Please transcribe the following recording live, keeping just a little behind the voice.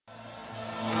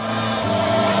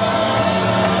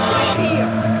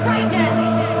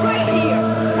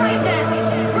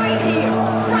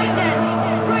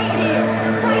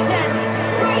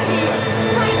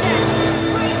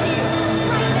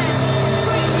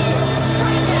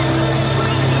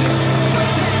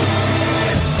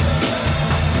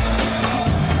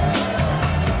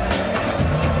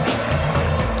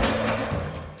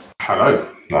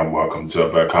to a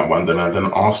Bergkamp Wonderland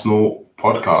and Arsenal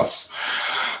podcast.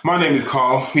 My name is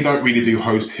Carl. We don't really do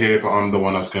host here, but I'm the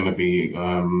one that's going to be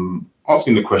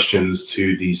asking the questions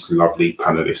to these lovely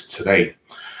panelists today.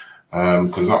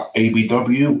 Because at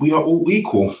ABW, we are all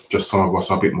equal. Just some of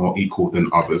us are a bit more equal than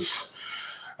others.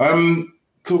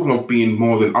 Talking of being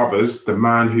more than others, the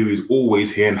man who is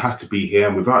always here and has to be here,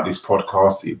 and without this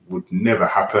podcast, it would never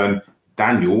happen,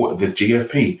 Daniel, the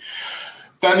GFP.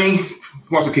 Danny,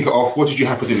 once I kick it off, what did you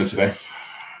have for dinner today?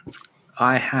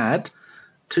 I had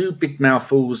 2 big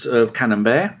mouthfuls of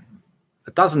camembert,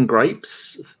 a dozen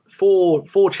grapes,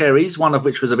 four cherries, one of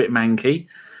which was a bit manky,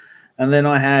 and then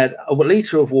I had a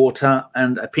litre of water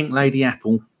and a pink lady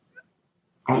apple.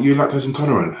 Aren't you lactose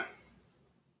intolerant?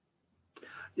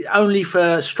 Only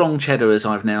for strong cheddar, as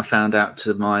I've now found out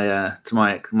to my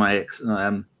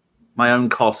own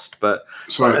cost. But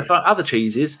for other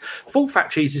cheeses, full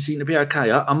fat cheeses seem to be okay.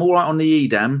 I'm all right on the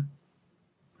Edam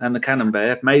and the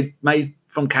Camembert, made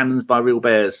from cannons by real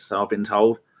bears, so I've been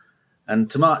told. And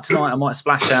tonight I might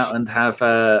splash out and have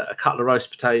a couple of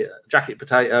roast jacket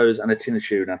potatoes and a tin of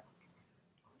tuna.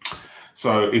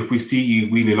 So if we see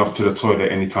you wheeling off to the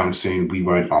toilet anytime soon, we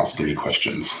won't ask any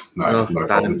questions. No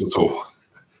problems at all.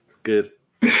 Good.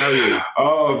 How are you?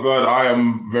 Oh, God, I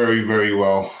am very, very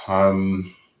well.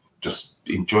 Just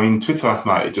enjoying Twitter.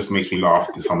 Like, it just makes me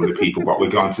laugh to some of the people, but we'll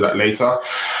get on to that later.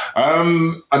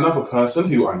 Another person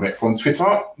who I met from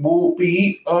Twitter will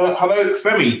be, hello,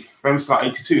 Femi.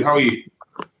 Femstar82. How are you?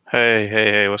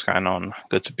 Hey, what's going on?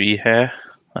 Good to be here.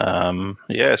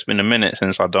 It's been a minute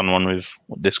since I've done one with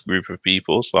this group of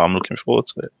people, so I'm looking forward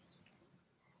to it.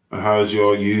 How's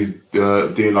you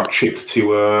doing like trips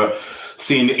to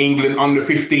seeing England under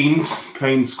 15s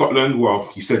playing Scotland? Well,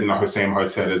 you stayed in the same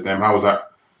hotel as them. How was that?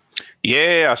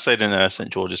 Yeah, I stayed in St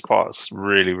George's Park. It's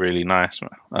really, really nice,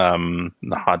 man.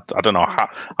 I don't know how.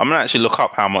 I'm gonna actually look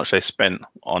up how much they spent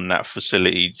on that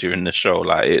facility during the show.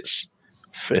 Like, it's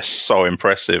so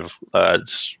impressive.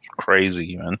 It's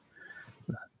crazy, man.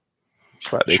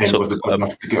 Like Shane wasn't good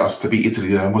enough to get us to beat Italy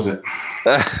then, was it?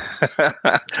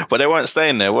 But they weren't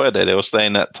staying there, were they? They were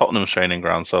staying at Tottenham's training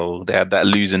ground, so they had that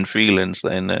losing feeling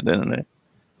staying there, didn't they?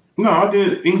 No, I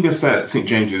didn't. England stayed at St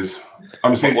James's.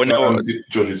 St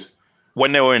George's.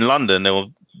 When they were in London, they were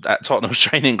at Tottenham's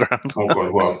training ground. Oh,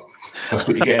 God, well, that's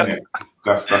what you get, isn't it?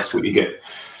 That's what you get.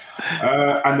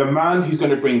 And the man who's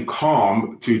going to bring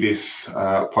calm to this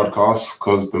podcast,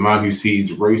 because the man who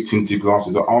sees rose-tinted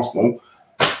glasses at Arsenal.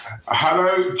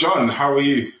 Hello, John. How are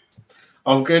you?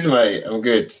 I'm good, mate. I'm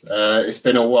good. It's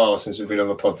been a while since we've been on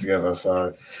the pod together,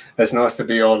 so it's nice to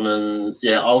be on. And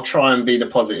yeah, I'll try and be the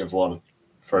positive one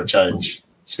for a change.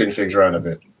 Spin things around a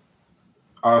bit.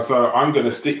 So I'm going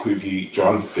to stick with you,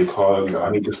 John, because I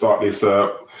need to start this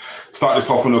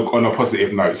off on a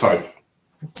positive note. So,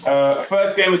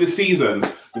 first game of the season.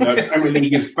 Premier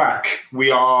League is back. We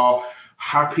are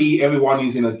happy. Everyone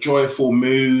is in a joyful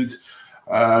mood.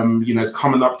 It's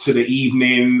coming up to the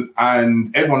evening,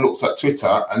 and everyone looks at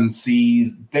Twitter and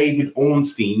sees David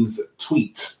Ornstein's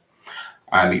tweet,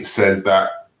 and it says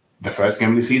that the first game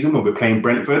of the season we'll be playing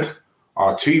Brentford.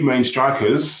 Our 2 main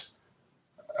strikers,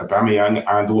 Aubameyang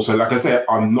and also, like I said,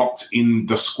 are not in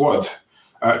the squad.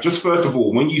 Just first of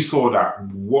all, when you saw that,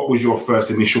 what was your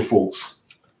first initial thoughts?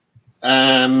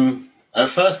 At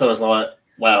first, I was like,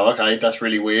 "Wow, okay, that's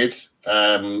really weird."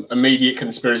 Immediate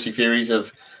conspiracy theories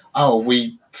of,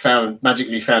 we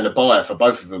magically found a buyer for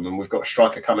both of them, and we've got a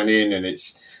striker coming in, and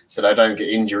it's so they don't get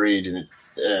injured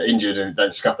and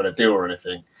don't scupper the deal or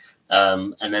anything.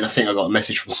 And then I think I got a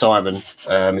message from Simon,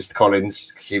 Mr. Collins,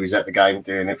 because he was at the game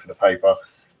doing it for the paper,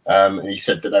 and he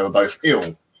said that they were both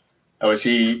ill. Then I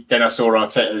saw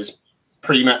Arteta's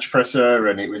pre-match presser,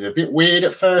 and it was a bit weird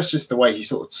at first, just the way he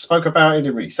sort of spoke about it,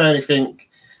 didn't really say anything.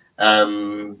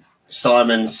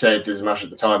 Simon said as much at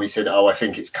the time. He said, I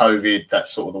think it's COVID.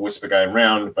 That's sort of the whisper going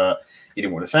round, but he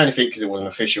didn't want to say anything because it wasn't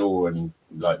official, and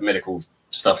like medical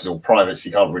stuff is all private, so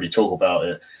you can't really talk about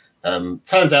it.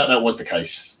 Turns out that was the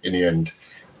case in the end.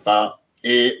 But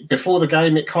before the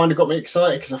game, it kind of got me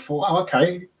excited because I thought,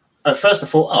 okay. At first I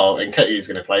thought, Nketiah is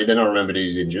going to play. Then I remembered he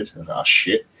was injured. I was like,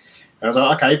 shit. And I was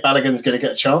like, okay, Balogun's going to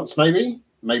get a chance, maybe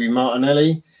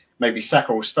Martinelli. Maybe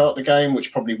Saka will start the game,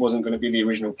 which probably wasn't going to be the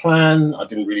original plan. I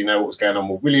didn't really know what was going on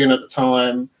with Willian at the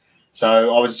time.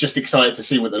 So I was just excited to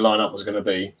see what the lineup was going to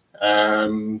be.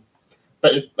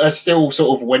 But I still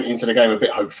sort of went into the game a bit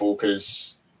hopeful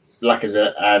because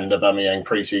Lacazette and Aubameyang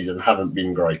pre-season haven't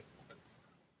been great.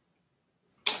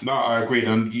 No, I agree.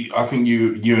 And I think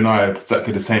you and I are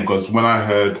exactly the same, because when I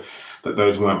heard that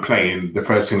those weren't playing, the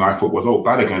first thing I thought was,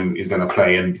 Balogun is going to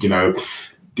play. And,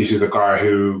 this is a guy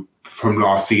who, from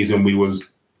last season, we was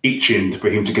itching for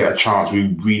him to get a chance. We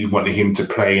really wanted him to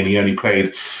play, and he only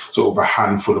played sort of a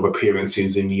handful of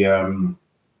appearances in the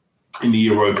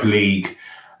Europa League,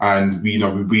 and we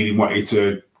really wanted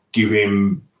to give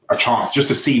him a chance just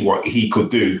to see what he could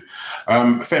do.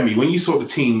 Femi, when you saw the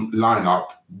team lineup,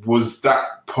 was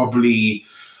that probably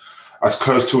as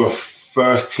close to a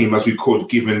first team as we could,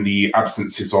 given the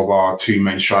absences of our two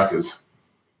main strikers?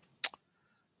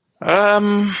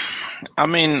 I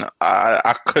mean,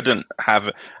 I couldn't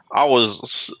have. I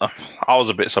was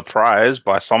a bit surprised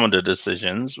by some of the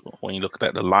decisions when you look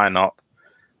at the lineup.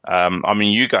 I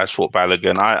mean, you guys thought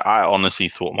Balogun. I honestly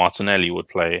thought Martinelli would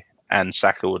play and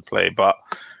Saka would play, but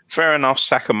fair enough,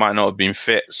 Saka might not have been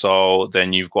fit, so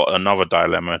then you've got another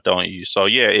dilemma, don't you? So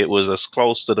yeah, it was as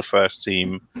close to the first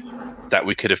team that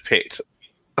we could have picked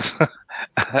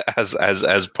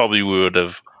as probably we would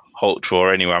have hoped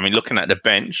for anyway. I mean, looking at the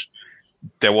bench,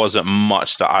 there wasn't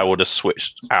much that I would have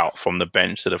switched out from the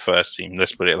bench to the first team.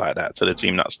 Let's put it like that, to the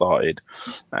team that started.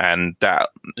 And that,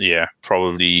 yeah,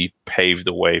 probably paved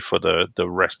the way for the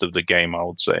rest of the game, I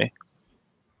would say.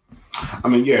 I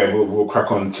mean, yeah, we'll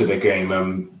crack on to the game.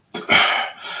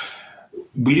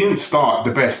 We didn't start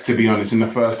the best, to be honest, in the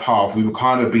first half. We were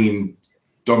kind of being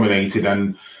dominated,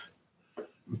 and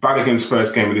Balogun's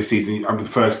first game of the season,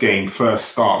 first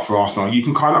start for Arsenal, you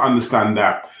can kind of understand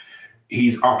that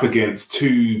he's up against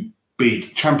two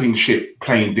big championship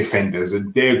playing defenders,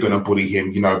 and they're going to bully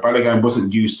him. Balogun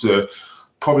wasn't used to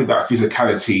probably that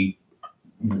physicality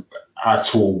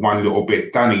at all one little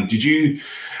bit. Danny, did you,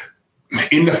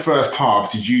 in the first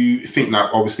half, did you think that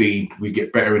obviously we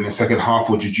get better in the second half,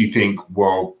 or did you think,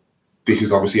 well, this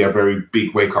is obviously a very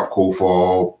big wake-up call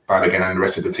for Balogun and the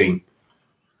rest of the team?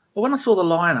 Well, when I saw the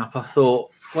lineup, I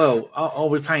thought, well, are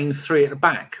we playing three at the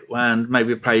back? And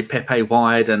maybe play Pepe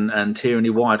wide and Tierney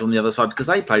wide on the other side, because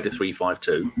they played a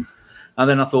 3-5-2. And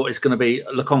then I thought it's going to be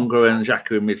Lokonga and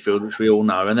Xhaka in midfield, which we all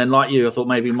know. And then, like you, I thought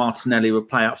maybe Martinelli would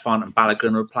play up front and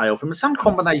Balogun would play off him. Some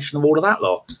combination of all of that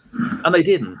lot. And they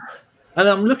didn't. And then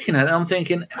I'm looking at it and I'm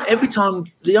thinking, every time,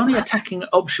 the only attacking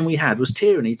option we had was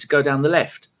Tierney to go down the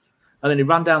left. And then he'd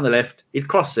run down the left, he'd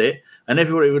cross it, and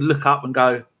everybody would look up and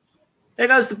go, there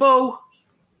goes the ball.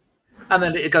 And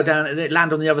then it'd go down and it'd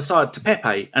land on the other side to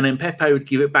Pepe. And then Pepe would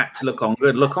give it back to Lokonga.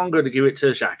 And Lokonga would give it to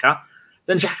Xhaka.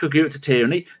 Then Xhaka would give it to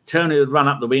Tierney. Tierney would run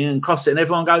up the wing and cross it. And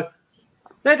everyone would go,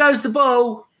 there goes the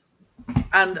ball.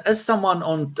 And as someone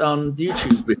on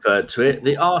YouTube referred to it,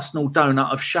 the Arsenal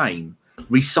donut of shame.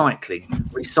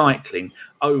 Recycling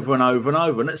over and over and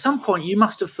over. And at some point you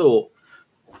must have thought,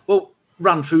 well,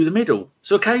 run through the middle.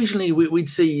 So occasionally we'd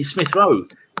see Smith Rowe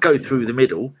go through the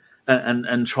middle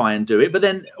and try and do it. But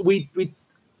then we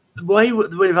way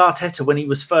with Arteta, when he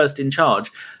was first in charge,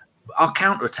 our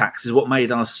counter-attacks is what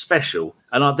made us special.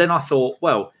 And then I thought,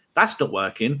 well, that's not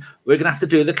working. We're going to have to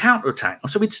do the counter-attack.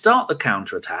 So we'd start the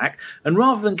counter-attack, and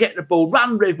rather than get the ball,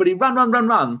 run, everybody,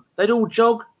 run, they'd all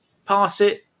jog, pass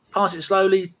it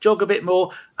slowly, jog a bit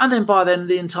more, and then by then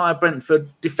the entire Brentford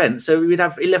defence, so we'd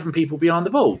have 11 people behind the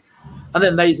ball. And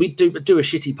then we'd do a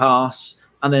shitty pass,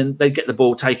 and then they'd get the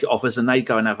ball, take it off us, and they'd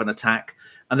go and have an attack.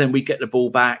 And then we'd get the ball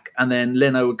back, and then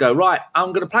Leno would go, right,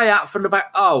 I'm going to play out from the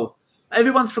back. Oh,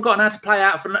 everyone's forgotten how to play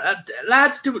out from the...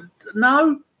 lads,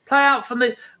 play out from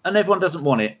the... And everyone doesn't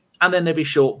want it. And then there'd be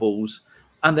short balls.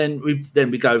 And then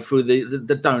we go through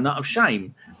the donut of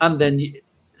shame. And then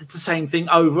it's the same thing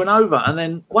over and over. And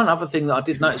then one other thing that I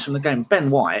did notice from the game, Ben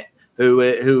White, who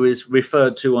is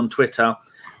referred to on Twitter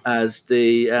as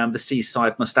the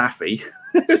Seaside Mustafi,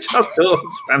 which I thought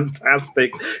was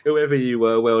fantastic. Whoever you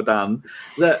were, well done.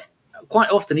 That quite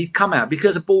often he'd come out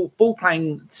because a ball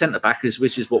playing centre back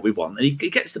which is what we want, and he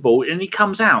gets the ball and he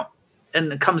comes out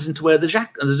and comes into where the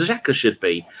Xhaka should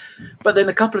be. But then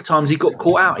a couple of times he got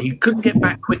caught out. He couldn't get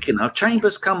back quick enough.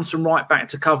 Chambers comes from right back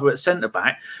to cover at centre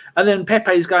back, and then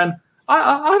Pepe's going,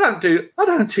 I don't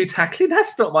do tackling.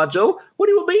 That's not my job. What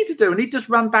do you want me to do? And he'd just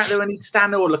run back there and he'd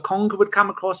stand there, or Lokonga would come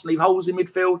across and leave holes in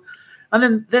midfield.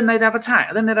 And then they'd have attack,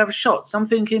 and then they'd have a shot. So I'm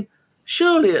thinking,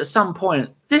 surely at some point,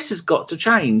 this has got to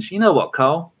change. You know what,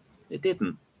 Carl? It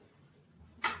didn't.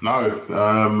 No.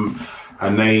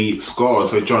 And they scored.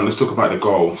 So, John, let's talk about the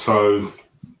goal. So,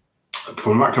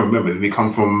 from what I can remember, they come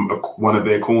from one of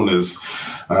their corners.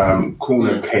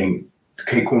 Corner came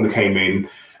in.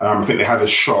 I think they had a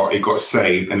shot. It got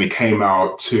saved, and it came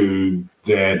out to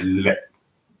their left.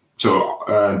 So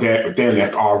their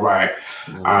left, our right,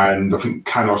 and I think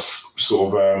Canos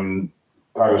sort of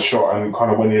had a shot and kind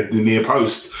of went in the near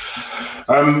post.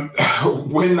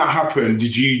 When that happened,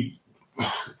 did you,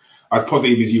 as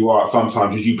positive as you are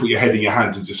sometimes, did you put your head in your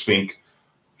hands and just think,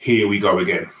 here we go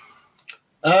again?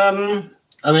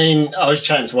 I mean, I was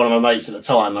chatting to one of my mates at the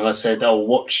time, and I said, "Oh,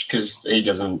 watch," because he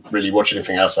doesn't really watch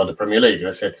anything outside the Premier League. And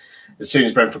I said, as soon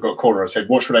as Brentford got a corner, I said,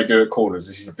 "Watch what they do at corners.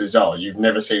 This is bizarre. You've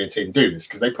never seen a team do this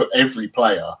because they put every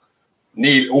player,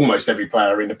 nearly almost every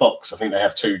player, in the box. I think they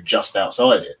have 2 just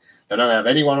outside it. They don't have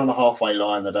anyone on the halfway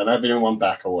line. They don't have anyone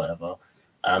back or whatever,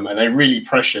 and they really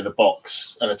pressure the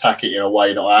box and attack it in a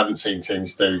way that I haven't seen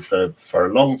teams do for a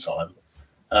long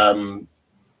time."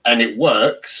 And it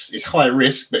works. It's high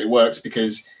risk, but it works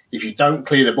because if you don't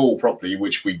clear the ball properly,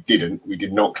 which we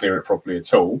did not clear it properly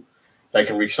at all, they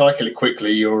can recycle it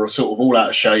quickly. You're sort of all out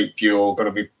of shape. You're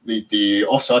going to be the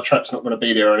offside trap's not going to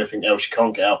be there or anything else. You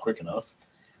can't get out quick enough.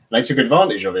 And they took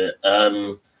advantage of it.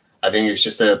 I think it was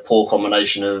just a poor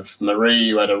combination of Marie,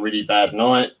 who had a really bad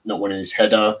night, not winning his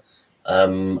header.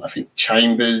 I think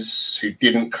Chambers, who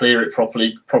didn't clear it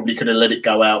properly, probably could have let it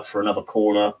go out for another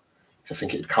corner. I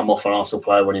think it had come off an Arsenal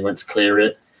player when he went to clear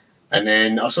it. And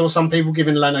then I saw some people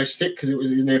giving Leno stick because it was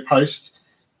his near post.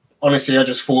 Honestly, I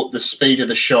just thought the speed of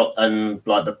the shot and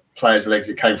like the player's legs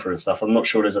it came through and stuff, I'm not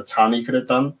sure there's a ton he could have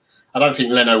done. I don't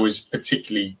think Leno was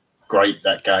particularly great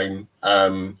that game.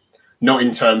 Not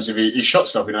in terms of his shot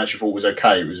stopping, I actually thought was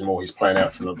okay. It was more his playing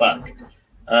out from the back.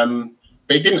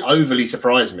 But it didn't overly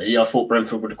surprise me. I thought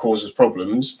Brentford would have caused us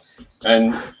problems.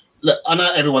 And look, I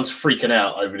know everyone's freaking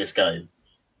out over this game.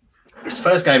 It's the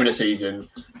first game of the season.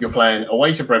 You're playing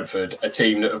away to Brentford, a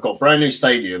team that have got a brand new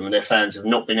stadium and their fans have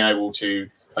not been able to...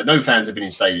 no fans have been in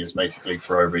stadiums basically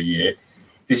for over a year.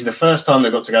 This is the first time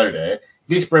they've got to go there.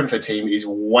 This Brentford team is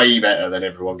way better than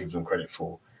everyone gives them credit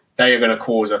for. They are going to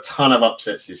cause a ton of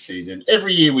upsets this season.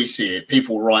 Every year we see it,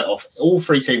 people write off all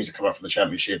 3 teams that come up from the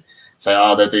Championship, say,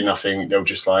 they'll do nothing. They'll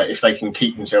just if they can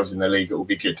keep themselves in the league, it will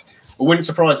be good. It wouldn't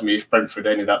surprise me if Brentford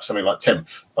ended up something like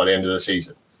 10th by the end of the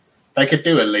season. They could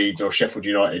do a Leeds or Sheffield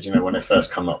United, when they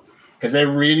first come up, because they're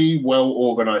a really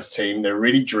well-organised team. They're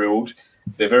really drilled.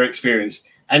 They're very experienced.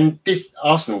 And this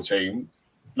Arsenal team,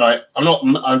 I'm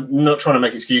not trying to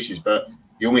make excuses, but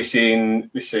you're missing,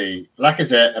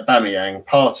 Lacazette, Aubameyang,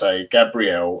 Partey,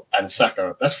 Gabriel, and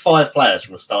Saka. That's 5 players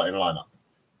from a starting lineup.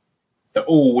 That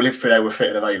all, if they were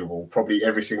fit and available, probably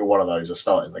every single one of those are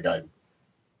starting the game.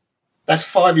 That's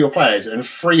 5 of your players, and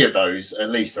 3 of those, at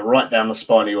least, are right down the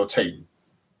spine of your team.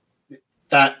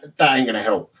 That ain't going to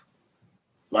help.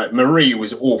 Marie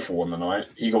was awful on the night.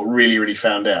 He got really, really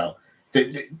found out.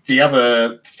 The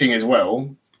other thing as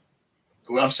well,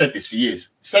 I've said this for years,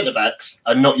 centre-backs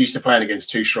are not used to playing against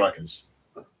 2 strikers.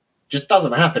 Just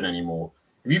doesn't happen anymore.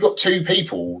 If you've got 2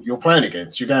 people you're playing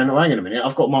against, you're going, hang on a minute,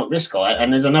 I've got to mark this guy,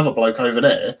 and there's another bloke over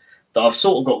there that I've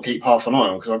sort of got to keep half an eye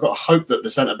on because I've got to hope that the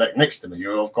centre-back next to me,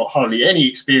 who I've got hardly any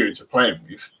experience of playing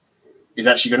with, is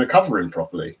actually going to cover him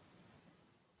properly.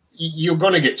 You're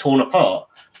going to get torn apart.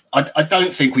 I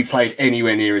don't think we played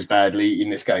anywhere near as badly in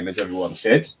this game as everyone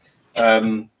said.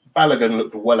 Balogun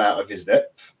looked well out of his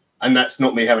depth, and that's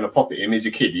not me having a pop at him. He's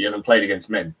a kid. He hasn't played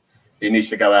against men. He needs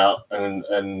to go out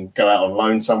and go out on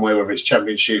loan somewhere, whether it's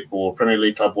Championship or Premier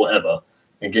League club, whatever,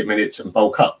 and get minutes and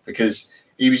bulk up because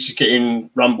he was just getting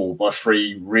rumbled by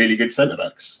 3 really good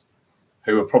centre-backs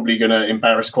who are probably going to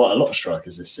embarrass quite a lot of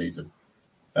strikers this season.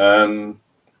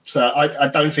 So I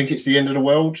don't think it's the end of the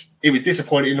world. It was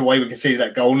disappointing in the way we conceded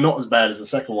that goal. Not as bad as the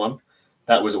second one.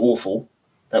 That was awful.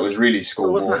 That was really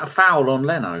schoolboy. Wasn't that a foul on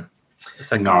Leno?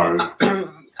 No.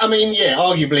 I mean, yeah,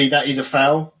 arguably that is a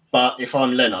foul. But if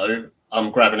I'm Leno,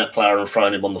 I'm grabbing that player and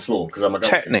throwing him on the floor because I'm a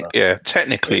goalkeeper.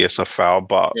 Technically it's a foul,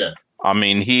 but yeah. I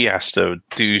mean, he has to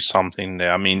do something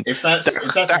there. I mean, if that's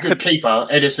a good keeper,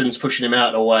 Edison's pushing him out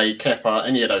of the way, Kepa,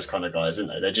 any of those kind of guys, isn't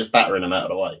they? They're just battering him out of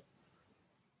the way.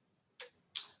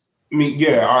 I mean,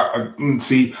 yeah, I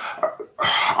see.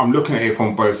 I'm looking at it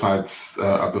from both sides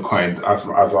of the coin. As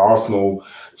an Arsenal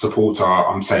supporter,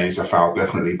 I'm saying it's a foul,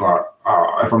 definitely. But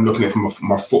if I'm looking at it from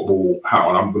my football hat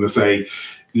on, I'm going to say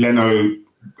Leno.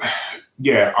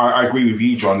 Yeah, I agree with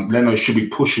you, John. Leno should be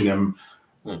pushing him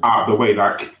out of the way.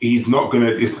 He's not going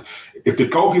to. If the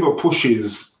goalkeeper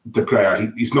pushes the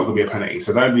player, he's not going to be a penalty.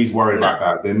 So nobody's worried about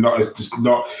that. They're not. It's just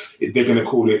not. They're going to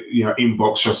call it,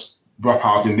 inbox just.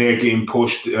 Roughhousing, they're getting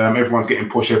pushed. Everyone's getting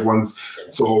pushed. Everyone's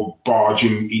sort of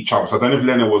barging each other. So I don't know if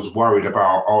Leno was worried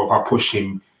about, if I push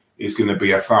him, it's going to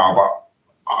be a foul.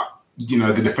 But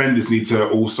the defenders need to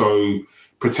also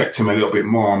protect him a little bit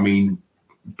more. I mean,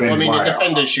 the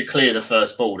defenders should clear the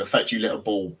first ball. The fact you let a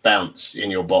ball bounce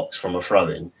in your box from a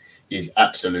throw-in is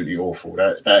absolutely awful.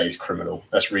 That is criminal.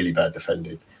 That's really bad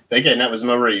defending. But again, that was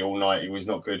Marie all night. He was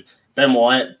not good. Ben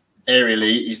White,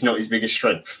 aerially, is not his biggest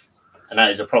strength. And that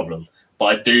is a problem. But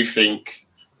I do think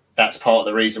that's part of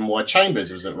the reason why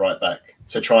Chambers was at right back,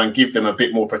 to try and give them a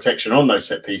bit more protection on those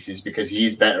set pieces because he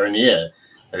is better in the air.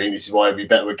 I think this is why it'd be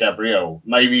better with Gabriel.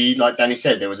 Maybe, like Danny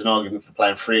said, there was an argument for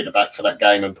playing 3 at the back for that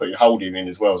game and putting Holding in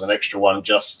as well as an extra one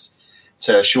just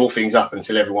to shore things up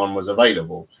until everyone was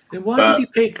available. Then why did he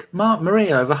pick Mark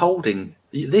Maria over Holding?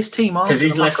 This team aren't because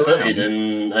he's left-footed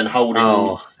and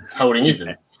Holding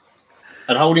isn't,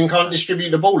 and Holding can't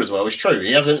distribute the ball as well. It's true.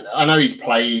 He hasn't. I know he's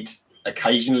played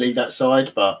occasionally that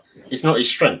side, but it's not his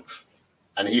strength.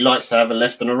 And he likes to have a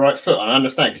left and a right foot. And I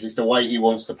understand because it's the way he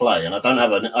wants to play. And I don't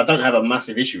have a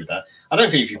massive issue with that. I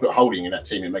don't think if you put Holding in that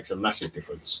team, it makes a massive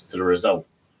difference to the result.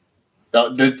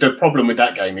 The problem with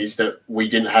that game is that we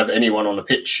didn't have anyone on the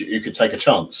pitch who could take a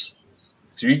chance.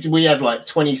 So we had like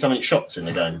 20-something shots in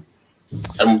the game,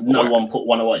 and no one put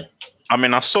one away. I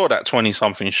mean, I saw that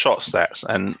 20-something shot stats,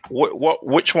 and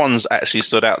which ones actually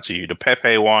stood out to you? The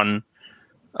Pepe one.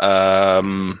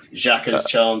 Xhaka's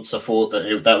chance, I thought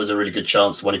that was a really good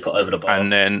chance when he put over the bar,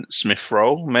 and then Smith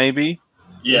Rowe maybe.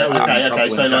 Yeah, okay.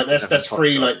 So like that's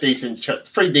three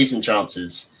decent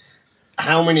chances.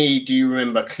 How many do you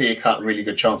remember clear cut really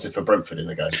good chances for Brentford in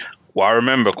the game? Well, I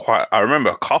remember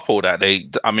a couple that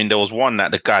there was one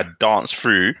that the guy danced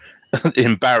through,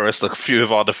 embarrassed a few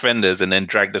of our defenders, and then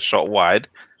dragged the shot wide.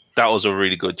 That was a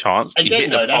really good chance. He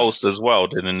hit the post as well,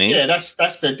 didn't he? Yeah,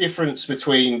 that's the difference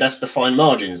between that's the fine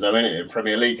margins, though, isn't it? In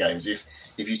Premier League games, if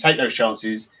you take those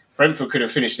chances, Brentford could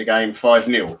have finished the game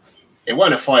 5-0. It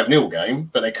wasn't a 5-0 game,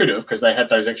 but they could have because they had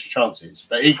those extra chances.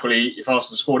 But equally, if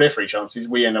Arsenal scored their 3 chances,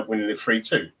 we end up winning it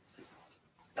 3-2.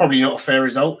 Probably not a fair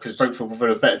result because Brentford were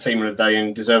a better team in the day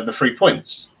and deserved the 3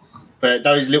 points. But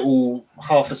those little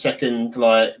half a second,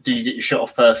 like, do you get your shot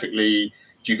off perfectly?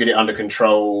 Do you get it under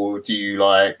control? Do you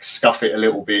like scuff it a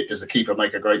little bit? Does the keeper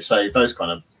make a great save? Those kind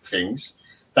of things.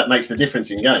 That makes the difference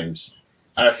in games.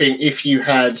 And I think if you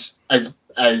had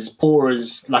as poor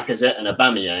as Lacazette and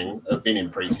Aubameyang have been in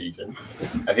pre-season,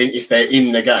 I think if they're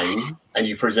in the game and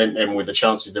you present them with the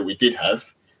chances that we did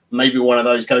have, maybe one of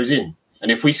those goes in.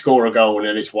 And if we score a goal and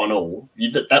then it's 1-1,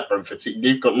 that Brentford team,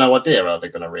 you've got no idea how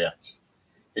they're going to react.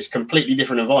 It's a completely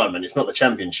different environment. It's not the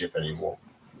Championship anymore.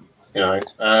 You know,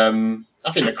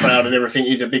 I think the crowd and everything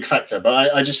is a big factor,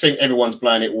 but I just think everyone's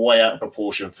blowing it way out of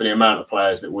proportion for the amount of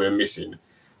players that we're missing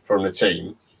from the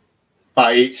team.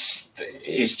 But it's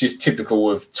just typical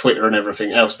of Twitter and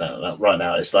everything else now. Right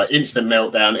now, it's like instant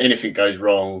meltdown. Anything goes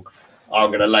wrong,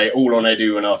 I'm going to lay it all on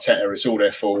Edu and Arteta. It's all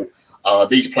their fault.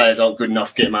 These players aren't good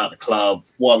enough. Get them out of the club.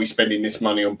 Why are we spending this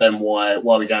money on Ben White?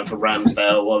 Why are we going for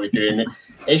Ramsdale? Why are we doing it?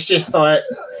 It's just like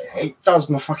it does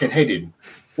my fucking head in.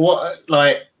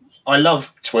 I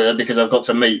love Twitter because I've got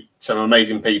to meet some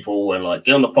amazing people and like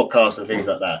get on the podcast and things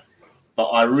like that. But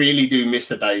I really do miss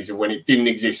the days of when it didn't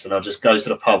exist and I'd just go to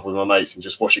the pub with my mates and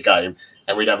just watch a game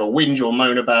and we'd have a whinge or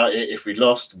moan about it. If we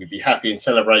lost, we'd be happy and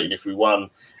celebrating if we won.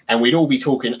 And we'd all be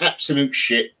talking absolute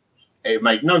shit. It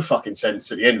made no fucking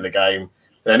sense at the end of the game.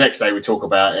 The next day we'd talk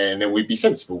about it and then we'd be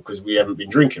sensible because we haven't been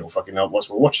drinking or fucking up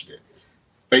whilst we're watching it.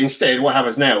 But instead, what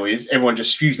happens now is everyone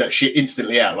just spews that shit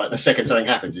instantly out. Like the second something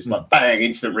happens, it's like bang,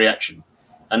 instant reaction.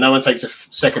 And no one takes a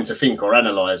second to think or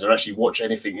analyse or actually watch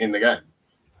anything in the game.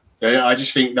 I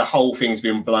just think the whole thing's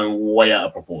been blown way out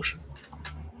of proportion.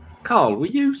 Carl, were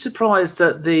you surprised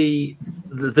at the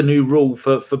new rule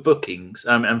for bookings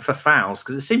and for fouls?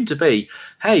 Because it seemed to be,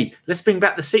 hey, let's bring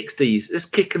back the 60s, let's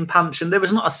kick and punch. And there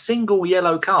was not a single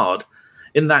yellow card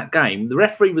in that game. The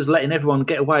referee was letting everyone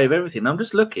get away with everything. I'm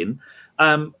just looking.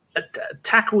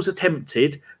 Tackles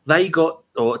attempted, they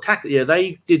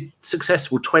did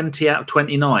successful 20 out of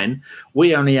 29.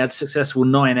 We only had successful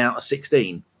 9 out of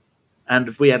 16. And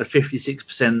we had a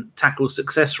 56% tackle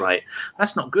success rate.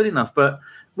 That's not good enough. But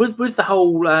with the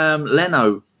whole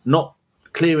Leno not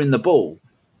clearing the ball,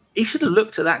 he should have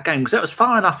looked at that game because that was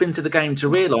far enough into the game to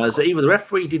realise that either the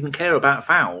referee didn't care about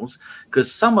fouls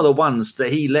because some of the ones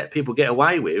that he let people get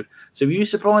away with. So were you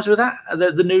surprised with that?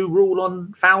 The new rule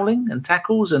on fouling and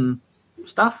tackles and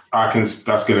stuff?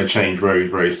 That's going to change very,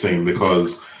 very soon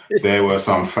because there were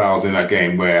some fouls in that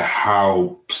game where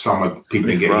how some of people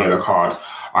didn't get a yellow card.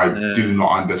 I do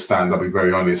not understand. I'll be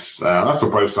very honest. That's for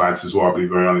both sides as well. I'll be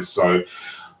very honest. So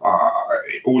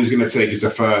all it's going to take is the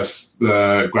first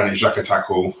Granit Xhaka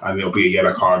tackle, and there'll be a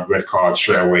yellow card, red card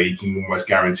straight away. You can almost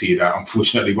guarantee that,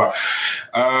 unfortunately. But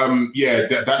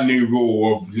that new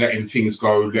rule of letting things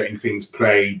go, letting things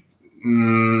play,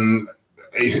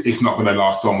 it's not going to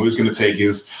last long. What it's going to take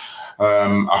is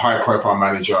a high-profile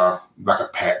manager like a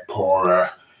Pep or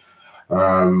a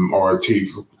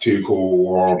Tuchel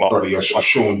or probably a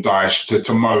Sean Dyche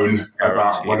to moan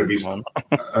about one of these.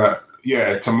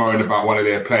 To moan about one of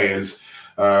their players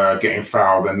getting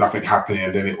fouled and nothing happening,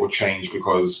 and then it will change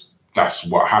because that's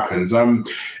what happens.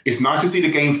 It's nice to see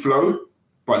the game flow,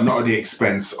 but not at the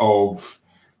expense of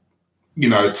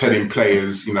telling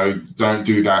players, don't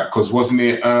do that. Because wasn't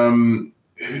it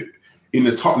in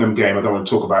the Tottenham game? I don't want to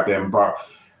talk about them, but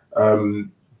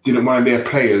didn't one of their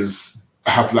players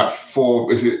have like 4?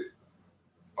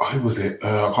 Who was it?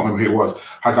 I can't remember who it was.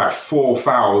 Had like 4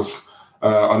 fouls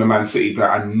on the Man City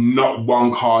player, and not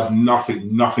one card,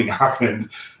 nothing happened,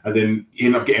 and then he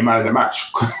ended up getting man of the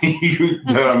match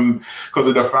because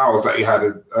of the fouls that he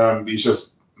had. He's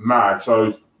just mad.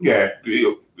 So yeah,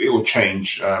 it will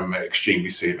change extremely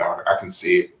soon. I can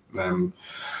see it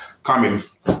coming.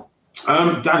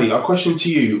 Danny, a question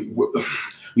to you.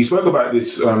 We spoke about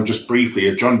this just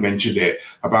briefly. John mentioned it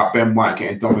about Ben White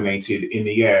getting dominated in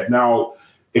the air. Now,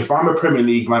 if I'm a Premier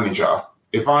League manager,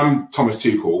 if I'm Thomas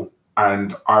Tuchel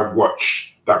and I've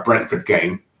watched that Brentford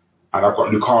game and I've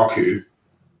got Lukaku,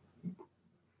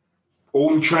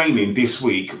 all training this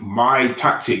week, my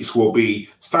tactics will be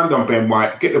stand on Ben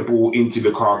White, get the ball into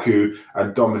Lukaku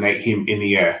and dominate him in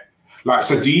the air.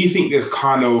 So do you think there's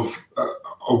kind of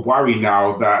a worry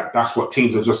now that that's what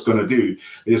teams are just going to do?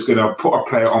 They're just going to put a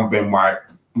player on Ben White,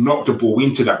 knock the ball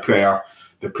into that player,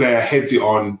 the player heads it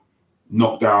on,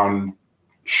 knock down,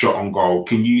 shot on goal.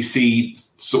 Can you see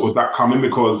sort of that coming?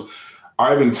 Because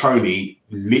Ivan Toney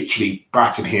literally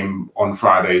battered him on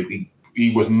Friday.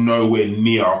 He was nowhere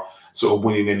near sort of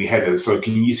winning any headers. So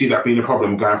can you see that being a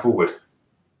problem going forward?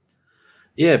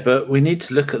 Yeah, but we need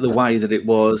to look at the way that it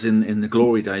was in the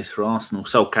glory days for Arsenal.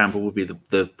 Sol Campbell would be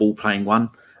the ball-playing one,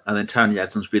 and then Tony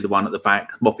Adams would be the one at the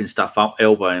back, mopping stuff up,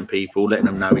 elbowing people, letting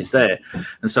them know he's there.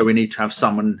 And so we need to have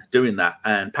someone doing that.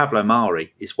 And Pablo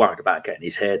Mari is worried about getting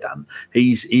his hair done.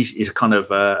 He's kind of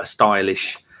a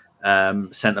stylish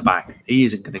centre-back. He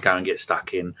isn't going to go and get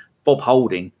stuck in. Bob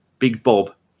Holding, Big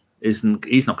Bob, he's not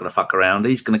going to fuck around.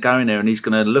 He's going to go in there and he's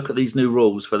going to look at these new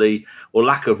rules or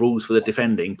lack of rules for the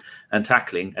defending and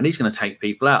tackling, and he's going to take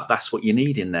people out. That's what you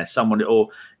need in there. Someone, or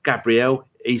Gabriel,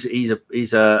 he's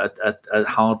a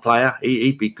hard player.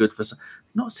 He'd be good for.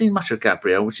 Not seen much of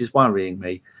Gabriel, which is worrying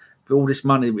me. But all this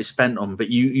money that we spent on, but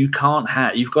you can't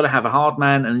have. You've got to have a hard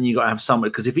man, and then you got to have someone,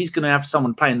 because if he's going to have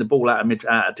someone playing the ball out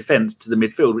of defence to the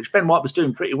midfield, which Ben White was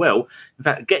doing pretty well. In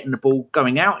fact, getting the ball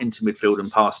going out into midfield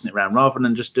and passing it around rather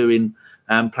than just doing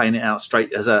playing it out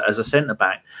straight as a centre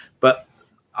back. But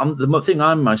the thing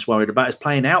I'm most worried about is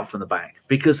playing out from the back,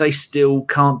 because they still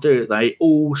can't do it. They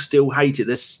all still hate it.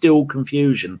 There's still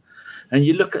confusion. And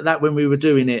you look at that when we were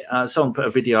doing it, someone put a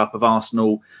video up of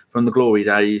Arsenal from the glory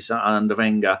days under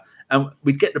Wenger, and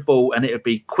we'd get the ball and it would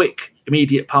be quick,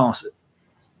 immediate pass.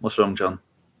 What's wrong, John?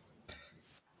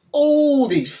 All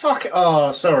these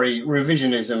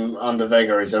revisionism under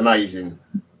Wenger is amazing.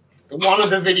 One of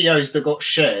the videos that got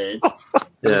shared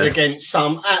was against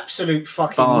some absolute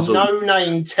fucking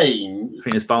no-name team. I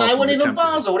think it's Basel. They weren't even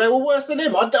Basel. They were worse than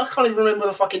him. I can't even remember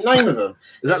the fucking name of them.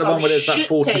 Is that the one where there's about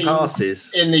 40 passes?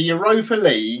 In the Europa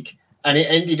League, and it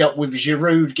ended up with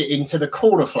Giroud getting to the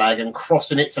corner flag and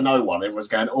crossing it to no one. Everyone's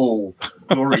going,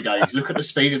 glory days. Look at the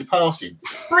speed of the passing.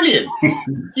 Brilliant.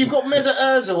 You've got Mesut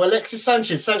Ozil, Alexis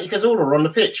Sanchez, Santi Cazorla on the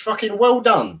pitch. Fucking well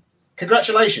done.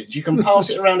 Congratulations. You can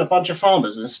pass it around a bunch of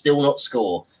farmers and still not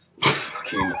score.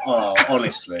 Fucking,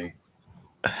 honestly.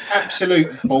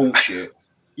 Absolute bullshit.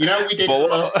 You know what we did for the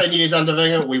last 10 years under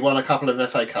Wenger? We won a couple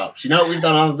of FA Cups. You know what we've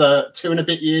done under 2 and a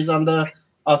bit years under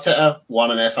Arteta?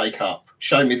 Won an FA Cup.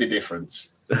 Show me the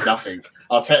difference. Nothing.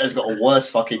 Arteta's got a worse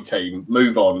fucking team.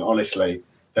 Move on, honestly.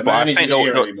 The man isn't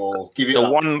here anymore. Give it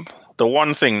up. The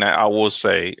one thing that I will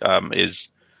say is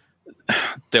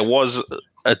there was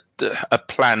a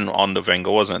plan on the Wenger,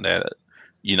 wasn't there?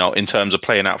 In terms of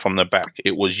playing out from the back,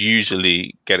 it was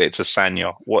usually get it to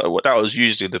Sanya. What that was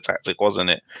usually the tactic,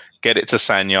 wasn't it? Get it to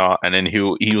Sanya, and then he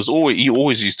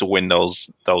always used to win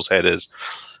those headers.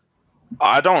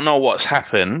 I don't know what's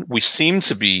happened. We seem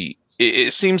to be.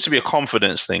 It seems to be a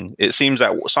confidence thing. It seems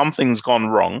that something's gone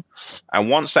wrong,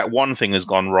 and once that one thing has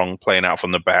gone wrong, playing out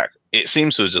from the back, it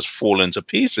seems to have just fallen to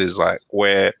pieces.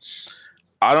 Where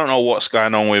I don't know what's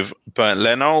going on with Bernd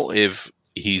Leno, if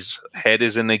his head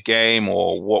is in the game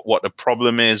or what the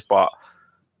problem is, but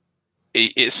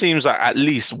it seems like at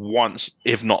least once,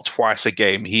 if not twice a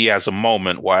game, he has a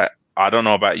moment where, I don't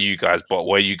know about you guys, but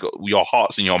where you got your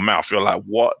heart's in your mouth, you're like,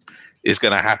 what is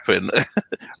going to happen?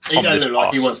 He doesn't look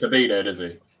like he wants to be there, does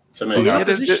he? To me,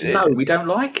 no, we don't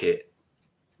like it.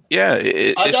 Yeah,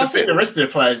 I think the rest of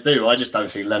the players do. I just don't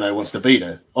think Leno wants to be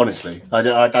there. Honestly, I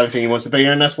don't think he wants to be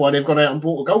there, and that's why they've gone out and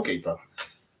bought a goalkeeper.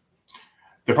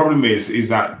 The problem is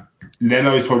that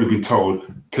Leno has probably been told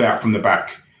play out from the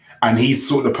back, and he's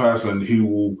sort of the person who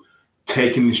will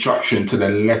take an instruction to the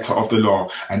letter of the law.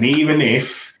 And even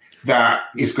if that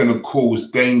is going to cause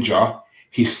danger,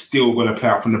 he's still going to play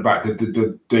out from the back.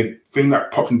 The thing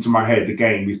that popped into my head, the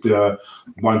game, is the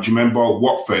one. Do you remember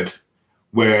Watford,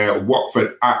 where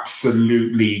Watford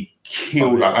absolutely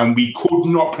killed us, and we could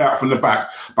not play out from the back.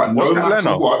 But no matter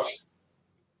Leno? what,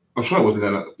 I'm sure it wasn't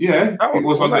Leno. Yeah, it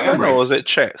was under Emery. Or was it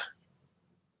Czech?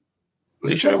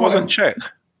 Was it Czech? It wasn't Czech.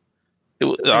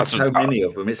 There's so many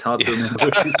of them. It's hard to remember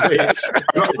which is which.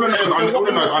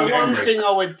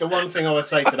 The one thing I would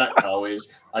say to that, Carl, is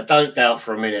I don't doubt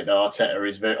for a minute that Arteta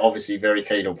is obviously very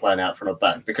keen on playing out from the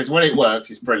back, because when it works,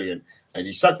 it's brilliant. And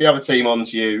you suck the other team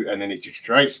onto you, and then it just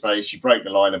creates space. You break the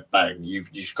line, and bang,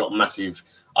 you've just got massive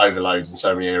overloads in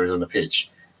so many areas on the pitch.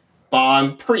 But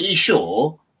I'm pretty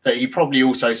sure that he probably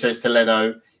also says to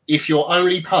Leno, if your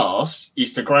only pass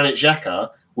is to Granit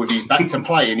Xhaka with his back to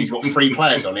play and he's got 3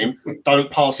 players on him,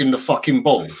 don't pass him the fucking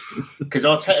ball. Because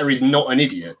Arteta is not an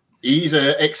idiot. He's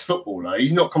an ex-footballer.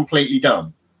 He's not completely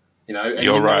dumb. You know, and he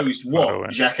knows what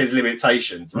Xhaka's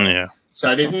limitations are. Yeah.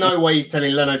 So there's no way he's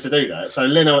telling Leno to do that. So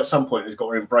Leno at some point has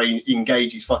got to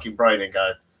engage his fucking brain and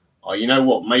go, oh, you know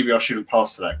what? Maybe I shouldn't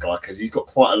pass to that guy because he's got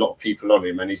quite a lot of people on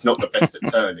him and he's not the best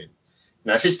at turning.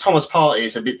 Now, if it's Thomas Partey,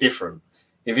 it's a bit different.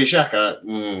 If it's Xhaka,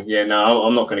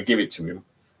 I'm not going to give it to him.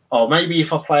 Oh, maybe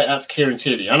if I play it out to Kieran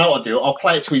Tierney, I know what I'll do. I'll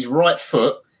play it to his right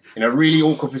foot in a really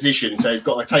awkward position, so he's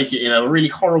got to take it in a really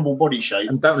horrible body shape.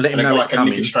 And don't let him know it's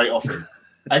coming. Nick it straight off him.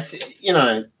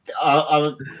 The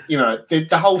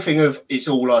whole thing of it's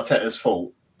all Arteta's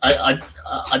fault. I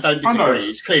don't disagree.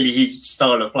 It's clearly his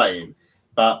style of playing,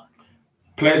 but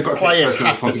players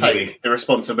have to take the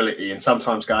responsibility and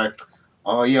sometimes go,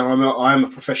 oh yeah, I'm a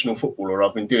professional footballer.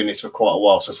 I've been doing this for quite a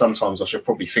while, so sometimes I should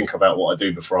probably think about what I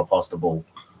do before I pass the ball.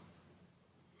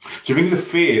 Do you think it's a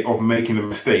fear of making a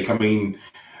mistake? I mean,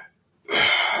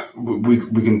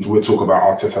 we'll talk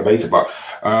about Arteta later, but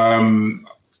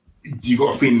do you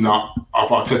got a feeling that of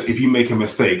Arteta, if you make a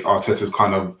mistake, Arteta's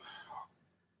kind of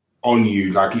on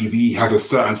you? Like if he has a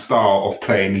certain style of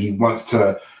playing, he wants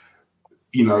to,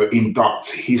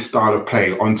 induct his style of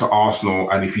play onto Arsenal,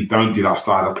 and if you don't do that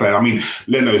style of play, I mean,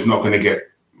 Leno's not going to get.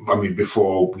 I mean,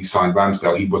 before we signed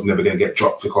Ramsdale, he was never going to get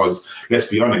dropped because, let's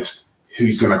be honest,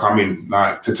 who's going to come in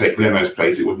to take Leno's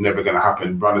place? It was never going to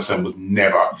happen. Branderson was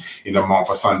never in a month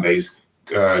of Sundays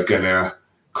going to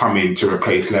come in to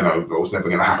replace Leno. It was never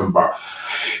going to happen. But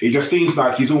it just seems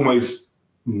like he's almost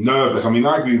nervous. I mean,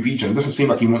 I agree with Vijan. It doesn't seem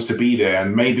like he wants to be there.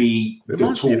 And maybe the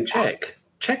talk.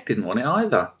 Czech didn't want it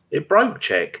either. It broke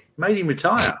Czech, made him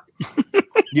retire.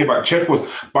 Yeah, but Czech was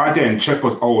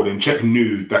old, and Czech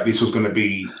knew that this was going to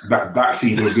be that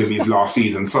season was going to be his last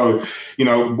season. So,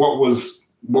 what was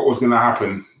going to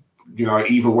happen?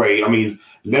 Either way. I mean,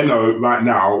 Leno right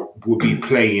now will be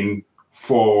playing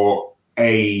for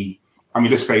a. I mean,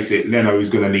 let's face it. Leno is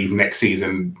going to leave next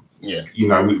season. Yeah,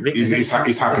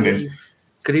 it's happening.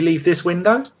 Could he leave this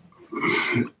window?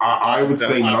 I would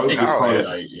say no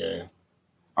because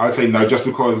I'd say no just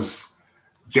because.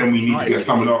 Then we need to get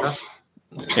someone else.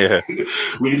 Yeah,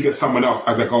 we need to get someone else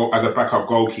as a backup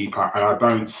goalkeeper, and I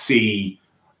don't see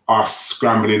us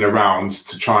scrambling around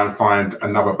to try and find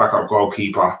another backup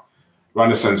goalkeeper.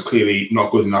 Randerson's clearly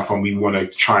not good enough, and we want to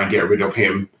try and get rid of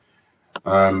him.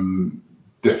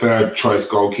 The third choice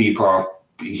goalkeeper,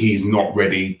 he's not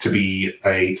ready to be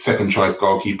a second choice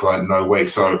goalkeeper. No way.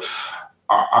 So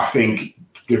I think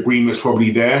the agreement's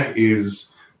probably there.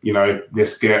 Is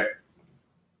let's get.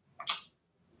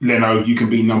 Leno, you can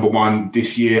be number one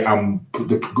this year, and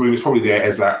the agreement's probably there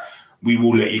is that we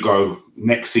will let you go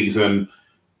next season.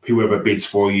 Whoever bids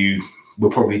for you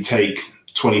will probably take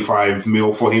 25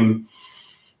 mil for him.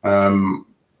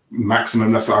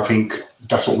 Maximum, I think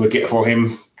that's what we'll get for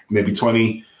him, maybe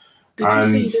 20. Did you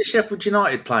see the Sheffield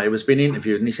United player was being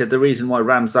interviewed and he said the reason why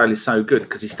Ramsdale is so good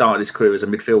because he started his career as a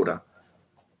midfielder.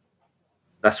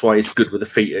 That's why he's good with the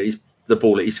feet. The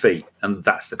ball at his feet, and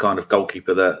that's the kind of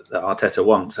goalkeeper that Arteta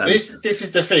wants. And this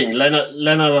is the thing.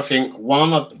 Leno, I think,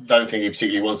 one, I don't think he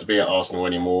particularly wants to be at Arsenal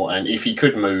anymore, and if he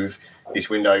could move this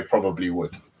window, he probably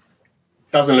would.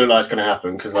 Doesn't look like it's going to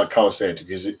happen because, like Carl said,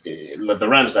 because the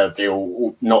Ramsdale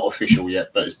deal, not official yet,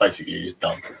 but it's basically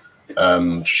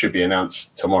done. Should be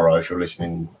announced tomorrow if you're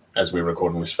listening as we're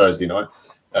recording this Thursday night,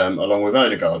 along with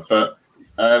Odegaard. But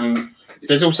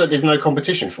there's no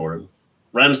competition for him.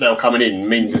 Ramsdale coming in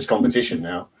means there's competition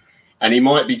now. And he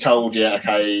might be told,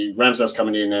 okay, Ramsdale's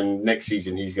coming in and next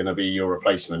season he's going to be your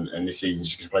replacement and this season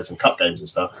you can play some cup games and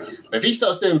stuff. But if he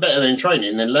starts doing better than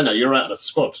training, then Leno, you're out of the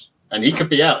squad. And he could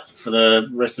be out for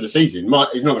the rest of the season.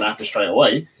 It's not going to happen straight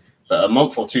away. But a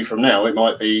month or two from now, it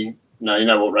might be, no, you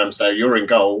know what, Ramsdale, you're in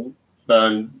goal.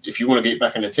 Burn, if you want to get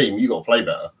back in the team, you got to play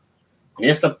better. And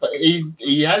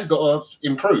he has got to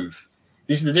improve.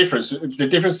 This is the difference. The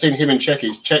difference between him and Cech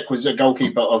is Cech was a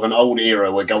goalkeeper of an old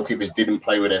era where goalkeepers didn't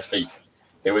play with their feet.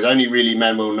 There was only really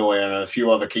Manuel Neuer and a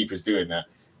few other keepers doing that.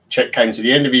 Cech came to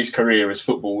the end of his career as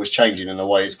football was changing and the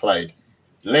way it's played.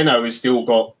 Leno has still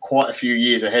got quite a few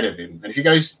years ahead of him. And if he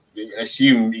goes,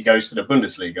 assume he goes to the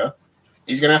Bundesliga,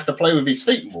 he's going to have to play with his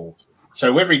feet more.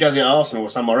 So whether he does it at Arsenal or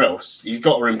somewhere else, he's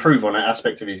got to improve on that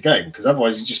aspect of his game because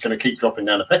otherwise he's just going to keep dropping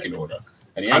down the pecking order.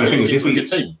 And he ain't going to get to a good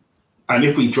team. And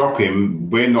if we drop him,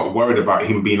 we're not worried about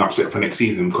him being upset for next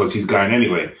season because he's going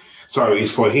anyway. So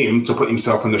it's for him to put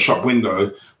himself in the shop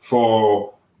window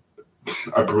for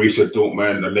a Borussia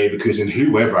Dortmund, a Leverkusen,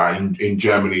 whoever in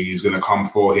Germany is going to come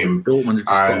for him. Dortmund have just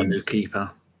got a new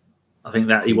keeper. I think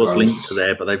that he was linked to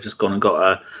there, but they've just gone and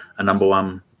got a number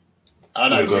one. I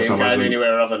don't see him going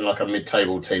anywhere other than like a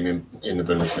mid-table team in the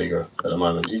Bundesliga at the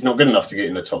moment. He's not good enough to get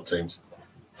in the top teams.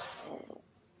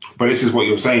 But this is what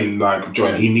you're saying, like,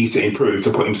 John, he needs to improve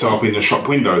to put himself in the shop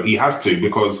window. He has to,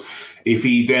 because if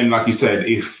he then, like you said,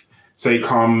 if, say,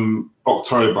 come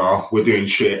October, we're doing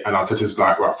shit, and Arteta's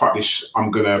like, right, fuck this,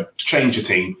 I'm going to change the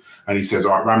team. And he says,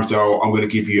 all right, Ramsdale, I'm going to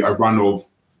give you a run of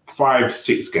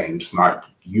 5-6 games. Like,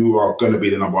 you are going to be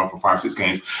the number one for 5-6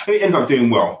 games. And he ends up doing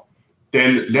well.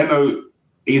 Then Leno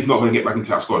is not going to get back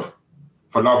into that squad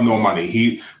for love nor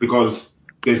money. Because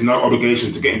there's no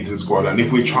obligation to get into the squad. And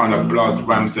if we're trying to blood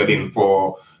Ramsdale in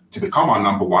to become our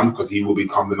number one, because he will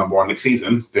become the number one next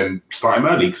season, then start him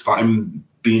early. Start him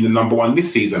being the number one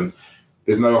this season.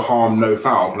 There's no harm, no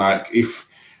foul. Like, if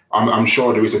I'm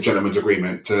sure there is a gentleman's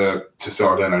agreement to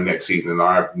sell Leno next season.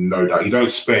 I have no doubt. You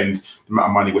don't spend the amount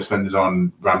of money we're spending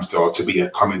on Ramsdale to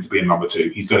come in to be a number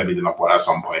two. He's going to be the number one at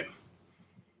some point.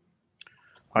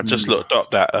 I just looked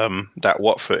up that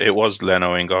Watford. It was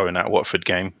Leno Ingo in that Watford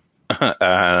game.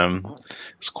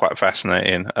 It's quite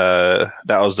fascinating. That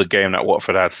was the game that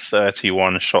Watford had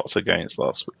 31 shots against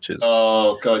us, which is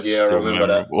I remember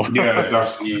memorable. That. Yeah,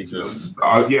 that's Jesus.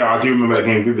 I do remember that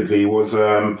game vividly. It was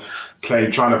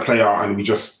trying to play out, and we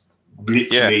just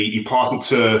literally he passed it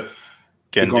to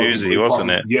Guendouzi,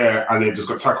 wasn't it? Yeah, and then just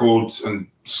got tackled and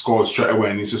scored straight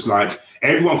away. And it's just like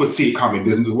everyone could see it coming.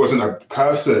 There wasn't a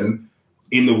person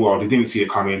in the world who didn't see it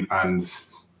coming, and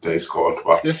they scored.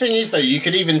 But the thing is, though, you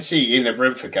could even see in the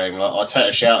Brentford game, like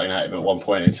Arteta shouting at him at one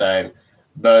point and saying,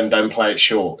 "Burn, don't play it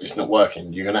short. It's not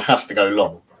working. You're going to have to go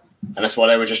long." And that's why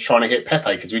they were just trying to hit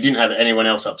Pepe, because we didn't have anyone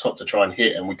else up top to try and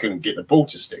hit, and we couldn't get the ball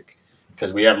to stick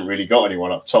because we haven't really got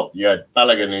anyone up top. You had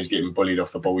Balogun, who's getting bullied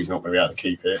off the ball. He's not going to be able to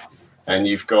keep it. And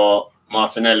you've got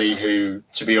Martinelli, who,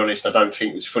 to be honest, I don't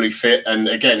think was fully fit. And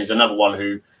again, is another one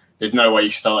who there's no way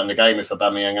he's starting the game if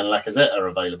Aubameyang and Lacazette are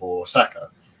available, or Saka.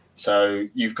 So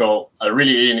you've got a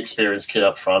really inexperienced kid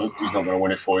up front who's not going to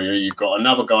win it for you. You've got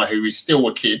another guy who is still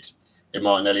a kid in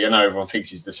Martinelli. I know everyone thinks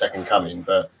he's the second coming,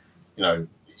 but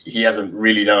he hasn't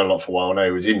really done a lot for a while. I know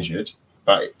he was injured,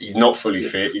 but he's not fully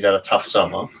fit. He's had a tough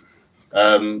summer.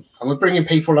 And we're bringing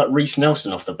people like Reece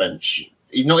Nelson off the bench.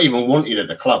 He's not even wanted at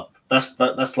the club.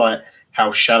 That's like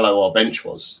how shallow our bench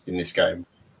was in this game.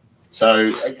 So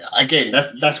again,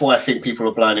 that's why I think people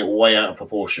are blowing it way out of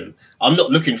proportion. I'm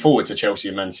not looking forward to Chelsea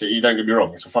and Man City. Don't get me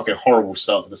wrong; it's a fucking horrible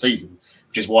start to the season,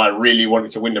 which is why I really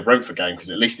wanted to win the Brentford game, because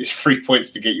at least it's 3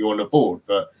 points to get you on the board.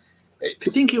 But do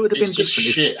you think it would have been just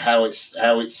shit how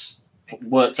it's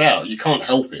worked out? You can't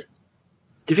help it.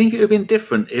 Do you think it would have been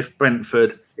different if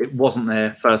Brentford, it wasn't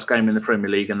their first game in the Premier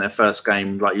League and their first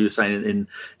game, like you were saying,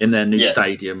 in their new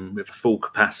stadium with a full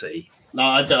capacity? No,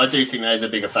 I do think that is a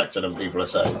bigger factor than people are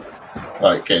saying.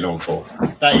 Like, getting on for.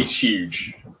 That is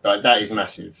huge. Like, that is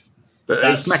massive. But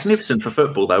it's magnificent for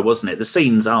football, though, wasn't it? The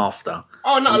scenes after.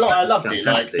 Oh, no, I loved it.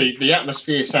 Like, the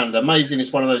atmosphere sounded amazing.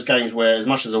 It's one of those games where, as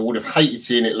much as I would have hated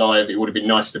seeing it live, it would have been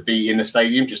nice to be in the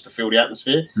stadium just to feel the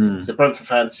atmosphere. It's the Brentford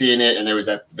fans seeing it, and there was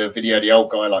the video of the old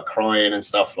guy, like, crying and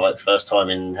stuff, like, first time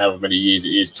in however many years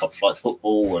it is, top flight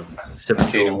football, and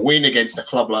seeing him win against a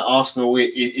club like Arsenal.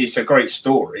 It's a great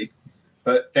story.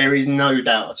 But there is no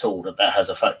doubt at all that has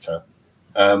a factor.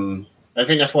 I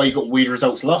think that's why you got weird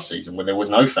results last season when there was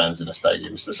no fans in the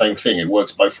stadium. It's the same thing. It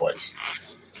works both ways.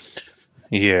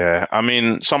 Yeah. I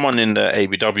mean, someone in the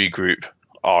ABW group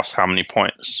asked how many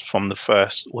points from the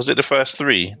first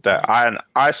three that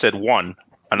I said one,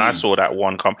 and I saw that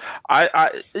one come.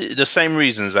 I the same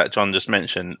reasons that John just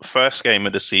mentioned. First game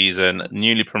of the season,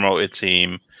 newly promoted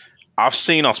team. I've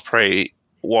seen us play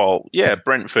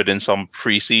Brentford in some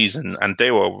pre-season, and they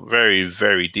were very,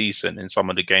 very decent in some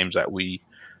of the games that we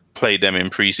played them in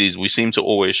pre-season. We seem to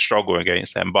always struggle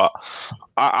against them, but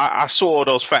I saw all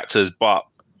those factors. But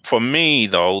for me,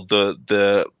 though,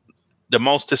 the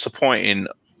most disappointing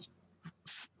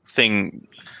thing,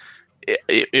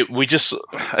 we just,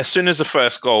 as soon as the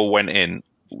first goal went in,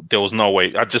 there was no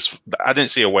way. I didn't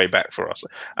see a way back for us,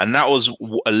 and that was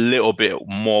a little bit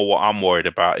more what I'm worried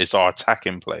about is our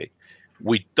attacking play.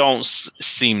 We don't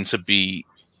seem to be.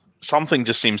 Something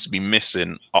just seems to be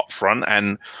missing up front,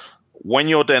 and when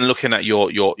you're then looking at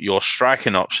your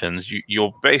striking options,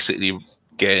 you're basically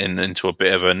getting into a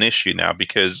bit of an issue now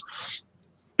because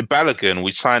Balogun,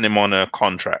 we signed him on a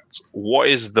contract. What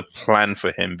is the plan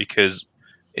for him? Because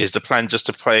is the plan just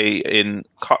to play in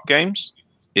cup games?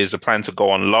 Is the plan to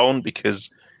go on loan? Because,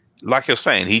 like you're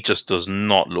saying, he just does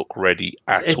not look ready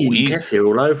at all. Eddie Nketiah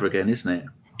all over again, isn't it?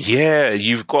 Yeah,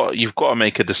 you've got to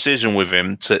make a decision with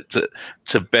him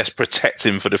to best protect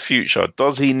him for the future.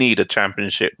 Does he need a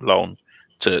championship loan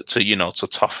to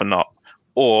toughen up?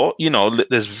 Or,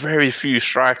 there's very few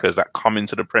strikers that come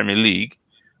into the Premier League,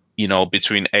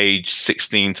 between age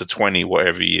 16 to 20,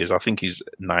 whatever he is. I think he's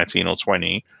 19 or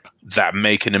 20, that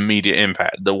make an immediate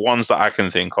impact. The ones that I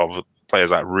can think of,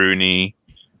 players like Rooney,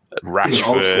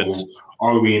 Rashford,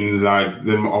 Owen, like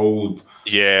them old.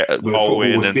 Yeah,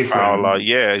 Owen and Fowler.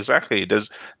 Yeah, exactly. There's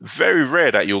very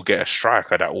rare that you'll get a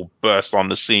striker that will burst on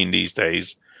the scene these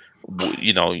days.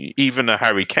 Even a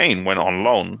Harry Kane went on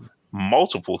loan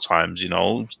multiple times.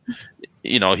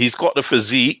 He's got the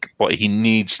physique, but he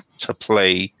needs to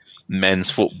play men's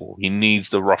football. He needs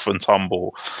the rough and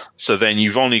tumble. So then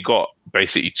you've only got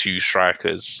basically two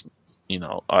strikers.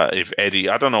 If Eddie,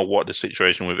 I don't know what the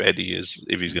situation with Eddie is,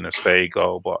 if he's going to stay,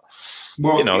 go, but.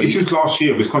 Well, it's his last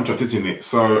year of his contract, isn't it?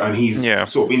 So, and he's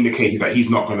sort of indicated that he's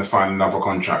not going to sign another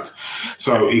contract.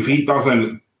 So, if he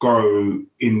doesn't go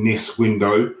in this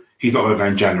window, he's not going to go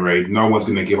in January. No one's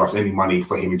going to give us any money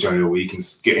for him in January. We can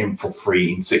get him for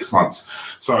free in 6 months.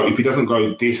 So, if he doesn't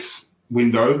go this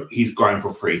window, he's going for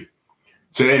free.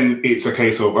 So then it's a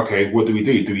case of, okay, what do we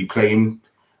do? Do we play him?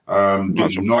 Do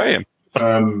we not?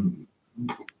 Play him?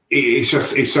 It's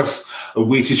just a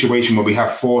weird situation where we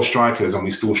have four strikers and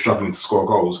we're still struggling to score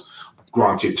goals.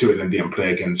 Granted, two of them didn't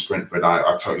play against Brentford.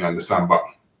 I totally understand, but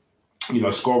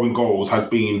scoring goals has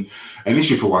been an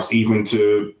issue for us even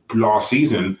to last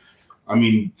season. I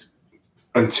mean,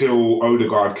 until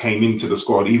Odegaard came into the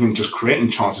squad, even just creating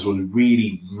chances was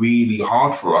really, really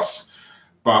hard for us.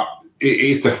 But it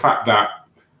is the fact that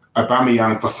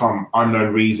Aubameyang, for some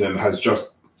unknown reason, has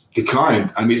just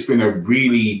declined, and it's been a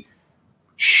really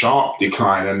sharp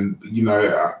decline. And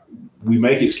we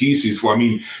make excuses for.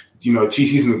 2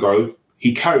 seasons ago,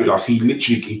 he carried us.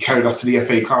 He carried us to the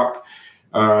FA Cup.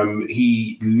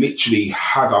 He literally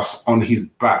had us on his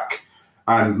back.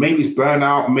 And maybe it's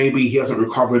burnout. Maybe he hasn't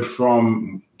recovered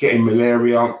from getting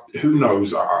malaria. Who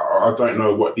knows? I don't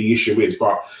know what the issue is,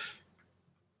 but.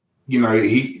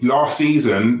 He last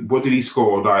season, what did he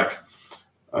score? Like,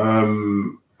 I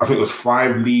think it was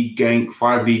 5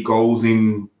 league goals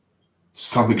in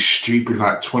something stupid,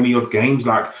 like 20 odd games.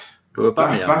 Like,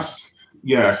 that's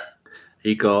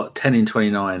He got 10 in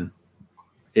 29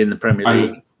 in the Premier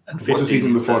League. And what's the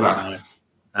season before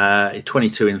that?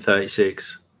 22 in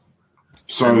 36.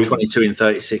 So and 22 in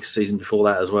 36 season before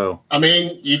that as well. I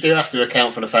mean, you do have to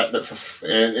account for the fact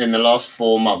that in the last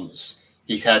 4 months,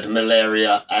 he's had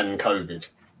malaria and COVID,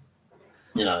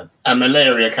 and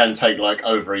malaria can take like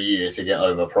over a year to get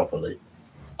over properly.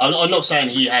 I'm not saying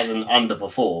he hasn't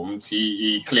underperformed.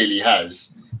 He clearly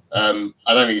has. I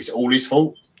don't think it's all his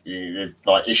fault. There's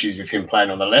like issues with him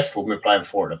playing on the left or we're playing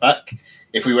 4 at the back.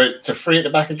 If we went to 3 at the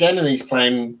back again and he's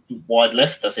playing wide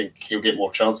left, I think he'll get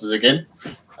more chances again.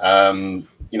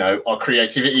 Our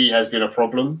creativity has been a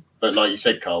problem. But like you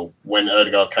said, Carl, when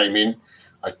Odegaard came in,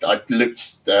 I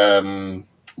looked when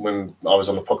I was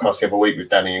on the podcast the other week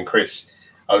with Danny and Chris.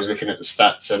 I was looking at the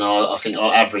stats, and I think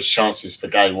our average chances per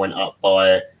game went up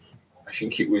by, I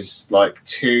think it was like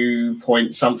 2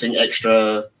 point something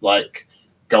extra, like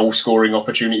goal scoring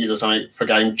opportunities or something per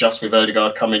game, just with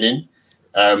Odegaard coming in.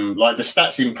 Like the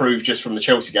stats improved just from the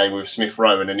Chelsea game with Smith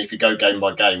Rowe, and then if you go game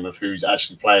by game of who's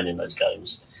actually playing in those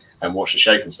games and watch the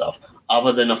shape and stuff.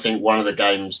 Other than I think one of the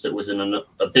games that was in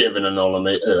a bit of an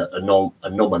anomaly,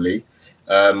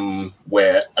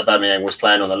 where Aubameyang was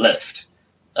playing on the left,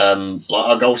 like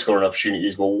our goal scoring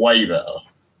opportunities were way better.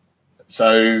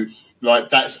 So, like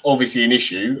that's obviously an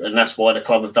issue, and that's why the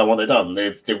club have done what they've done.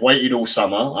 They've waited all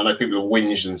summer. I know people have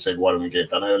whinged and said, "Why don't we get it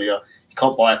done earlier?" You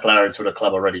can't buy a player until the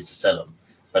club are ready to sell them.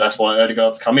 But that's why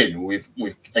Odegaard's come in. We've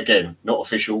again not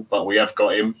official, but we have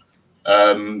got him.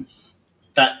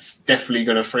 That's definitely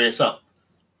going to free us up.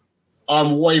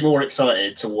 I'm way more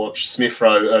excited to watch Smith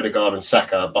Rowe, Odegaard and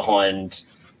Saka behind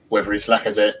whether it's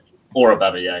Lacazette or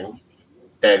Aubameyang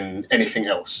than anything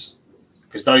else.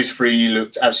 because those three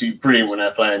looked absolutely brilliant when they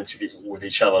were playing with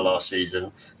each other last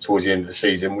season, towards the end of the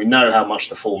season. We know how much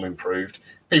the form improved.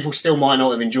 People still might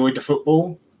not have enjoyed the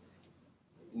football.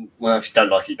 Well, if you don't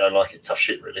like it, you don't like it. Tough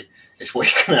shit, really. It's what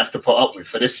you're going to have to put up with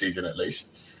for this season, at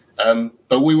least.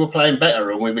 But we were playing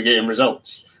better and we were getting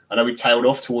results. I know we tailed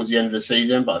off towards the end of the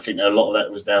season, but I think a lot of that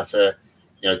was down to,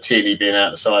 Tierney being out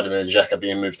the side and then Xhaka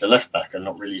being moved to left back and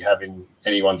not really having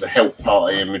anyone to help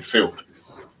party in midfield.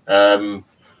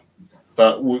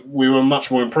 But we were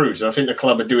much more improved. So I think the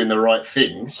club are doing the right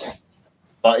things,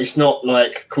 but it's not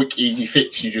like quick, easy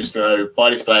fix. You just go, buy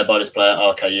this player.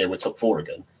 Oh, okay, yeah, we're top 4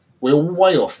 again. We're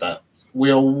way off that.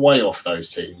 We are way off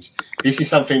those teams. This is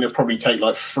something that probably take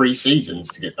like 3 seasons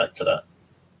to get back to that,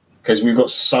 because we've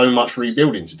got so much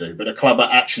rebuilding to do. But the club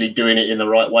are actually doing it in the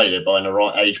right way. They're buying the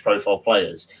right age profile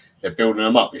players. They're building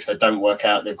them up. If they don't work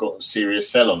out, they've got serious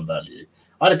sell-on value.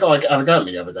 I had a guy have a go at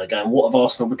me the other day going, what have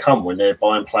Arsenal become when they're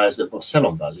buying players that have got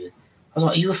sell-on value? I was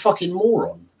like, are you a fucking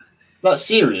moron? Like,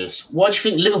 serious. Why do you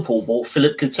think Liverpool bought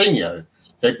Philippe Coutinho?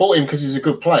 They bought him because he's a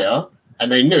good player,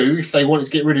 and they knew if they wanted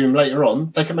to get rid of him later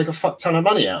on, they could make a fuck ton of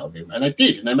money out of him. And they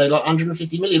did, and they made like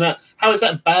 150 million out. How is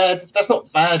that bad? That's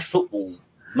not bad football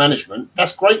management.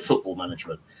 That's great football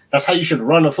management. That's how you should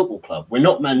run a football club. We're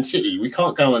not Man City. We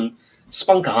can't go and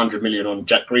spunk 100 million on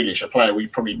Jack Grealish, a player we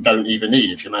probably don't even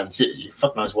need if you're Man City.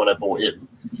 Fuck knows why they bought him.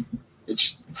 It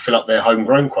just fill up their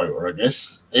homegrown quota, I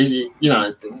guess.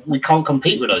 We can't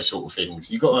compete with those sort of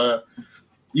things. You got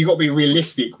to be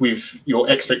realistic with your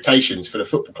expectations for the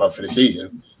football club for the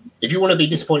season. If you want to be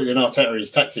disappointed in Arteta,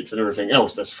 his tactics and everything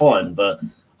else, that's fine. But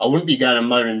I wouldn't be going and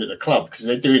moaning at the club because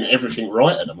they're doing everything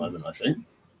right at the moment, I think.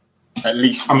 At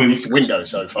least this window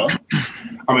so far.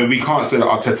 We can't say that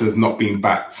Arteta's not been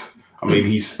backed.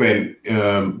 He spent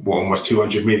almost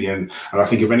 200 million, and I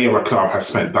think if any other club had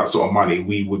spent that sort of money,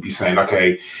 we would be saying,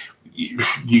 okay,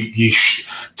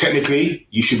 technically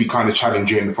you should be kind of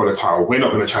challenging for the title. We're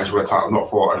not going to challenge for the title, not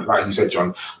for, like you said,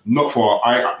 John, not for.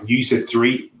 You said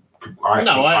 3.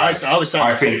 I was saying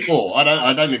top 4.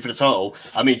 I don't mean for the title.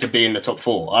 I mean to be in the top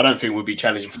 4. I don't think we'll be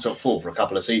challenging for top 4 for a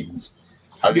couple of seasons.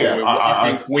 I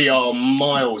think we are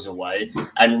miles away.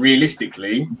 And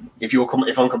realistically, if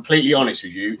I'm completely honest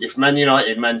with you, if Man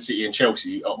United, Man City, and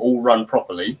Chelsea are all run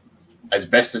properly, as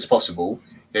best as possible,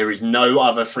 there is no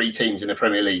other 3 teams in the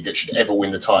Premier League that should ever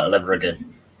win the title ever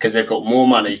again, because they've got more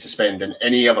money to spend than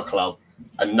any other club,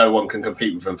 and no one can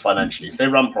compete with them financially. If they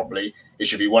run properly, it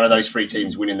should be one of those 3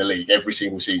 teams winning the league every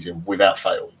single season without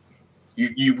fail.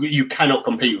 You cannot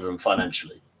compete with them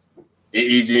financially.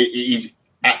 It is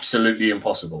absolutely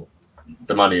impossible,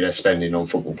 the money they're spending on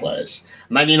football players.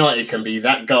 Man United can be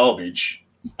that garbage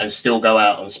and still go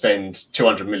out and spend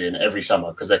 200 million every summer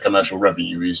because their commercial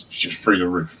revenue is just through the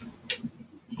roof.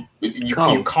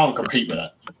 You can't compete with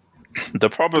that. The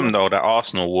problem, though, that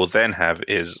Arsenal will then have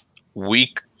is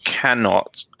we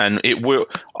cannot, and it will.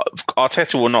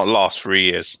 Arteta will not last 3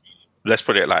 years. Let's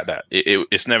put it like that.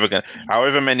 It's never going to,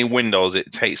 however many windows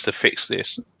it takes to fix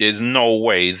this, there's no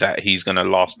way that he's going to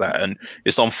last that. And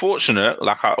it's unfortunate.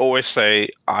 Like I always say,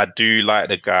 I do like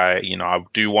the guy, I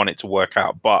do want it to work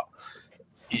out, but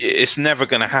it's never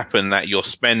going to happen that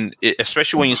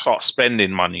especially when you start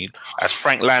spending money, as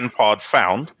Frank Lampard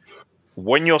found,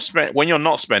 when you're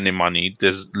not spending money,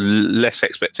 there's less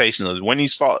expectations. When you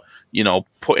start,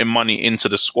 putting money into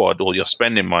the squad or you're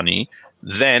spending money,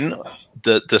 then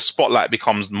the spotlight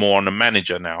becomes more on the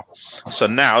manager now. So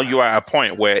now you're at a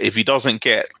point where if he doesn't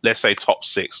get, let's say, top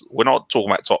 6, we're not talking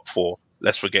about top 4.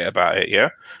 Let's forget about it. Yeah.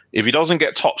 If he doesn't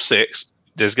get top 6,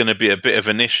 there's going to be a bit of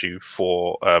an issue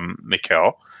for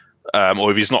Mikel,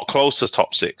 or if he's not close to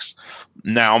top 6.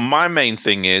 Now, my main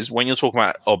thing is when you're talking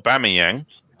about Aubameyang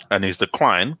and his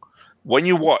decline, when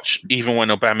you watch, even when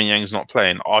Aubameyang's not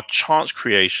playing, our chance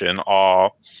creation,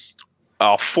 our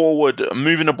forward,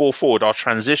 moving the ball forward, our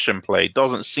transition play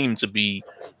doesn't seem to be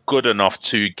good enough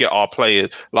to get our players.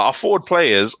 Like, our forward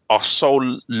players are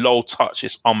so low touch,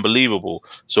 it's unbelievable.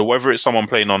 So whether it's someone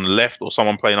playing on the left or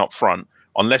someone playing up front,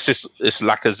 unless it's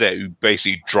Lacazette who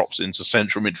basically drops into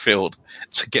central midfield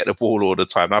to get the ball all the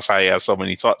time, that's how he has so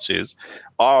many touches.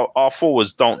 Our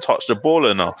forwards don't touch the ball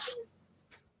enough.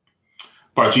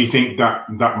 But do you think that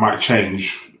might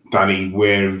change, Danny,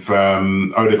 with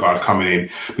Odegaard coming in?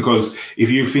 Because if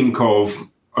you think of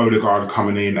Odegaard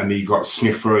coming in and you got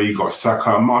Smith Rowe, you got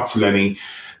Saka, Martinelli,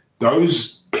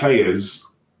 those players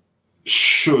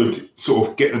should sort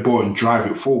of get the ball and drive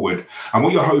it forward. And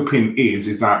what you're hoping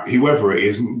is that whoever it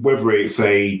is, whether it's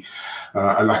a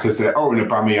Lacazette or an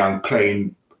Aubameyang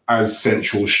playing as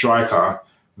central striker,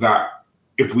 that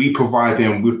if we provide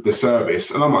them with the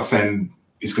service, and I'm not saying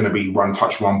it's going to be one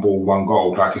touch, one ball, one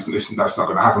goal. Like that's not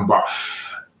going to happen. But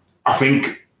I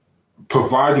think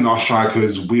providing our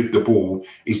strikers with the ball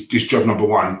is just job number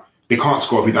one. They can't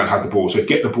score if we don't have the ball. So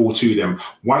get the ball to them.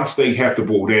 Once they have the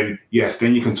ball, then yes,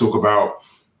 then you can talk about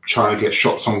trying to get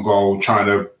shots on goal, trying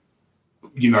to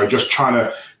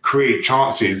create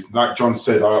chances. Like John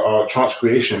said, our chance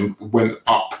creation went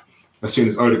up as soon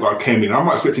as Odegaard came in. I'm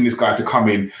not expecting this guy to come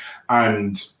in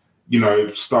and,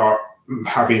 start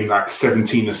having like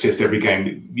 17 assists every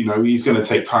game. He's going to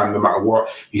take time no matter what.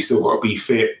 He's still got to be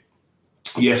fit.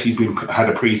 Yes, he's had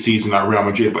a pre-season at Real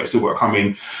Madrid, but he's still got to come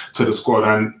in to the squad.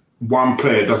 And one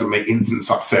player doesn't make instant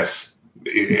success.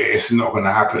 It's not going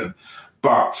to happen.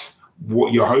 But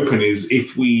what you're hoping is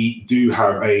if we do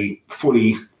have a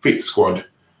fully fit squad,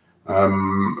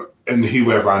 and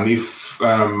whoever, and if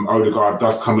Odegaard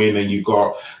does come in and you've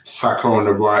got Saka on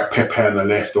the right, Pepe on the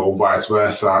left, or vice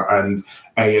versa, and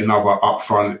another up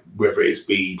front, whether it's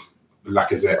be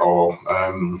Lacazette or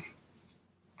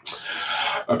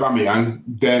Aubameyang,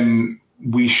 then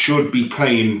we should be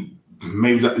playing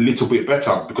maybe a little bit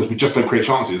better because we just don't create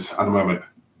chances at the moment.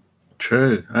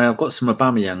 True. I've got some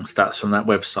Aubameyang stats from that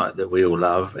website that we all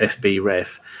love, FB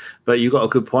Ref. But you've got a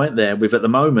good point there. With at the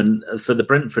moment, for the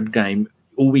Brentford game,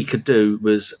 all we could do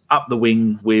was up the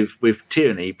wing with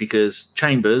Tierney because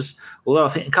Chambers, although I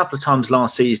think a couple of times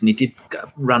last season he did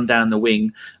run down the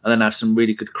wing and then have some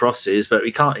really good crosses, but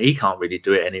he can't really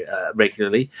do it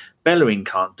regularly. Bellerin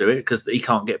can't do it because he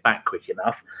can't get back quick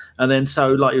enough. And then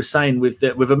so, like you're saying, with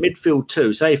a midfield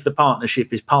too, say if the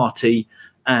partnership is Partey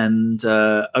and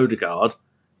Odegaard,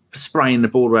 spraying the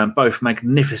ball around, both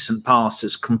magnificent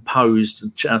passers, composed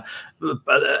at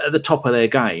the top of their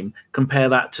game. Compare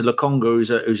that to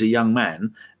Lokonga, who's a young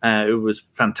man, who was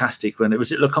fantastic. When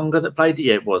was it Lokonga that played?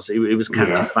 Yeah, it was. He was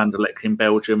captain of Anderlecht in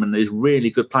Belgium, and he's a really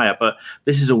good player. But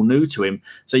this is all new to him.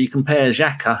 So you compare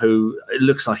Xhaka, who it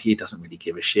looks like he doesn't really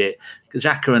give a shit.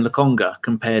 Xhaka and Lokonga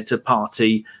compared to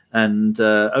Partey and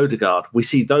Odegaard. We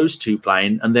see those two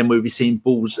playing, and then we'll be seeing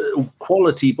balls,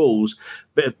 quality balls.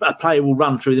 But a player will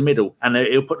run through the middle, and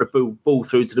he'll put the ball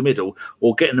through to the middle,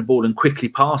 or getting the ball and quickly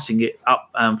passing it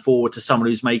up forward to someone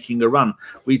who's making a run.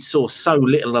 We saw so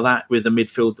little of that with the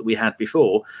midfield that we had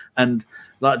before, and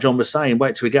like John was saying,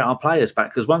 wait till we get our players back,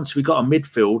 because once we got a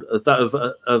midfield of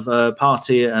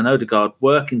Partey and Odegaard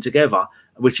working together,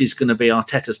 which is going to be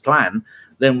Arteta's plan,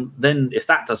 then if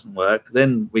that doesn't work,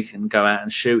 then we can go out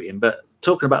and shoot him. But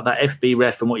talking about that FB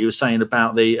Ref and what you were saying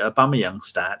about the Aubameyang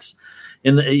stats,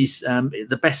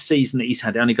 the best season that he's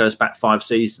had, it only goes back 5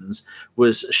 seasons,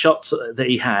 was shots that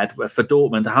he had for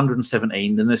Dortmund,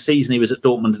 117. And the season he was at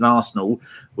Dortmund and Arsenal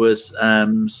was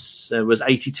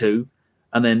 82,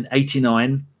 and then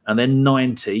 89, and then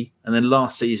 90, and then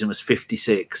last season was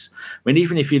 56. I mean,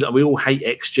 even if we all hate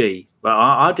XG, but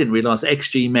I didn't realise that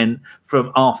XG meant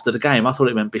from after the game. I thought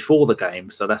it meant before the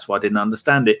game, so that's why I didn't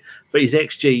understand it. But his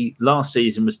XG last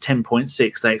season was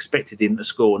 10.6. They expected him to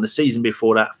score, and the season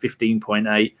before that,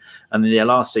 15.8, and then the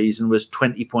last season was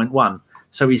 20.1.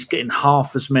 So he's getting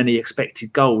half as many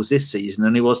expected goals this season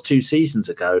than he was 2 seasons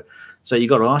ago. So you've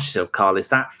got to ask yourself, Carl, is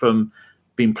that from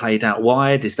being played out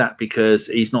wide? Is that because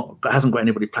hasn't got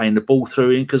anybody playing the ball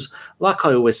through him? Because like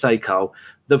I always say, Carl,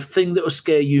 the thing that will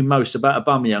scare you most about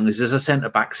Aubameyang is as a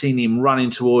centre-back, seeing him running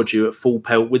towards you at full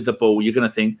pelt with the ball, you're going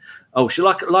to think, oh,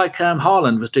 like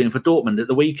Haaland was doing for Dortmund at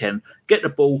the weekend, get the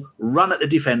ball, run at the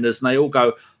defenders, and they all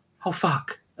go, oh,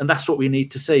 fuck. And that's what we need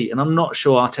to see. And I'm not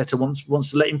sure Arteta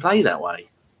wants to let him play that way.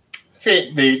 I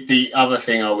think the other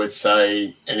thing I would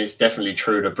say, and it's definitely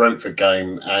true of the Brentford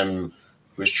game,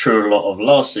 was true a lot of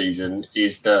last season,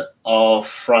 is that our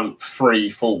front 3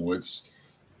 forwards,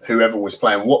 whoever was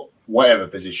playing whatever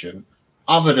position,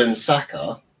 other than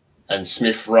Saka and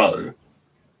Smith Rowe,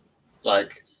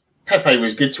 like Pepe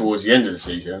was good towards the end of the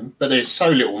season, but there's so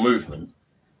little movement.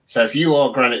 So if you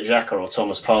are Granit Xhaka or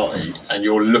Thomas Partey and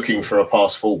you're looking for a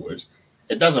pass forward,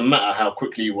 it doesn't matter how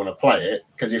quickly you want to play it,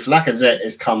 because if Lacazette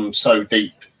has come so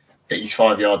deep that he's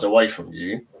 5 yards away from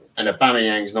you, and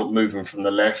Aubameyang's not moving from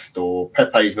the left, or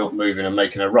Pepe's not moving and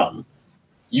making a run,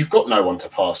 you've got no one to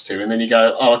pass to. And then you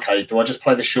go, oh, okay, do I just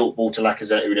play the short ball to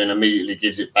Lacazette, who then immediately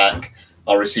gives it back?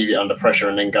 I'll receive it under pressure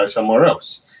and then go somewhere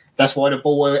else. That's why the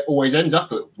ball always ends up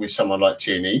with someone like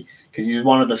Tierney, because he's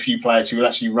one of the few players who will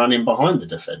actually run in behind the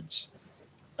defence.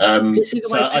 So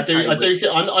I do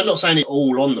think, I'm not saying it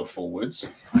all on the forwards,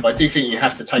 but I do think you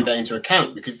have to take that into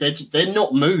account, because they're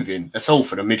not moving at all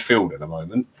for the midfield at the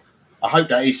moment. I hope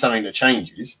that is something that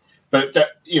changes. But,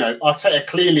 Arteta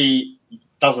clearly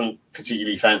doesn't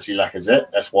particularly fancy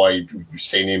Lacazette. That's why we've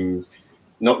seen him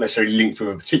not necessarily linked with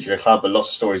a particular club, but lots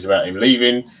of stories about him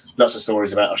leaving, lots of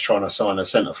stories about us trying to sign a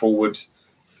centre-forward.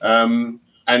 And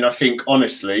I think,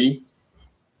 honestly,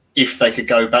 if they could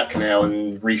go back now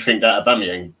and rethink that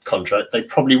Aubameyang contract, they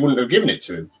probably wouldn't have given it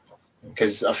to him.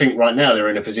 Because I think right now they're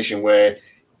in a position where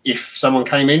if someone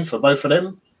came in for both of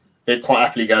them, they'd quite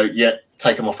happily go, yeah,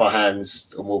 take them off our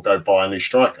hands and we'll go buy a new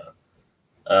striker.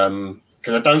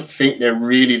 Because I don't think they're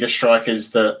really the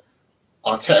strikers that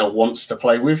Arteta wants to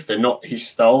play with. They're not his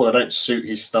style. They don't suit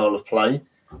his style of play.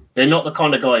 They're not the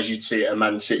kind of guys you'd see at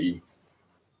Man City.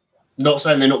 Not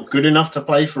saying they're not good enough to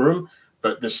play for them,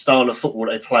 but the style of football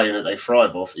they play and that they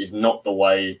thrive off is not the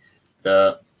way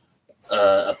that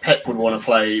a Pep would want to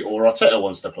play or Arteta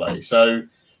wants to play. So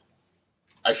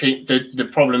I think the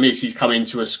problem is he's come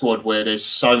into a squad where there's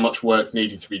so much work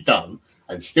needed to be done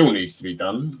and still needs to be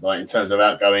done, like in terms of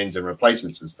outgoings and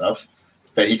replacements and stuff,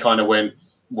 that he kind of went,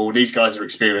 well, these guys are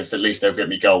experienced, at least they'll get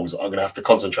me goals. I'm going to have to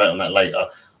concentrate on that later.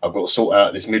 I've got to sort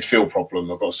out this midfield problem.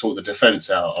 I've got to sort the defence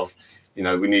out. We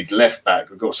need left back.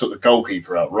 We've got to sort the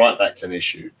goalkeeper out. Right back's an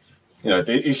issue.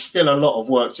 There's still a lot of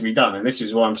work to be done. And this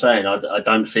is what I'm saying. I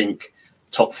don't think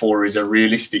top four is a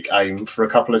realistic aim for a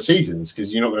couple of seasons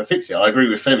because you're not going to fix it. I agree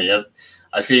with Femi.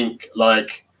 I think,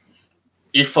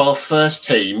 if our first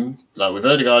team, with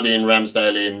Ødegaard in,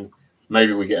 Ramsdale in,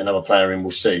 maybe we get another player in,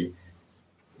 we'll see.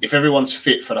 If everyone's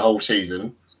fit for the whole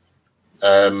season,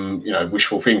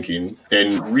 wishful thinking,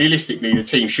 then realistically the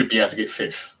team should be able to get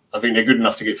fifth. I think they're good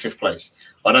enough to get fifth place.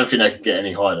 I don't think they can get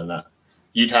any higher than that.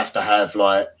 You'd have to have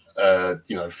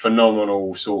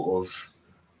phenomenal sort of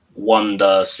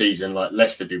wonder season like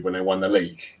Leicester did when they won the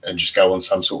league and just go on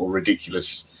some sort of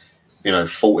ridiculous,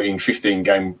 14, 15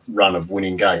 game run of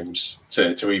winning games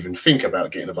to even think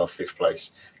about getting above fifth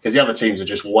place. Because the other teams are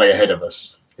just way ahead of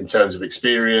us in terms of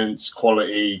experience,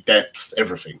 quality, depth,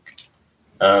 everything.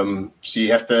 So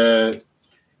you have to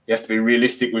be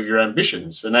realistic with your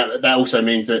ambitions. And that also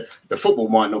means that the football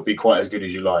might not be quite as good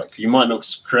as you like. You might not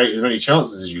create as many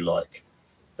chances as you like.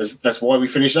 That's why we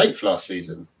finished 8th last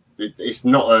season. It's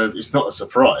not a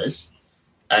surprise.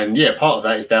 And yeah, part of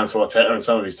that is down to Arteta and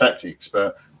some of his tactics,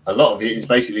 but a lot of it is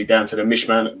basically down to the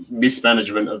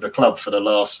mismanagement of the club for the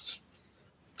last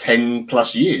 10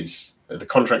 plus years. The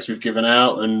contracts we've given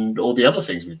out and all the other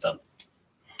things we've done.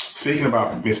 Speaking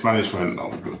about mismanagement,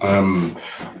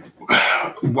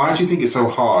 why do you think it's so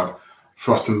hard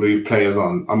for us to move players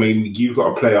on? I mean, you've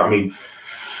got a player. I mean,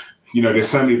 there's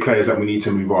so many players that we need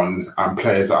to move on and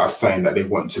players that are saying that they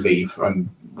want to leave. And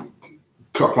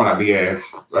pluck one out the air,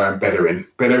 Bellerin.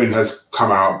 Bellerin has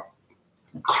come out,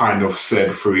 kind of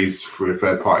said through a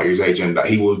third party, his agent, that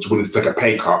he was willing to take a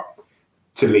pay cut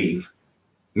to leave.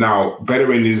 Now,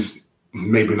 Bellerin is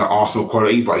maybe not Arsenal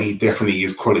quality, but he definitely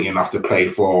is quality enough to play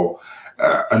for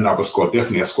another squad,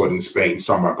 definitely a squad in Spain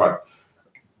somewhere. But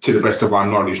to the best of our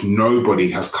knowledge,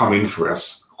 nobody has come in for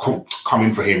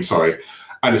him.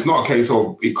 And it's not a case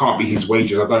of it can't be his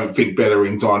wages. I don't think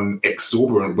Bellerin's on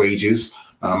exorbitant wages.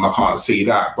 I can't see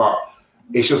that. But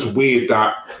it's just weird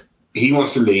that he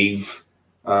wants to leave.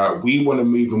 We want to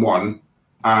move him on,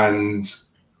 and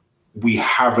we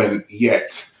haven't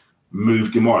yet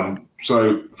moved him on.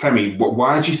 So, Femi,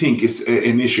 why do you think it's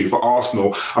an issue for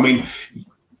Arsenal? I mean,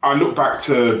 I look back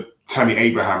to Tammy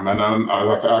Abraham, and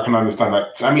I can understand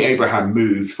that Tammy Abraham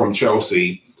moved from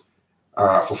Chelsea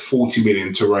for 40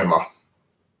 million to Roma.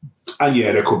 And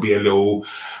yeah, there could be a little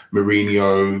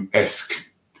Mourinho-esque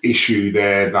issue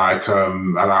there, and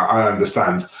I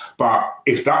understand. But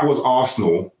if that was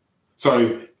Arsenal,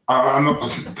 so I'm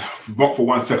not for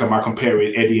 1 second am I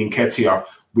comparing Eddie Nketiah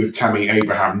with Tammy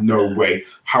Abraham. No way.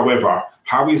 However,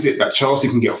 how is it that Chelsea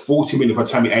can get 40 million for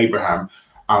Tammy Abraham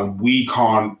and we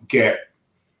can't get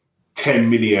 10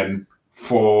 million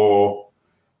for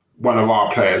one of our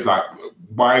players? Like,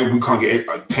 why we can't get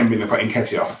 10 million for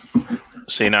Nketiah?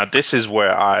 See, now this is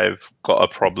where I've got a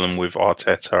problem with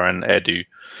Arteta and Edu.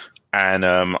 And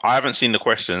I haven't seen the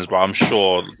questions, but I'm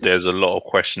sure there's a lot of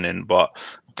questioning. But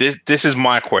this is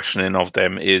my questioning of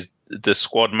them, is the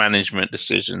squad management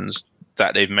decisions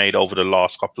that they've made over the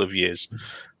last couple of years.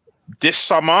 This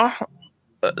summer,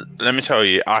 let me tell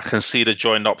you, I can see the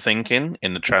joined up thinking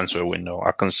in the transfer window.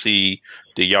 I can see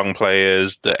the young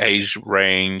players, the age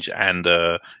range, and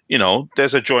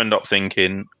there's a joined up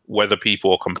thinking. Whether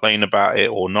people complain about it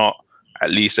or not,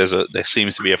 at least there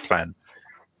seems to be a plan.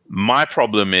 My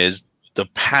problem is the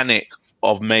panic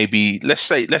of maybe let's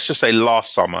just say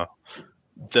last summer,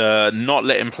 the not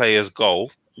letting players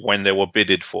go when they were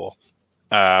bidded for,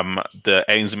 the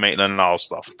Ainsley Maitland-Niles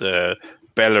stuff, the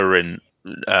Bellerin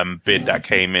bid that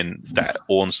came in that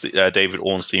David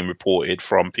Ornstein reported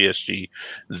from PSG,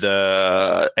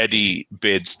 the Eddie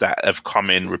bids that have come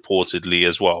in reportedly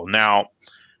as well. Now,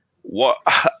 what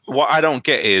I don't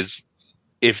get is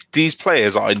if these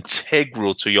players are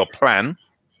integral to your plan,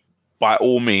 by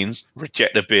all means,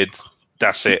 reject the bid.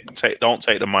 That's it. Don't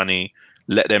take the money.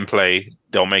 Let them play.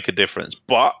 They'll make a difference.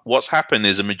 But what's happened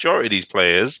is a majority of these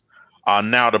players are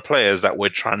now the players that we're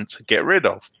trying to get rid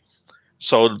of.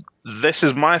 So this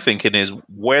is my thinking is,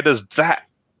 where does that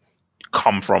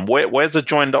come from? Where's the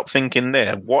joined up thinking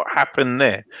there? What happened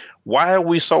there? Why are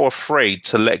we so afraid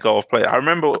to let go of players? I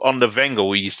remember on the Wenger,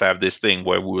 we used to have this thing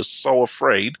where we were so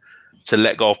afraid to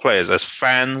let go of players as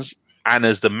fans and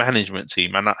as the management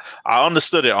team. And I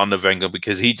understood it on the Wenger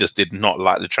because he just did not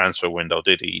like the transfer window,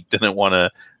 did he? He didn't want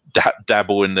to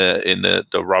dabble in the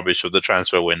rubbish of the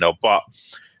transfer window. But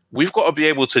we've got to be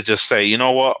able to just say, you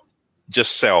know what?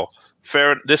 Just sell.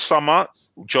 Fair this summer,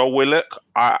 Joe Willock,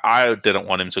 I didn't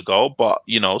want him to go, but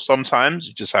you know, sometimes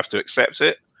you just have to accept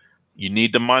it. You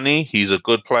need the money. He's a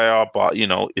good player, but you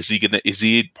know, is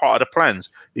he part of the plans?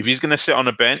 If he's gonna sit on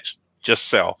the bench, just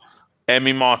sell.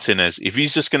 Emi Martinez, if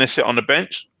he's just gonna sit on the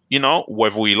bench, you know,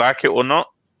 whether we like it or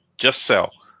not, just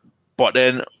sell. But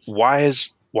then why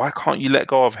can't you let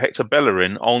go of Hector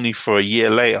Bellerin only for a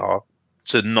year later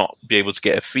to not be able to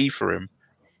get a fee for him?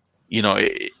 You know,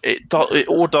 it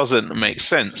all doesn't make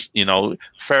sense. You know,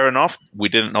 fair enough. We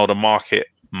didn't know the market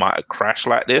might have crashed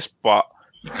like this, but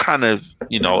kind of,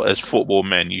 you know, as football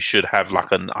men, you should have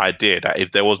like an idea that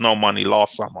if there was no money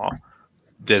last summer,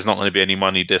 there's not going to be any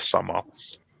money this summer.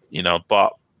 You know,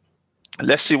 but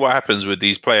let's see what happens with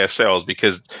these player sales,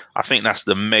 because I think that's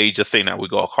the major thing that we've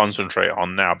got to concentrate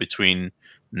on now between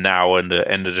now and the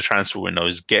end of the transfer window,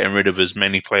 is getting rid of as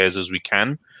many players as we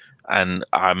can. And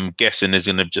I'm guessing there's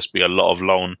going to just be a lot of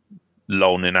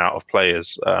loaning out of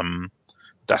players.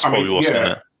 That's probably what's in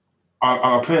it.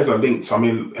 Our players are linked. I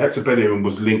mean, Hector Bellerin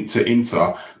was linked to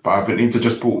Inter, but I think Inter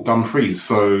just bought Dumfries.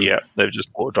 So yeah, they've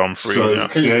just bought Dumfries. So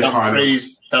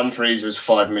because Dumfries was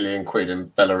 £5 million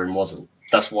and Bellerin wasn't.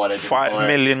 That's why they didn't buy £5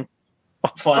 million.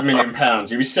 £5 million.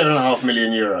 He was €7.5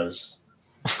 million.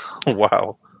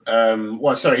 Wow.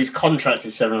 Well, sorry, his contract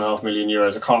is €7.5 million.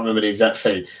 I can't remember the exact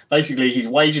fee. Basically, his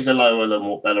wages are lower than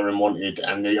what Bellerin wanted,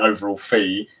 and the overall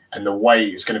fee and the way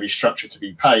it's going to be structured to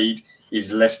be paid is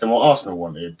less than what Arsenal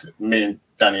wanted. Me and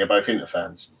Danny are both Inter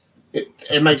fans.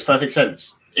 It makes perfect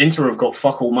sense. Inter have got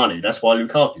fuck all money. That's why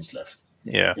Lukaku's left.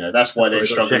 Yeah, you know, that's why they're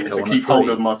struggling to keep hold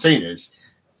of Martinez.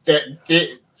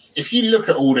 If you look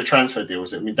at all the transfer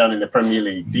deals that have been done in the Premier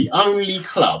League, the only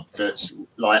club that's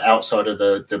like outside of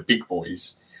the big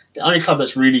boys, the only club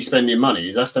that's really spending money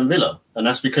is Aston Villa, and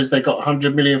that's because they got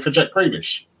 100 million for Jack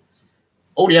Grealish.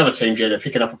 All the other teams, yeah, they're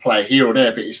picking up a player here or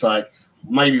there, but it's like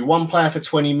maybe one player for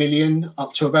 20 million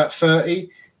up to about 30.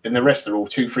 Then the rest are all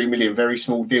 2-3 million, very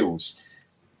small deals.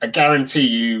 I guarantee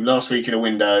you, last week in a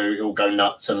window, it will go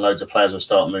nuts and loads of players will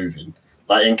start moving.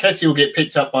 Like Nketiah will get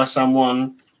picked up by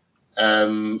someone.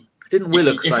 Didn't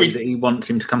Willock say that he wants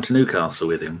him to come to Newcastle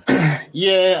with him?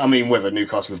 Yeah, I mean, whether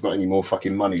Newcastle have got any more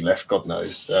fucking money left, God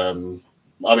knows. I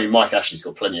mean, Mike Ashley's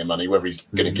got plenty of money. Whether he's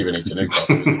going to give any to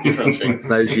Newcastle is a different thing.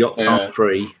 Those yachts aren't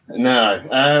free.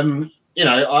 No. You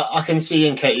know, I can see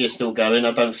Nketiah still going.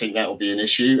 I don't think that will be an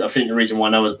issue. I think the reason why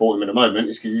no one's bought him at the moment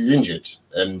is because he's injured,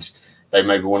 and they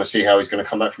maybe want to see how he's going to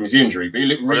come back from his injury. But he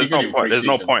looked really good. There's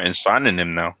no point in signing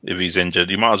him now if he's injured.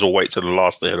 You might as well wait till the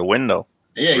last day of the window.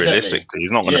 Yeah, exactly. Realistically,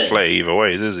 he's not going to play either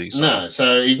way, is he? So. No,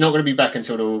 so he's not going to be back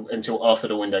until after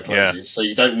the window closes. Yeah. So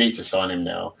you don't need to sign him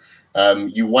now.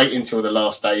 You wait until the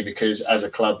last day because as a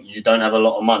club you don't have a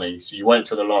lot of money. So you wait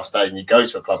until the last day and you go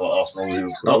to a club like Arsenal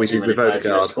who've got too many players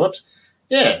in their squad.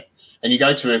 Yeah, and you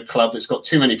go to a club that's got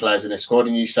too many players in their squad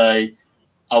and you say,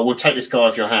 "Oh, we'll take this guy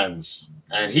off your hands,"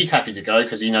 and he's happy to go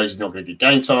because he knows he's not going to get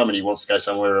game time and he wants to go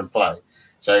somewhere and play.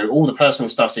 So all the personal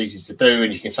stuff's easy to do,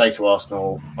 and you can say to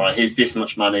Arsenal, "All right, here's this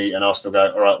much money," and Arsenal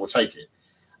go, "All right, we'll take it."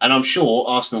 And I'm sure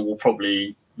Arsenal will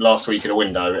probably last week in a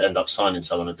window end up signing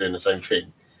someone and doing the same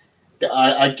thing.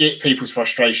 I get people's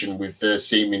frustration with the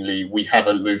seemingly we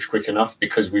haven't moved quick enough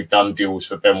because we've done deals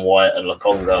for Ben White and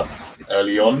Lokonga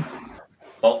early on.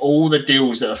 But all the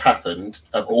deals that have happened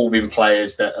have all been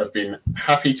players that have been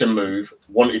happy to move,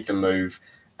 wanted to move,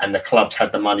 and the clubs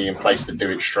had the money in place to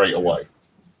do it straight away.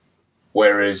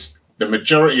 Whereas the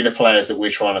majority of the players that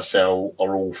we're trying to sell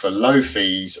are all for low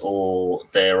fees or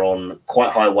they're on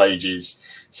quite high wages.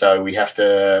 So we have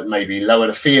to maybe lower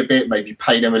the fee a bit, maybe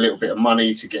pay them a little bit of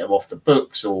money to get them off the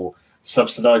books or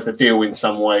subsidise the deal in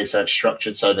some way so it's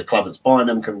structured so the club that's buying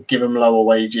them can give them lower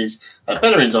wages.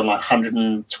 Bellerin's on like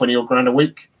 120 odd grand a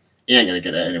week. He ain't going to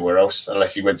get that anywhere else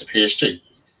unless he went to PSG.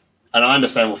 And I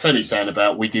understand what Feli's saying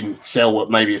about we didn't sell at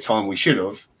maybe a time we should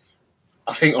have.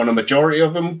 I think on a majority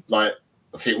of them, like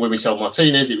I think when we sold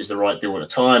Martinez, it was the right deal at the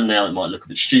time. Now it might look a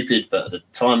bit stupid, but at the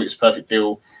time it was a perfect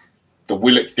deal. The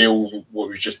Willock deal, what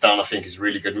we've just done, I think is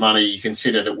really good money. You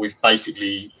consider that we've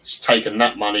basically taken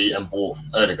that money and bought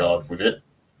Erdegaard with it.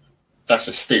 That's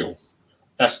a steal.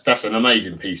 That's an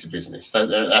amazing piece of business.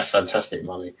 That's fantastic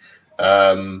money.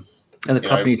 And the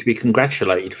club need to be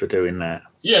congratulated for doing that.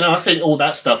 Yeah, no, I think all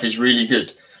that stuff is really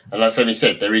good. And like Femi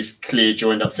said, there is clear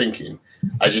joined up thinking.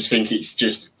 I just think it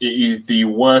is the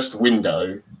worst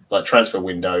window, like transfer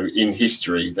window in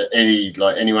history that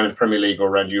anyone in the Premier League or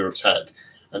around Europe's had.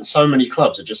 And so many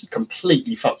clubs are just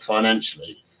completely fucked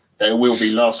financially. There will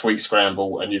be last week's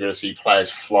scramble, and you're going to see players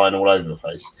flying all over the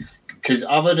place. Because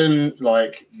other than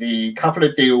like the couple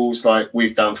of deals like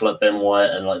we've done for like Ben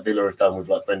White and like Villa have done with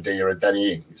like Buendia and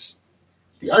Danny Ings,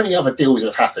 the only other deals that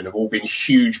have happened have all been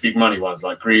huge, big money ones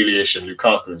like Grealish and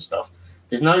Lukaku and stuff.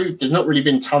 There's not really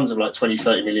been tons of like 20,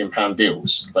 30 million pound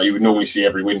deals like you would normally see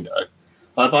every window.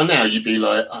 Like by now you'd be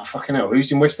like, oh fucking hell,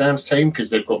 who's in West Ham's team? Because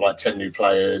they've got like 10 new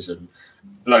players and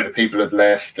a load of people have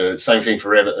left. Same thing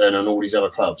for Everton and all these other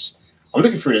clubs. I'm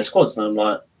looking through their squads and I'm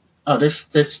like, oh,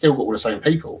 they've still got all the same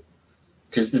people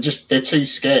because they're too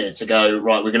scared to go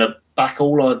right. We're going to back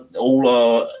all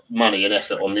our money and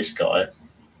effort on this guy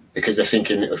because they're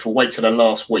thinking if we wait till the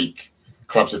last week,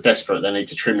 clubs are desperate. They need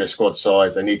to trim their squad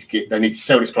size. They need to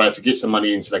sell this player to get some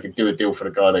money in so they can do a deal for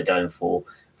the guy they're going for.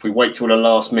 If we wait till the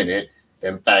last minute,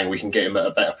 then bang, we can get him at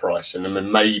a better price. And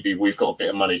then maybe we've got a bit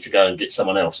of money to go and get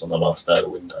someone else on the last day of the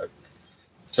window.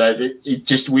 So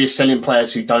we're selling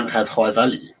players who don't have high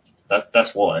value.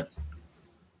 That's why.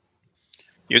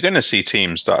 You're going to see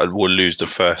teams that will lose the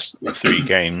first 3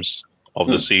 games of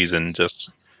the season,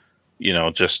 just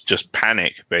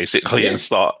panic basically and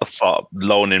start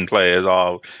loaning players.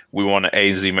 Oh, we want an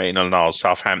AZ Maitland-Niles,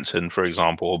 Southampton, for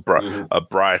example, or a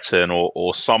Brighton,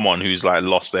 or someone who's like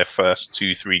lost their first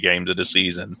 2-3 games of the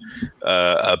season.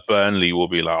 Burnley will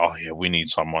be like, oh yeah, we need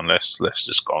someone. Let's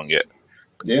just go and get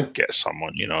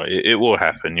someone. It will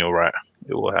happen. You're right.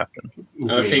 It will happen.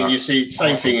 I think you see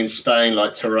same thing in Spain,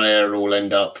 like Torreira will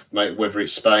end up, whether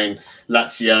it's Spain,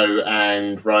 Lazio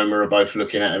and Roma are both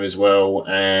looking at him as well.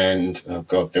 And, oh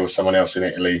God, there was someone else in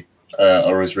Italy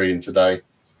I was reading today,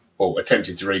 or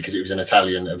attempting to read because it was in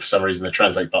Italian and for some reason the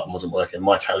translate button wasn't working.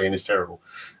 My Italian is terrible.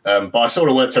 But I saw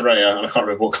the word Torreira and I can't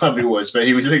remember what club it was, but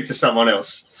he was linked to someone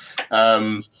else.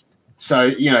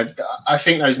 So, I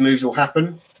think those moves will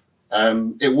happen.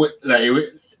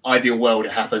 Ideal world,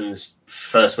 it happens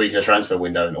first week in a transfer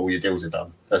window and all your deals are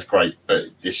done. That's great, but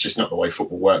it's just not the way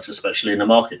football works, especially in the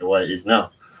market the way it is now.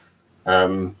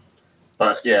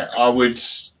 But yeah, I would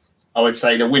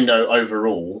say the window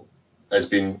overall has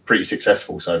been pretty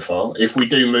successful so far. If we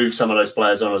do move some of those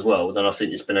players on as well, then I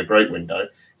think it's been a great window.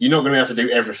 You're not going to be able to do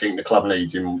everything the club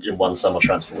needs in one summer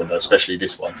transfer window, especially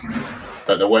this one.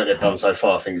 But the work they've done so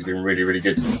far, I think, has been really, really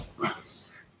good.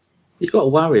 You've got to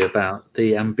worry about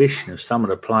the ambition of some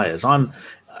of the players. I'm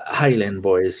hailing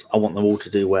boys. I want them all to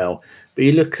do well. But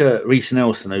you look at Reece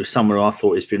Nelson, who's someone who I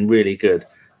thought has been really good.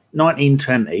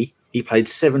 1920, he played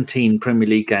 17 Premier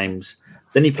League games.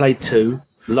 Then he played 2.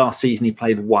 Last season, he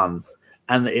played 1.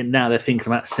 And now they're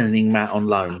thinking about sending Matt on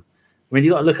loan. I mean,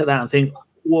 you've got to look at that and think,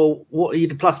 well, what are you?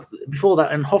 Plus, before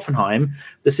that, in Hoffenheim,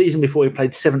 the season before he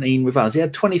played 17 with us, he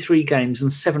had 23 games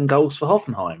and 7 goals for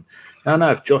Hoffenheim. Now, I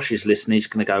know if Josh is listening, he's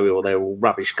going to go, well, they're all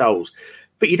rubbish goals.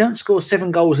 But you don't score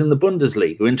 7 goals in the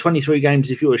Bundesliga in 23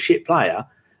 games if you're a shit player,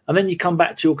 and then you come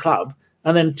back to your club,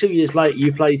 and then 2 years later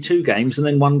you play 2 games and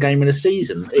then 1 game in a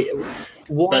season.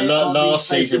 Last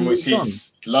season was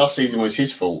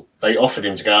his fault. They offered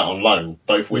him to go out on loan,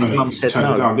 both windows. He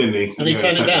turned it down, didn't he? And he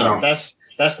turned it down.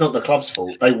 That's not the club's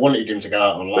fault. They wanted him to go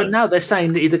out on loan. But now they're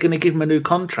saying that they're going to give him a new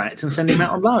contract and send him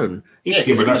out on loan.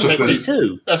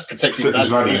 That's protected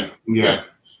value. Yeah.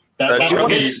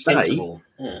 That is sensible.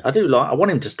 Yeah. I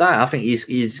want him to stay. I think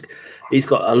he's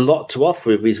got a lot to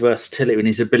offer with his versatility and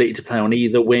his ability to play on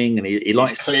either wing. And he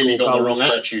likes. He's clearly got the wrong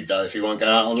attitude though. If he won't go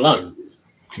out on loan,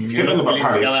 he's willing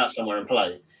to go out somewhere and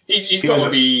play. He's got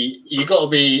to be. You got to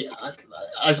be.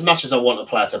 As much as I want a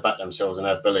player to back themselves and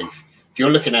have belief, if you're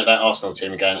looking at that Arsenal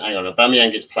team again, hang on,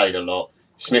 Aubameyang gets played a lot.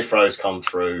 Smith Rowe's come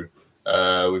through.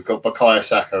 We've got Bukayo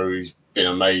Saka, who's been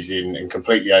amazing and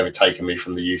completely overtaken me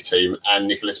from the youth team, and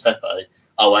Nicolas Pepe.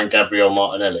 Oh, and Gabriel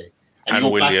Martinelli.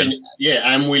 And Willian.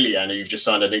 And Willian, who you've just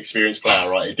signed an experienced player,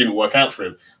 right? It didn't work out for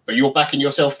him. But you're backing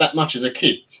yourself that much as a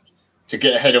kid to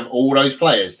get ahead of all those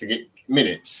players, to get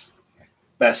minutes.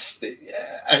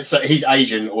 So his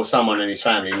agent or someone in his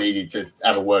family needed to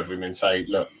have a word with him and say,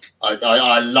 look,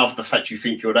 I love the fact you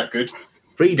think you're that good.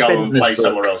 Go and play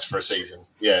somewhere else for a season.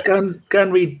 Yeah. Go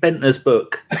and read Bentner's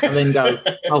book and then go,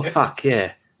 oh, fuck,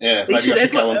 yeah. Yeah, maybe I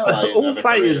should go and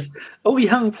play. All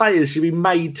young players should be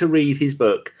made to read his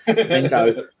book and then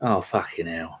go, oh, fucking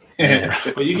hell. Yeah.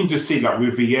 But you can just see, like,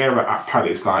 with Vieira at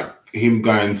Palace, like, him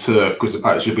going to Crystal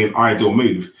Palace should be an ideal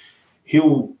move.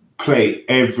 He'll play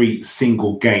every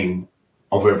single game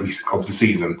of the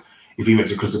season if he went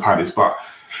to Crystal Palace. But,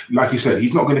 like you said,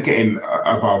 he's not going to get in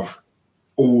above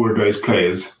all of those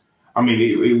players. I mean,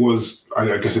 it was,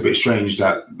 I guess, a bit strange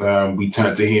that we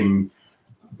turned to him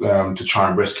to try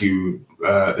and rescue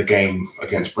the game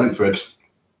against Brentford.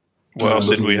 What else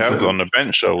did we have on the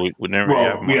bench? So we never.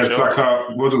 Well, we had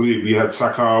Saka. What did we? We had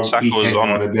Saka. He came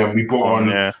on, and then we brought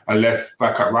on a left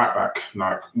back at right back,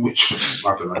 like, which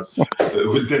I don't know.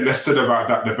 The less said about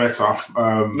that, the better.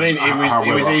 I mean,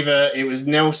 it was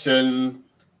Nelson,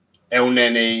 El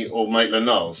Neni, or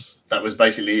Maitland-Niles. That was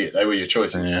basically it. They were your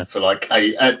choices for like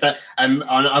I'm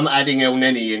adding El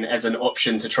Neni in as an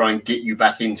option to try and get you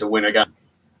back in to win a game.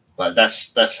 Like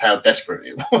that's how desperate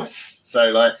it was. So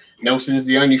like Nelson's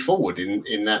the only forward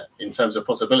in terms of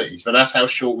possibilities. But that's how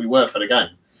short we were for the game,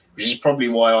 which is probably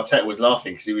why Arteta was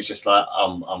laughing, because he was just like,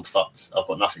 I'm fucked. I've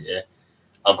got nothing here.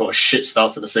 I've got a shit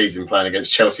start to the season playing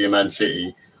against Chelsea and Man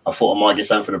City. I thought I might get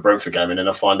something for the Brentford game, and then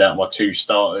I find out my two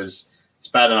starters. It's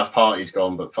bad enough Partey's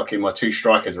gone, but fucking my two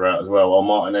strikers are out as well. Or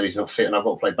Martinelli's not fit, and I've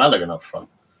got to play Balogun up front.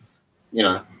 You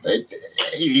know,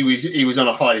 he was on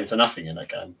a hide into nothing in that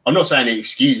game. I'm not saying he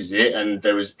excuses it, and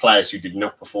there was players who did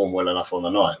not perform well enough on the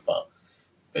night, but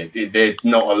there's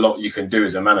not a lot you can do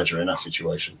as a manager in that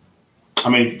situation. I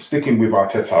mean, sticking with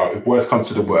Arteta, if worst comes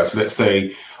to the worst, let's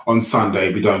say on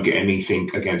Sunday we don't get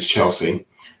anything against Chelsea,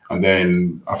 and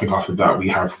then I think after that we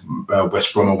have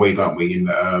West Brom away, don't we, in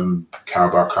the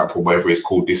Carabao Cup or whatever it's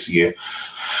called this year,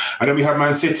 and then we have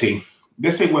Man City.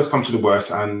 Let's say worst comes to the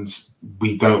worst, and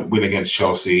we don't win against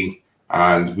Chelsea,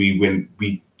 and we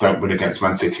don't win against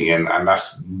Man City, and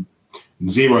that's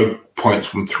 0 points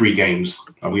from 3 games,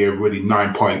 and we are already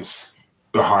 9 points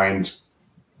behind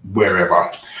wherever.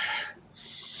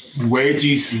 Where do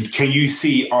you see? Can you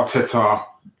see Arteta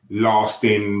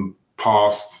lasting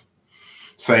past,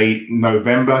 say,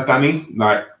 November, Danny?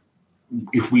 Like,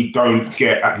 if we don't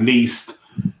get at least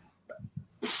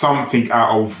something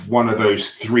out of one of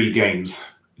those 3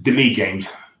 games, the league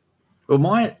games.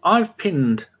 Well, I've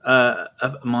pinned to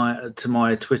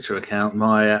my Twitter account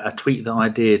a tweet that I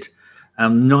did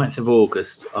 9th of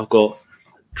August. I've got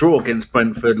draw against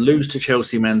Brentford, lose to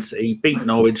Chelsea, Man City, beat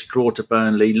Norwich, draw to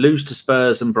Burnley, lose to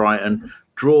Spurs and Brighton,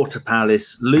 draw to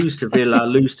Palace, lose to Villa,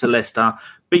 lose to Leicester,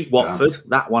 beat Watford.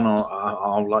 That one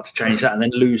I'll like to change that, and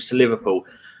then lose to Liverpool.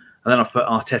 And then I've put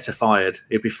Arteta fired.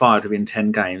 He'll be fired within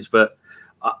 10 games, but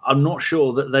I'm not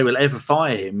sure that they will ever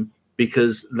fire him,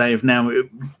 because they've now.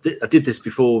 I did this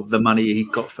before the money he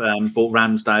got bought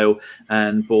Ramsdale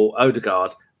and bought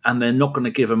Odegaard, and they're not going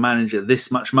to give a manager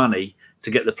this much money to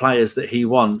get the players that he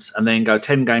wants and then go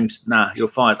 10 games. Nah, you're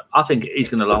fired. I think he's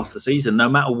going to last the season. No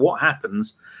matter what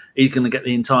happens, he's going to get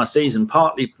the entire season,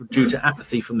 partly due to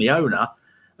apathy from the owner,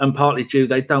 and partly due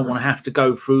they don't want to have to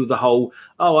go through the whole,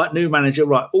 new manager,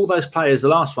 right, all those players the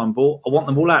last one bought, I want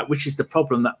them all out, which is the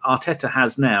problem that Arteta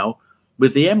has now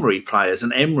with the Emery players,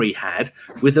 and Emery had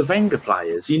with the Wenger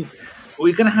players.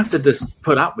 We're going to have to just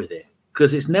put up with it,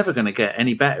 because it's never going to get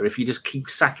any better if you just keep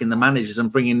sacking the managers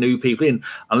and bringing new people in.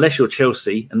 Unless you're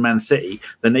Chelsea and Man City,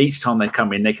 then each time they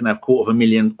come in, they can have £250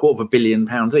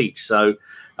 million each. So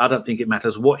I don't think it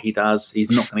matters what he does. He's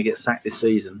not going to get sacked this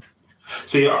season.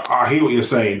 See, I hear what you're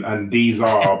saying, and these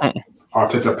are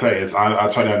Arteta players. I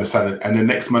totally understand it. And the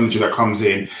next manager that comes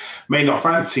in may not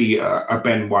fancy a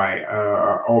Ben White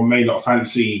or may not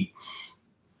fancy,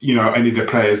 any of the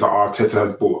players that Arteta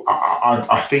has bought.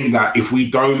 I think that if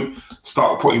we don't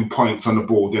start putting points on the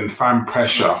board, then fan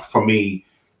pressure for me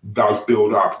does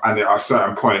build up, and at a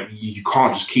certain point you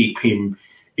can't just keep him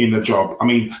in the job. I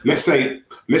mean, let's say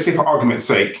for argument's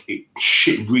sake,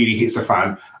 shit really hits the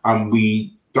fan, and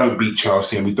we don't beat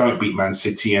Chelsea and we don't beat Man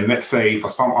City, and let's say for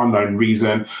some unknown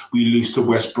reason we lose to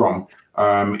West Brom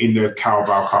in the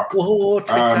Carabao Cup. Whoa,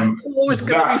 Twitter. It's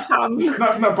going to be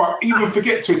fun. No, but even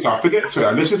forget Twitter.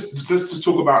 Let's just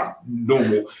talk about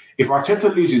normal. If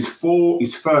Arteta loses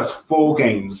his first 4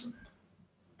 games,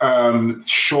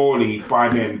 surely by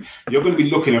then you're going to be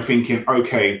looking and thinking,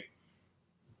 okay,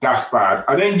 that's bad.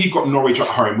 And then you've got Norwich at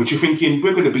home, which you're thinking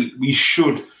we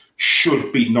should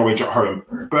beat Norwich at home.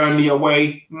 Burnley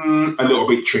away, a little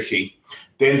bit tricky.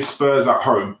 Then Spurs at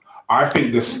home. I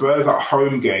think the Spurs at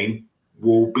home game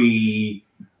will be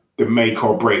the make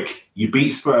or break. You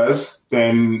beat Spurs,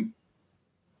 then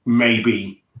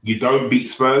maybe. You don't beat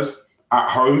Spurs at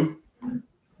home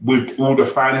with all the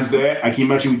fans there. I can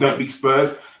imagine we don't beat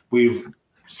Spurs with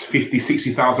 50,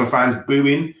 60,000 fans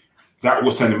booing, that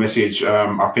will send a message,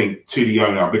 I think, to the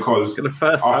owner, because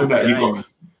after that you got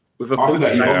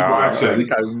Brighton,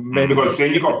 because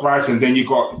then you got Brighton, then you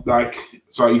got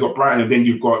you got Brighton, and then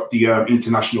you've got the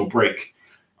international break.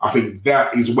 I think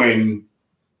that is when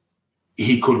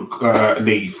he could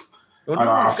leave. And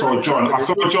I saw John. I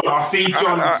see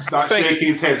John shaking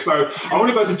his head. So I want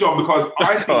to go to John, because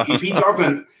I think if he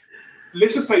doesn't,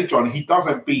 let's just say, John, he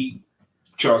doesn't beat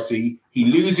Chelsea, he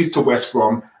loses to West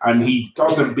Brom, and he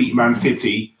doesn't beat Man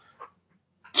City,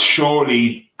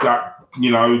 surely that,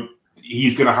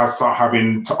 he's going to start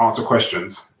having to answer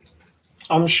questions.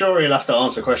 I'm sure he'll have to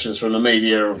answer questions from the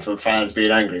media and from fans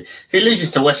being angry. If he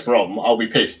loses to West Brom, I'll be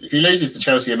pissed. If he loses to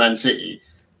Chelsea and Man City,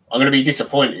 I'm going to be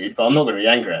disappointed, but I'm not going to be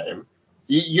angry at him.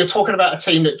 You're talking about a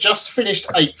team that just finished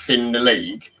 8th in the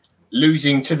league,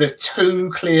 losing to the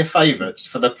 2 clear favourites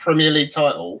for the Premier League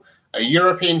title, a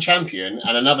European champion,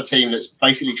 and another team that's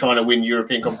basically trying to win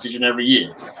European competition every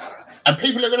year. And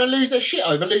people are going to lose their shit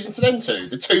over losing to them two,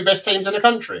 the 2 best teams in the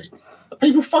country. Are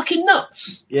people fucking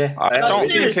nuts? Yeah. I don't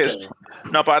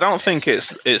think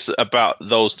it's about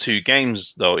those 2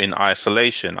 games, though, in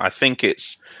isolation. I think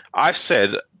I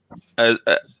said,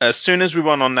 as soon as we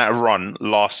went on that run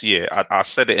last year, I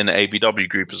said it in the ABW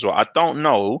group as well, I don't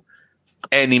know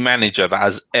any manager that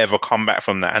has ever come back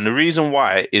from that. And the reason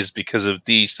why is because of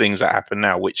these things that happen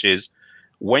now, which is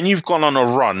when you've gone on a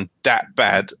run that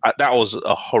bad, that was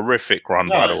a horrific run,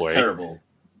 by the way. Terrible.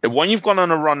 When you've gone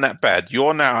on a run that bad,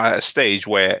 you're now at a stage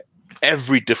where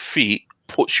every defeat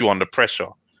puts you under pressure.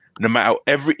 No matter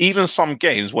even some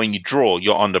games when you draw,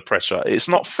 you're under pressure. It's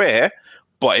not fair,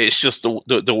 but it's just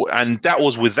and that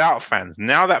was without fans.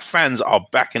 Now that fans are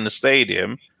back in the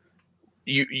stadium,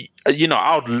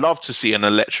 I would love to see an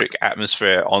electric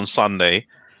atmosphere on Sunday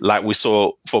like we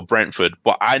saw for Brentford,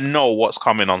 but I know what's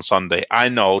coming on Sunday. I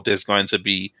know there's going to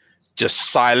be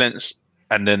just silence,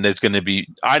 and then there's going to be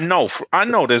I know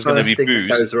there's going to be boos.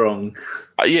 Goes wrong.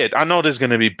 I know there's going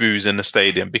to be boos in the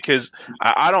stadium, because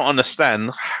I don't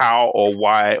understand how or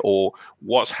why or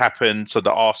what's happened to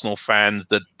the Arsenal fans.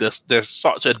 That there's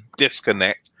such a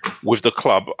disconnect with the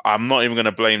club. I'm not even going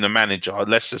to blame the manager.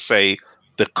 Let's just say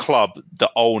the club, the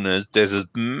owners, there's a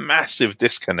massive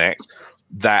disconnect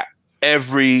that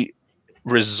every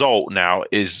result now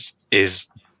is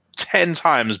 10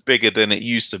 times bigger than it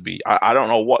used to be. I don't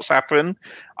know what's happened.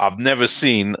 I've never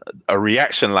seen a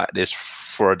reaction like this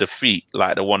for a defeat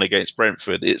like the one against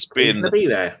Brentford. It's been... You're going to be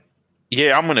there.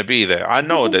 Yeah, I'm going to be there. I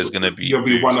know there's going to be... You'll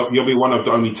be one of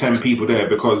the only 10 people there,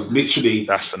 because literally...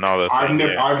 That's another thing,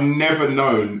 I've never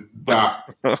known that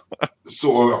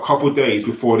sort of a couple of days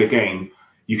before the game,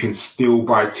 you can still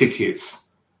buy tickets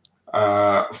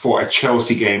for a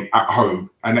Chelsea game at home,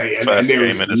 and first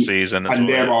game of the season, and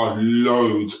there are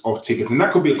loads of tickets, and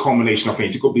that could be a combination of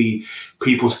things. It could be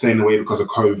people staying away because of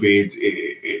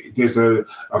COVID. There's a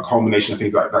combination of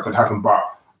things that could happen, but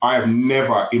I have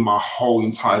never in my whole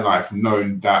entire life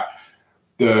known that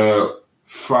the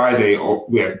Friday, or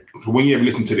when you ever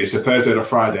listen to this, a Thursday or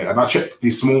Friday, and I checked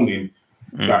this morning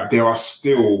that there are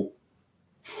still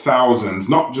thousands,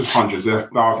 not just hundreds, there are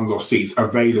thousands of seats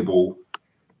available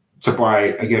to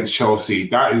buy against Chelsea.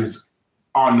 That is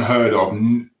unheard of,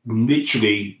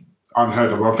 literally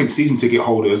unheard of. I think season ticket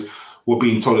holders were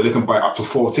being told that they can buy up to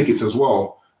 4 tickets as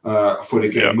well for the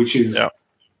game, which is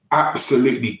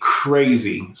absolutely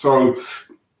crazy. So,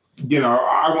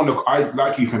 I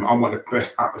like you, Fem, I want the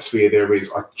best atmosphere there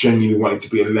is. I genuinely want it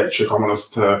to be electric. I want us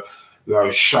to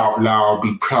shout loud,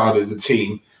 be proud of the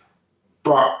team.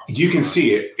 But you can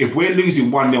see it. If we're losing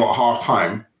 1-0 at half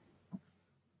time,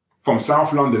 from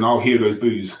South London, I'll hear those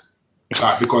boos.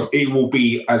 Because it will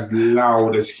be as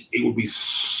loud as it will be,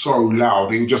 so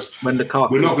loud. It will just, when the car,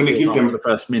 we're not going to give them the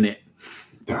first minute.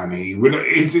 Danny,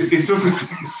 it's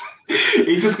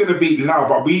just going to be loud.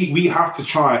 But we have to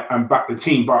try and back the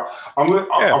team. But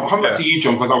I'll come back to you,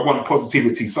 John, because I want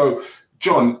positivity. So,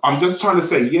 John, I'm just trying to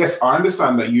say, yes, I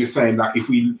understand that you're saying that if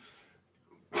we,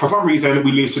 for some reason,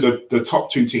 we lose to the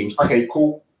top 2 teams, okay,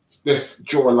 cool. Let's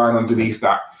draw a line underneath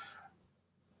that.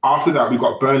 After that, we've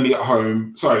got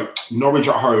Norwich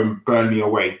at home, Burnley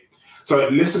away. So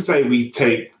let's just say we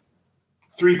take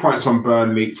 3 points from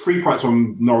Burnley, 3 points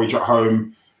from Norwich at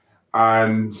home,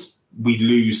 and we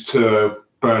lose to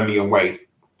Burnley away.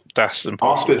 That's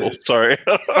impossible. Sorry.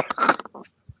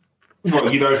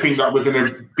 What, you don't think that we're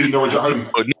going to beat Norwich at home?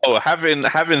 No, having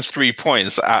 3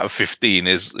 points out of 15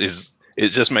 is it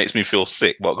just makes me feel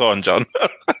sick. But go on, John.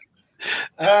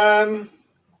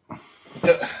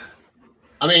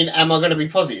 I mean, am I going to be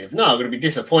positive? No, I'm going to be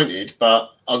disappointed, but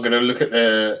I'm going to look at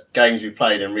the games we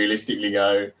played and realistically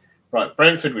go, right,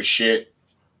 Brentford was shit,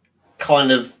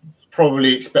 kind of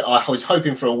probably expect. I was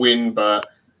hoping for a win, but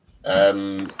I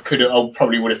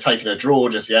probably would have taken a draw,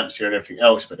 just the atmosphere and everything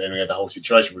else. But then we had the whole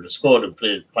situation with the squad and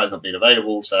players not being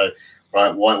available. So,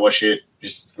 right, whitewash it.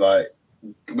 Just like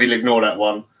we'll ignore that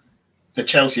one. The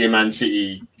Chelsea and Man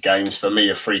City games for me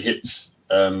are free hits.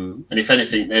 And if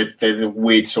anything, they're the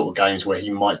weird sort of games where he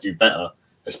might do better,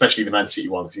 especially the Man City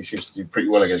one, because he seems to do pretty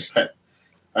well against Pep.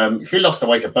 If he lost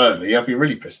away to Burnley, I'd be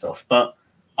really pissed off. But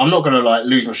I'm not going to like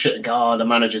lose my shit and go, the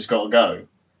manager's got to go.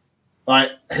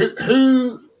 Like,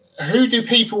 who do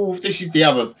people... This is the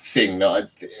other thing that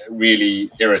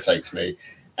really irritates me.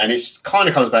 And it kind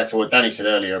of comes back to what Danny said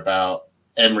earlier about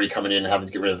Emery coming in and having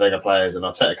to get rid of Wenger players and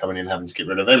Arteta coming in and having to get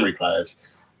rid of Emery players.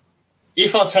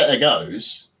 If Arteta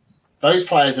goes, those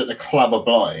players at the club are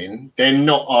blind. They're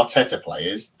not Arteta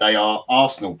players. They are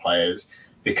Arsenal players,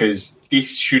 because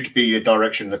this should be the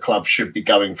direction the club should be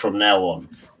going from now on.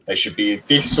 They should be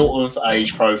this sort of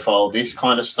age profile, this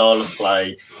kind of style of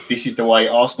play. This is the way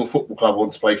Arsenal Football Club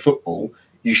wants to play football.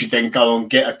 You should then go and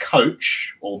get a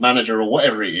coach or manager or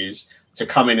whatever it is to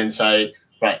come in and say,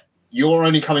 right, you're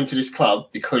only coming to this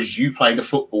club because you play the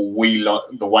football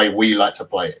the way we like to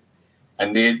play it.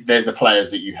 And there's the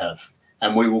players that you have.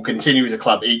 And we will continue as a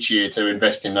club each year to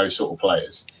invest in those sort of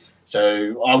players.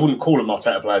 So I wouldn't call them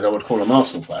Arteta players. I would call them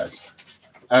Arsenal players.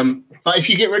 But if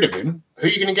you get rid of him, who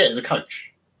are you going to get as a coach?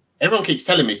 Everyone keeps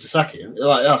telling me to sack him. They're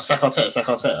like, sack Arteta, sack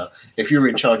Arteta. If you're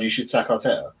in charge, you should sack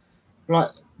Arteta. I'm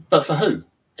like, but for who?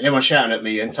 And everyone's shouting at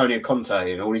me, Antonio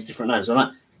Conte and all these different names. I'm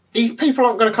like, these people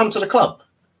aren't going to come to the club.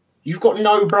 You've got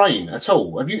no brain at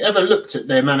all. Have you ever looked at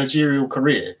their managerial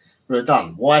career they're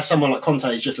done? Why someone like Conte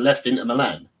has just left Inter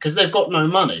Milan? Because they've got no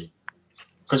money.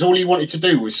 Because all he wanted to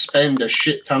do was spend a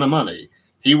shit ton of money.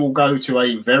 He will go to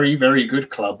a very, very good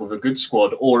club with a good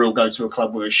squad, or he'll go to a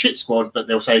club with a shit squad, but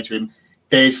they'll say to him,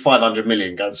 there's 500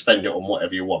 million, go and spend it on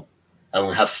whatever you want. And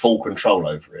we'll have full control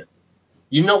over it.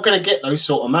 You're not going to get those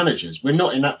sort of managers. We're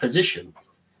not in that position.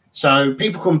 So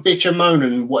people can bitch and moan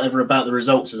and whatever about the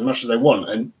results as much as they want.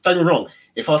 And don't get me wrong,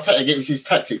 if Arteta gets his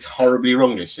tactics horribly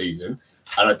wrong this season,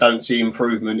 and I don't see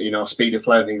improvement in our speed of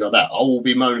play and things like that, I will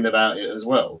be moaning about it as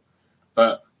well.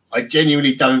 But I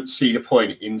genuinely don't see the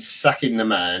point in sacking the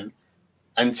man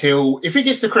until, if it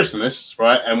gets to Christmas,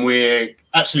 right, and we're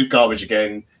absolute garbage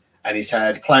again, and he's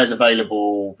had players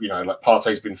available, you know, like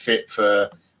Partey's been fit for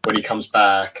when he comes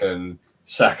back, and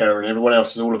Saka and everyone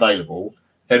else is all available,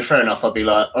 then fair enough, I'd be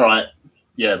like, all right,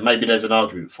 yeah, maybe there's an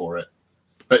argument for it.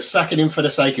 But sacking him for the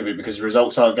sake of it because the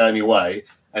results aren't going your way,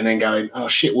 and then going, oh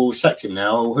shit, well, we sacked him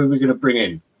now, who are we going to bring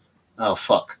in? Oh,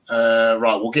 fuck.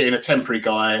 Right, we'll get in a temporary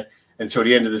guy until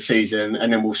the end of the season,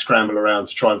 and then we'll scramble around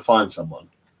to try and find someone.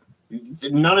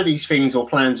 None of these things or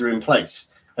plans are in place.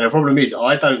 And the problem is,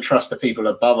 I don't trust the people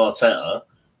above Arteta,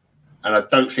 and I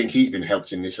don't think he's been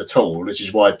helped in this at all, which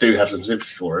is why I do have some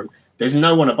sympathy for him. There's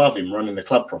no one above him running the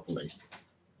club properly.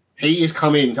 He has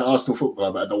come into Arsenal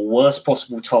Football Club at the worst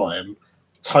possible time,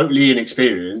 totally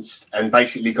inexperienced, and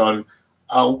basically gone,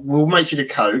 oh, we'll make you the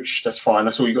coach. That's fine.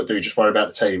 That's all you got to do. Just worry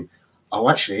about the team. Oh,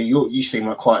 actually, you seem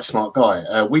like quite a smart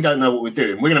guy. We don't know what we're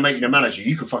doing. We're going to make you the manager.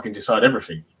 You can fucking decide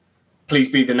everything. Please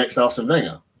be the next Arsene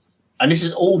Wenger. And this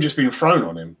has all just been thrown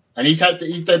on him. And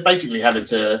they're basically having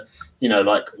to, you know,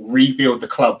 like rebuild the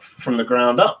club from the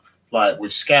ground up, like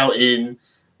with scouting,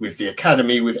 with the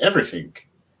academy, with everything.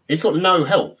 He's got no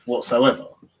help whatsoever.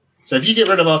 So if you get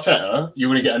rid of Arteta, you're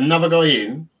going to get another guy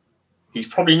in. He's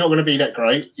probably not going to be that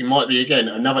great. He might be, again,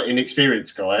 another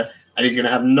inexperienced guy, and he's going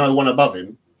to have no one above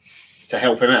him to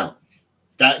help him out.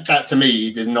 That to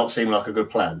me does not seem like a good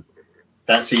plan.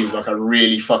 That seems like a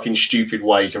really fucking stupid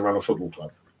way to run a football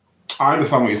club. I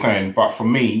understand what you're saying, but for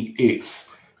me,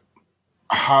 it's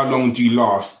how long do you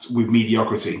last with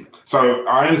mediocrity? So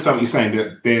I understand what you're saying,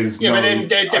 that there's but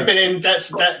then that's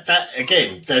that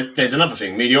again. There's another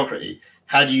thing, mediocrity.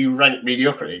 How do you rank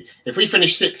mediocrity? If we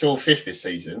finish 6th or 5th this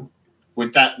season,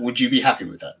 would you be happy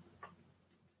with that?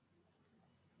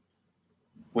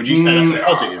 Would you say that's a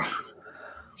positive?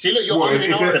 See, look, you're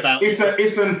about it's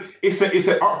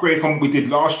an upgrade from what we did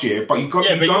last year, but you're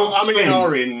umming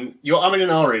and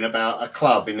ahhing about a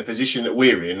club in the position that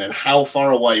we're in and how far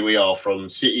away we are from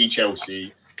City,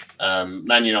 Chelsea,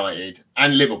 Man United,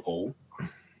 and Liverpool.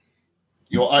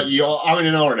 You're umming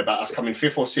and ahhing about us coming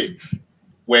 5th or 6th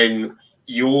when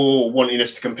you're wanting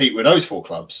us to compete with those 4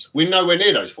 clubs. We're nowhere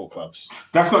near those 4 clubs.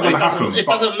 That's not going to happen. It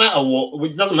doesn't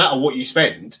matter what you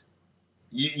spend.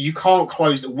 You can't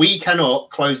close. We cannot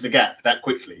close the gap that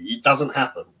quickly. It doesn't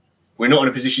happen. We're not in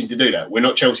a position to do that. We're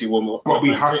not Chelsea. But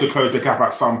we have to close the gap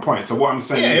at some point. So what I'm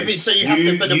saying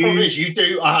but the problem is you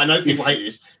do. I know people hate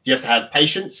this. You have to have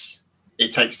patience.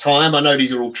 It takes time. I know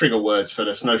these are all trigger words for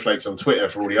the snowflakes on Twitter,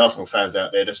 for all the Arsenal fans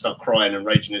out there to start crying and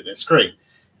raging at their screen.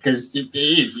 Because it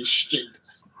is. It's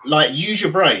like, use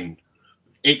your brain.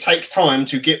 It takes time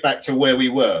to get back to where we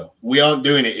were. We aren't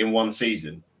doing it in one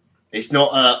season. It's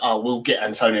not, we'll get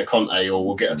Antonio Conte or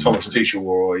we'll get a Thomas Tuchel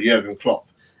or a Jurgen Klopp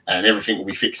and everything will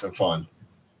be fixed and fine.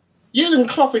 Jurgen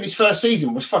Klopp in his first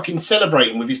season was fucking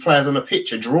celebrating with his players on the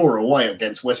pitch, a draw away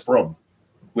against West Brom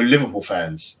with Liverpool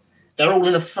fans. They're all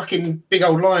in a fucking big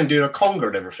old line doing a conga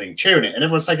and everything, cheering it, and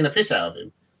everyone's taking a piss out of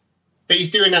him. But he's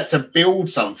doing that to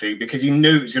build something because he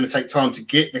knew it was going to take time to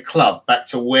get the club back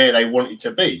to where they wanted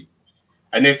to be.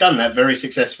 And they've done that very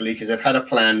successfully because they've had a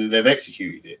plan and they've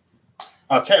executed it.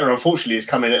 Arteta, unfortunately, is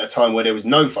coming at a time where there was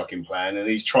no fucking plan and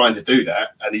he's trying to do that,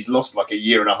 and he's lost like a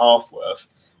year and a half worth,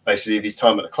 basically, of his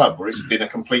time at the club, where it's been a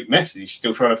complete mess and he's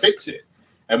still trying to fix it.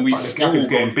 And we the gap is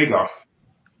getting bigger.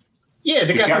 Yeah,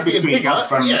 the gap is getting bigger.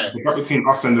 The gap between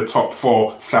us and the top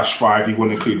 4/5, you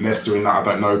wouldn't include Leicester in that, I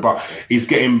don't know, but it's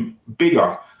getting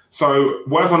bigger. So,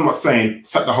 whereas I'm not saying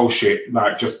sack the whole shit,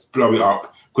 like just blow it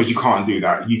up, because you can't do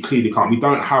that. You clearly can't. We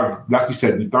don't have, like you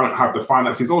said, we don't have the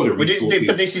finances or the resources.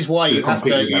 But this is why you have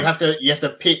to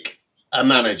pick a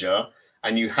manager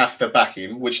and you have to back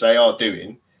him, which they are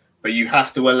doing, but you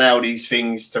have to allow these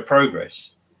things to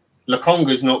progress.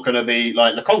 Lokonga's not going to be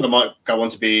like, Lokonga might go on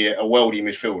to be a worldie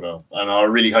midfielder, and I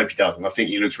really hope he does, and I think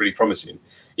he looks really promising.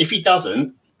 If he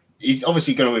doesn't, he's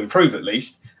obviously going to improve at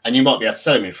least, and you might be able to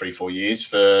sell him in 3-4 years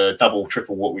for double,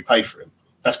 triple what we paid for him.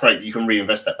 That's great. You can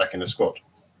reinvest that back in the squad.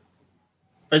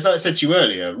 But as I said to you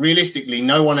earlier, realistically,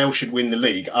 no one else should win the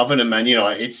league other than Man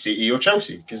United, City or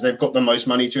Chelsea, because they've got the most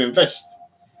money to invest.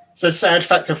 It's a sad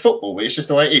fact of football, but it's just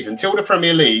the way it is. Until the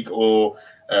Premier League or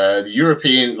the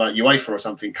European, like UEFA or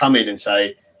something, come in and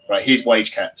say, right, here's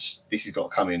wage caps. This has got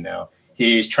to come in now.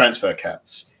 Here's transfer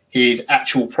caps. Here's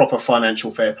actual proper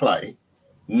financial fair play.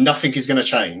 Nothing is going to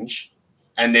change,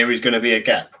 and there is going to be a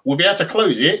gap. We'll be able to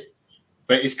close it,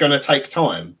 but it's going to take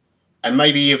time. And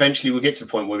maybe eventually we'll get to the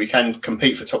point where we can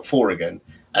compete for top 4 again.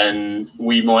 And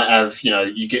we might have,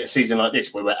 you get a season like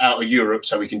this where we're out of Europe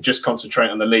so we can just concentrate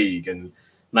on the league, and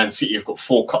Man City have got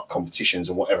 4 cup competitions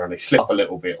or whatever, and they slip up a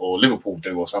little bit, or Liverpool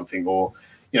do or something. Or,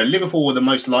 Liverpool are the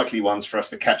most likely ones for us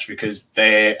to catch because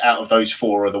they're, out of those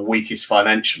 4, are the weakest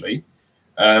financially.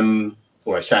 Saying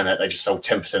that, they just sold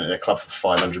 10% of their club for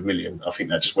 500 million. I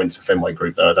think that just went to Fenway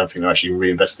Group, though. I don't think they're actually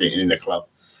reinvesting it in the club.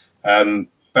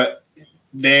 But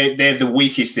they're the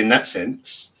weakest in that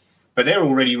sense, but they're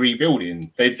already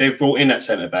rebuilding. They've brought in that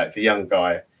centre-back, the young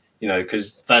guy,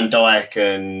 because Van Dijk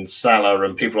and Salah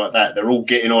and people like that, they're all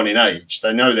getting on in age.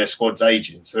 They know their squad's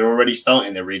aging, so they're already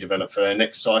starting their redevelop for their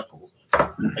next cycle.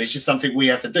 And it's just something we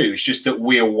have to do. It's just that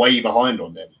we're way behind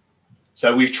on them.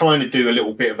 So we're trying to do a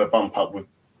little bit of a bump up with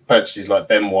purchases like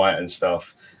Ben White and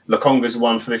stuff. Lokonga's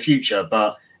one for the future,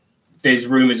 but there's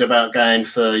rumours about going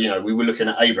for, we were looking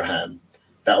at Abraham.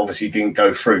 That obviously didn't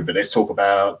go through, but let's talk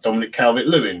about Dominic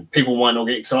Calvert-Lewin. People might not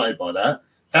get excited by that.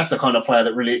 That's the kind of player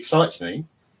that really excites me.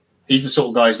 He's the sort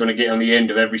of guy who's going to get on the end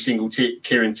of every single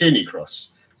Kieran Tierney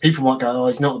cross. People might go,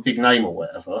 he's not a big name or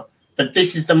whatever. But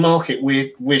this is the market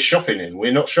we're shopping in.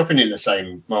 We're not shopping in the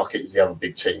same market as the other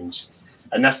big teams.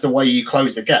 And that's the way you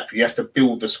close the gap. You have to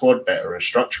build the squad better and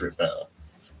structure it better.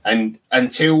 And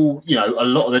until, a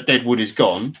lot of the dead wood is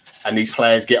gone and these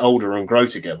players get older and grow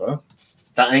together,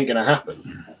 that ain't going to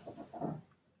happen.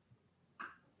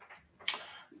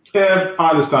 Yeah,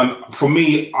 I understand. For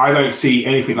me, I don't see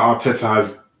anything that Arteta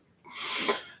has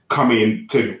come in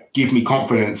to give me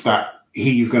confidence that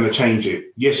he's going to change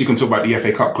it. Yes, you can talk about the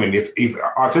FA Cup win. If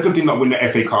Arteta did not win the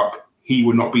FA Cup, he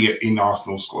would not be in the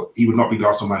Arsenal squad. He would not be the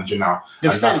Arsenal manager now.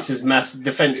 Defence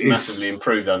massively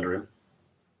improved under him.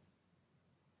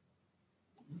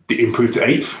 Did it improve to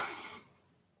 8th?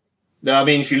 No, I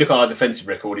mean, if you look at our defensive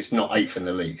record, it's not 8th in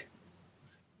the league.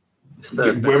 It's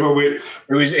third best.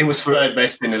 It was third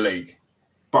best in the league.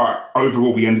 But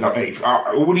overall, we ended up 8th.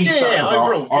 All these stats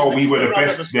about, we were the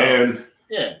best there.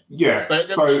 Yeah.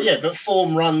 But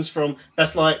form runs from,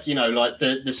 that's like, like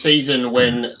the season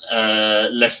when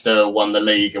Leicester won the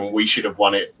league and we should have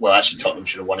won it. Well, actually, Tottenham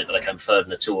should have won it, but they came third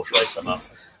in the 2-horse race somehow.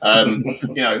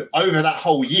 Over that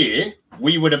whole year,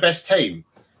 we were the best team.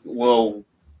 Well,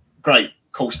 great,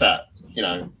 cool stat.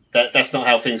 That's not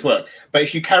how things work. But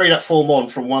if you carry that form on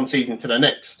from one season to the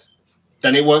next,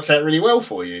 then it works out really well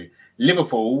for you.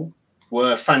 Liverpool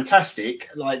were fantastic,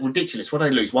 like ridiculous. What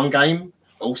did they lose? 1 game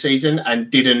all season and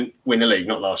didn't win the league.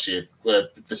 Not last year, the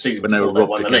season when before they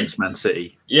won the league against Man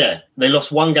City. Yeah, they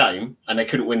lost 1 game and they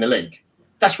couldn't win the league.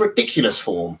 That's ridiculous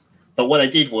form. But what they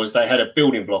did was they had a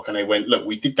building block and they went, look,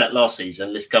 we did that last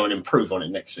season. Let's go and improve on it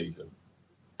next season.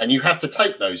 And you have to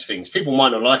take those things. People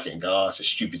might not like it and go, oh, it's a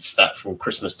stupid stat from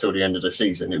Christmas till the end of the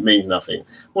season. It means nothing.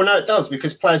 Well, no, it does,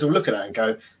 because players will look at that and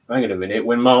go, hang on a minute,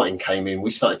 when Martin came in, we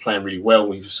started playing really well.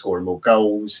 We were scoring more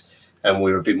goals and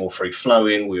we were a bit more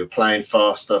free-flowing. We were playing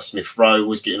faster. Smith Rowe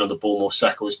was getting on the ball more.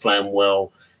 Saka was playing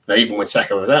well. Now, even when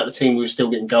Saka was out of the team, we were still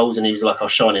getting goals and he was like our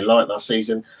shining light last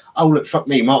season. Oh, look, fuck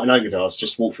me, Martin Odegaard's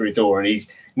just walked through the door and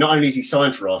he's not only is he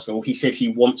signed for Arsenal, he said he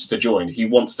wants to join. He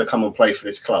wants to come and play for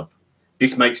this club.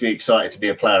 This makes me excited to be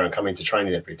a player and come into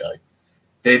training every day.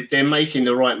 They're making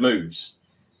the right moves.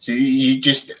 So you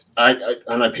just, I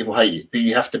know people hate it, but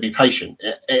you have to be patient.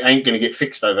 It ain't going to get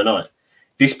fixed overnight.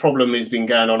 This problem has been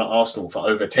going on at Arsenal for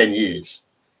over 10 years.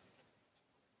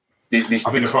 This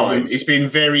decline, it's been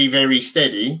very, very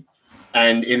steady.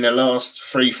 And in the last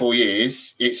 3-4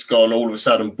 years, it's gone all of a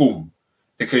sudden, boom.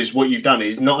 Because what you've done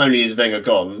is not only is Wenger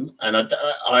gone, and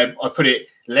I put it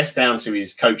less down to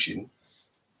his coaching,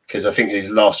 because I think in his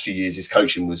last few years, his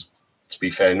coaching was, to be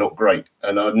fair, not great.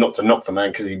 And not to knock the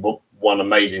man, because he won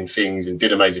amazing things and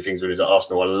did amazing things when he was at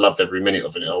Arsenal. I loved every minute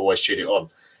of it. I always cheered it on.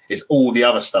 It's all the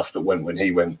other stuff that went when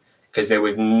he went, because there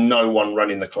was no one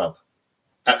running the club.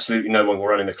 Absolutely no one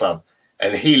running the club.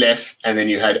 And he left, and then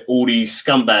you had all these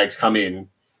scumbags come in,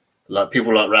 like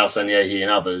people like Raul Sanllehi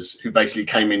and others, who basically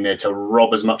came in there to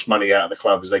rob as much money out of the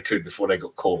club as they could before they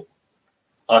got caught.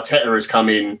 Arteta has come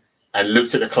in and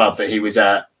looked at the club that he was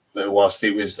at whilst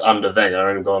it was under Wenger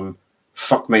and gone,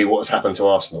 fuck me, what has happened to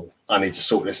Arsenal? I need to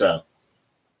sort this out.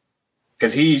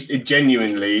 Because he's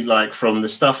genuinely, like, from the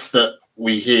stuff that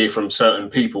we hear from certain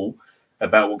people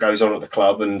about what goes on at the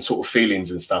club and sort of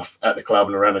feelings and stuff at the club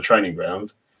and around the training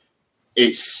ground,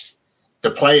 it's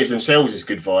the players themselves is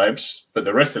good vibes, but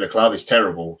the rest of the club is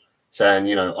terrible, saying,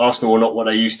 you know, Arsenal are not what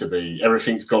they used to be.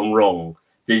 Everything's gone wrong.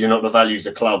 These are not the values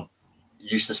the club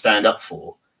used to stand up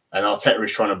for. And Arteta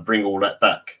is trying to bring all that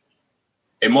back.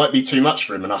 It might be too much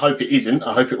for him, and I hope it isn't.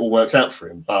 I hope it all works out for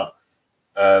him. But,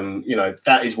 you know,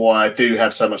 that is why I do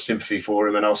have so much sympathy for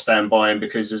him, and I'll stand by him,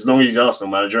 because as long as he's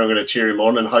Arsenal manager, I'm going to cheer him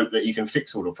on and hope that he can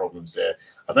fix all the problems there.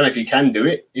 I don't know if he can do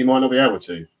it. He might not be able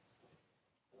to.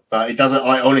 But it doesn't.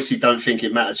 I honestly don't think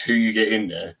it matters who you get in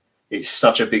there. It's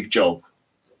such a big job.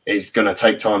 It's going to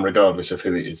take time regardless of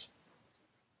who it is.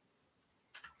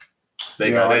 There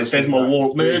you go. There's my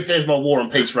war. There's my War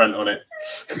and Peace rant on it.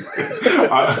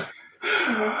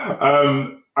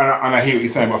 And I hear what you're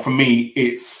saying, but for me,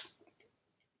 it's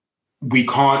we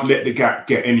can't let the gap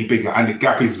get any bigger, and the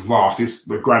gap is vast. It's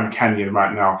the Grand Canyon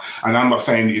right now, and I'm not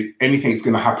saying anything's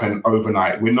going to happen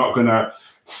overnight. We're not going to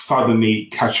suddenly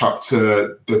catch up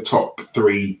to the top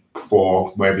 3, 4,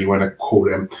 whatever you want to call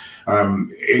them.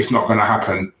 It's not going to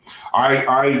happen.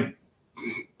 I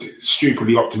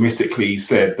stupidly optimistically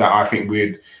said that I think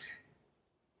we'd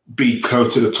be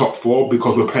close to the top 4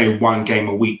 because we're playing one game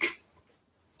a week.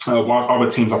 Whilst other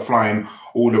teams are flying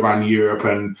all around Europe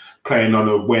and playing on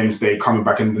a Wednesday, coming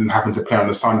back and then having to play on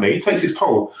a Sunday, it takes its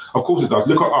toll. Of course it does.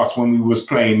 Look at us when we was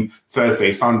playing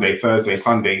Thursday, Sunday.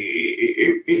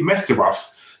 It messed with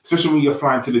us, especially when you're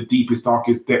flying to the deepest,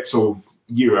 darkest depths of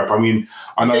Europe. I mean,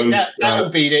 I know that will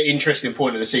be the interesting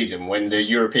point of the season when the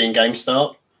European games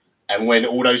start, and when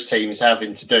all those teams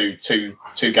having to do two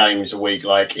games a week,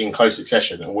 like in close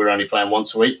succession, and we're only playing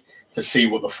once a week, to see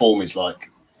what the form is like.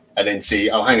 And then see,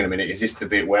 oh, hang on a minute, is this the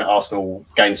bit where Arsenal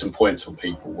gain some points on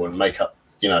people and make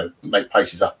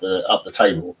places up the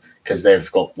table because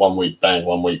they've got 1 week, bang,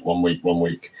 1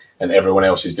 week, and everyone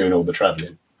else is doing all the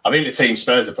travelling. I think the team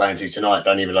Spurs are playing to tonight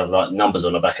don't even have like numbers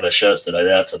on the back of their shirts today.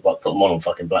 They had to like put them on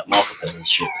fucking black marker pens and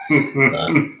shit.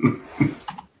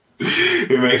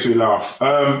 It makes me laugh.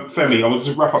 Femi, I'll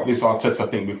just wrap up this Arteta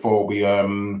thing before we go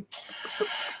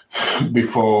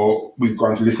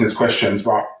on to listeners' questions,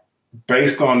 but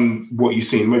based on what you've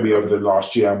seen maybe over the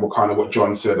last year and what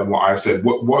John said and what I've said,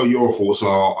 what are your thoughts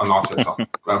on Arteta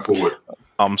going forward?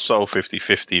 I'm so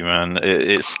 50-50, man.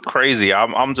 It's crazy.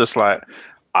 I'm just like,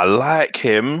 I like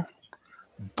him,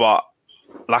 but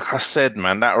like I said,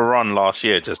 man, that run last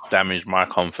year just damaged my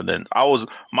confidence.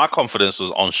 My confidence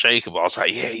was unshakable. I was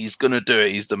like, yeah, he's gonna do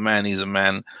it. He's the man. He's a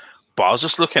man. But I was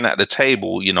just looking at the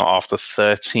table. You know, after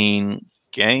 13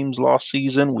 games last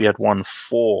season, we had won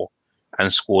 4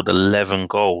 and scored 11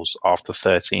 goals after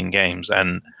 13 games.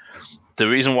 And the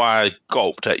reason why I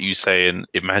gulped at you saying,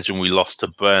 imagine we lost to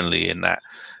Burnley, in that,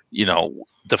 you know,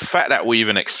 the fact that we're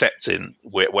even accepting,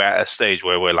 we're at a stage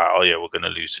where we're like, oh yeah, we're going to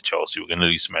lose to Chelsea, we're going to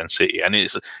lose to Man City. And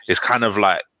it's kind of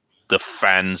like the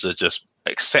fans are just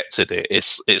accepted it.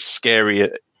 It's scary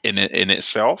in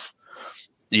itself.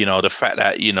 You know, the fact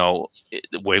that, you know,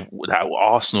 that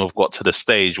Arsenal have got to the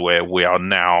stage where we are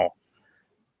now,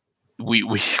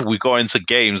 we go into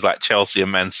games like Chelsea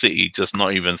and Man City just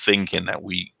not even thinking that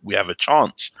we have a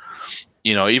chance.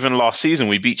 Even last season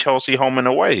we beat Chelsea home and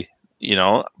away.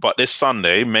 But this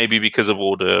Sunday, maybe because of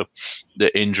all the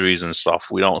injuries and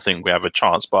stuff, we don't think we have a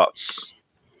chance. But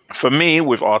for me,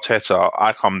 with Arteta,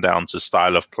 I come down to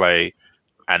style of play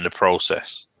and the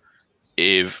process.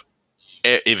 If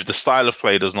the style of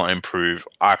play does not improve,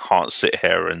 I can't sit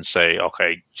here and say,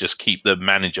 okay, just keep the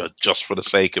manager just for the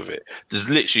sake of it.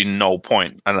 There's literally no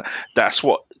point. And that's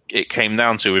what it came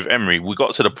down to with Emery. We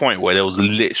got to the point where there was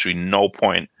literally no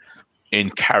point in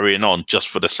carrying on just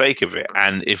for the sake of it.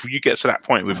 And if you get to that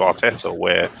point with Arteta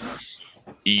where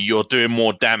you're doing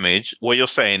more damage, where you're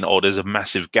saying, oh, there's a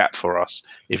massive gap for us.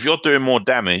 If you're doing more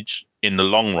damage in the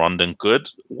long run than good,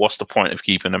 what's the point of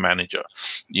keeping a manager?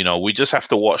 We just have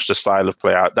to watch the style of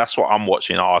play out. That's what I'm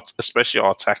watching. Especially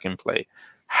our attacking play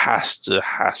has to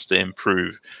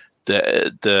improve.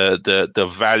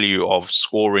 The value of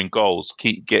scoring goals,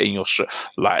 keep getting your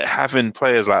like having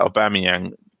players like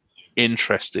Aubameyang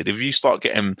interested. If you start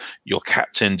getting your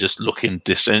captain just looking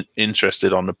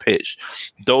disinterested on the pitch,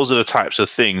 those are the types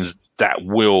of things that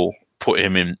will put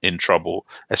him in trouble,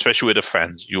 especially with the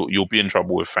fans. You'll be in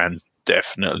trouble with fans,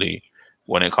 definitely,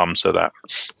 when it comes to that.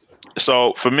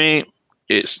 So for me,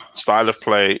 it's style of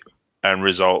play and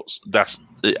results.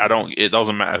 It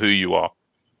doesn't matter who you are.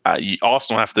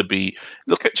 Arsenal have to be.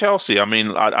 Look at Chelsea. I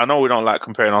mean, I know we don't like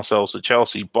comparing ourselves to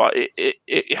Chelsea, but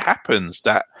it happens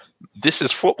that this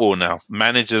is football now.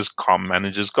 Managers come,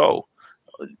 managers go.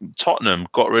 Tottenham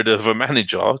got rid of a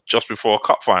manager just before a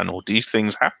cup final. These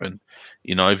things happen.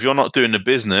 If you're not doing the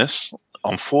business,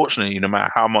 unfortunately, no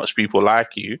matter how much people like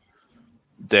you,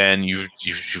 then you've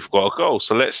got to go.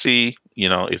 So let's see,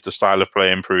 if the style of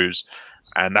play improves.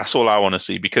 And that's all I want to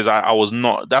see, because I was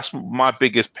not. That's my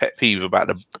biggest pet peeve about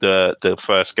the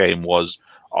first game was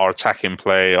our attacking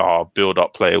play, our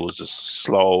build-up play was just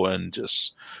slow and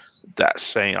just that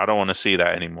saying. I don't want to see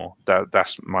that anymore.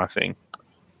 That's my thing.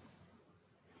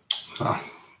 Oh,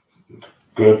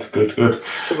 good.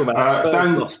 Talking about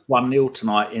Spurs lost 1-0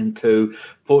 tonight into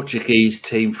Portuguese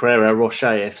team Ferreira Rocher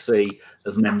FC,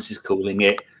 as Mems is calling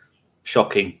it.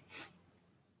 Shocking.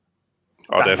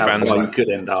 That's how you could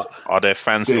end up. Are there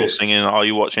fans still singing? Are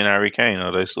you watching Harry Kane?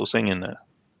 Are they still singing that?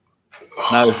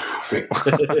 No. I think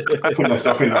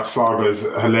that saga is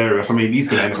hilarious. I mean, he's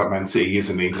going to end up at Man City,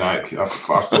 isn't he? Like,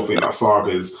 I still think that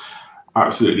saga is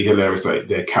absolutely hilarious. Like,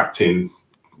 their captain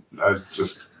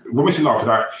just. What makes me laugh is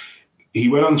that he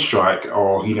went on strike,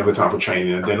 or he never turned up for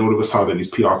training, and then all of a sudden his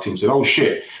PR team said, "Oh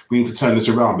shit, we need to turn this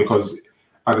around," because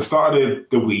at the start of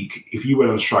the week, if you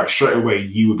went on strike, straight away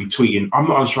you would be tweeting, "I'm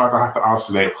not on strike, I have to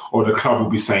isolate," or the club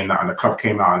would be saying that, and the club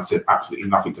came out and said absolutely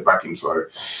nothing to back him. So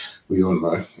we all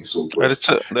know it's all good.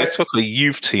 They took a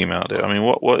youth team out there. I mean,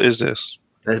 what is this?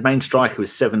 Their main striker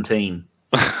was 17.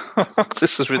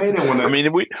 This is I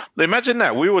mean, imagine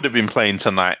that we would have been playing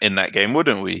tonight in that game,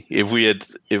 wouldn't we? If we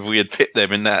had picked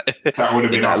them in that would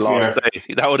have been us, last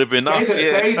day. That would have been us.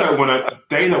 They don't want to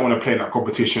play in that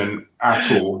competition at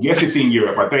all. Yes, it's in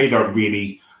Europe, but they don't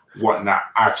really want that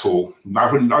at all. I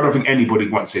don't think anybody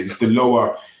wants it. It's the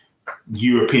lower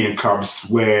European clubs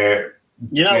where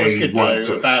what's good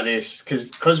though about this,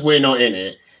 because we're not in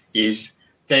it, is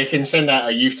they can send out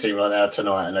a youth team like that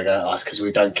tonight and they go, "Oh, it's because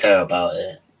we don't care about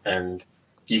it." And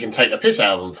you can take the piss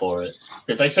out of them for it.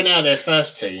 If they send out their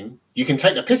first team, you can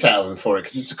take the piss out of them for it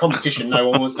because it's a competition no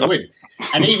one wants to win.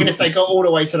 And even if they got all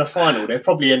the way to the final, they'll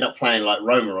probably end up playing like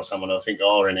Roma or someone I think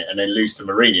are in it and then lose to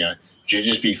Mourinho, which would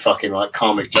just be fucking like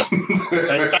karmic justice.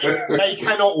 So they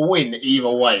cannot win either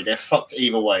way. They're fucked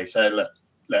either way. So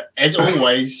look, as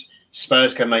always,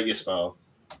 Spurs can make you smile.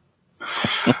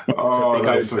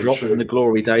 That's so drop in the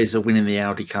glory days of winning the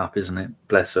Audi Cup, isn't it?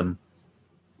 Bless them.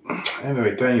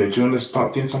 Anyway, Daniel, do you want to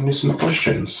start doing some listener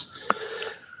questions?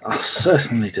 I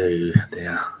certainly do,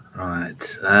 dear.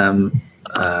 Right.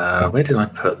 Where did I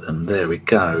put them? There we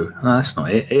go. No, that's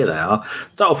not it. Here they are.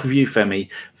 Start off with you, Femi.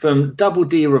 From Double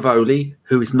D Rivoli,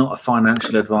 who is not a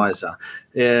financial advisor.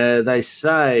 They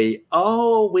say,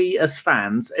 are we as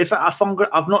fans,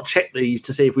 I've not checked these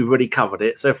to see if we've already covered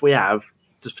it, so if we have,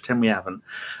 just pretend we haven't.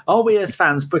 Are we as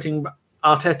fans putting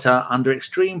Arteta under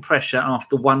extreme pressure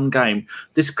after one game?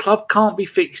 This club can't be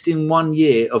fixed in 1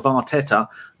 year of Arteta.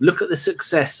 Look at the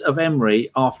success of Emery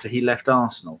after he left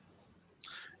Arsenal.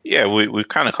 Yeah, we've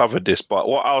kind of covered this, but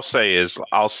what I'll say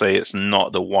it's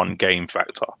not the one game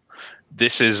factor.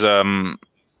 This is an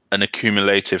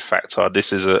accumulative factor.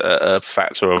 This is a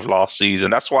factor of last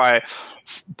season. That's why.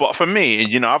 But for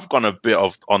me, I've gone a bit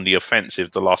on the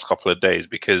offensive the last couple of days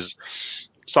because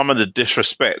some of the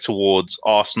disrespect towards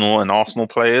Arsenal and Arsenal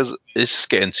players is just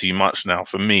getting too much now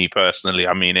for me personally.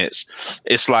 I mean,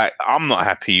 it's like I'm not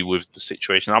happy with the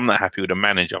situation. I'm not happy with the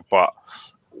manager. But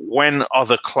when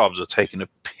other clubs are taking a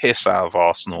piss out of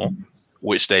Arsenal,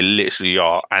 which they literally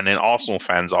are, and then Arsenal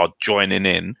fans are joining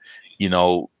in, you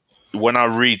know, when I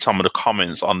read some of the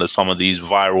comments under some of these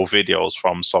viral videos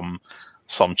from some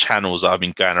channels that have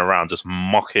been going around just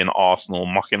mocking Arsenal,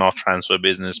 mocking our transfer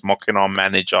business, mocking our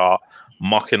manager,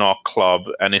 mocking our club.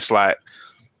 And it's like,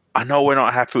 I know we're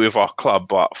not happy with our club,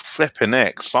 but flipping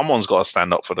heck, someone's got to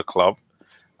stand up for the club.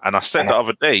 And I said the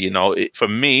other day, you know, for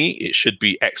me, it should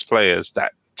be ex-players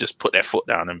that just put their foot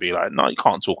down and be like, no, you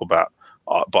can't talk about,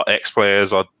 but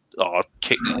ex-players are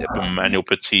kicking Emmanuel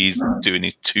Petit doing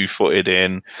his 2-footed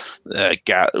in.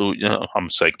 I'm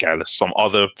saying Gallus. Some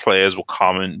other players will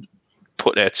come and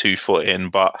put their 2 foot in,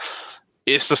 but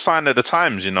it's the sign of the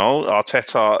times, you know.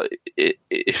 Arteta,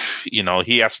 you know,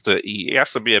 he has to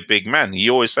be a big man. He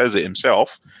always says it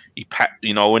himself.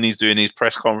 You know, when he's doing these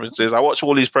press conferences, I watch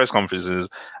all these press conferences,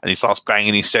 and he starts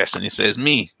banging his chest and he says,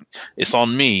 "Me, it's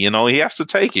on me." You know, he has to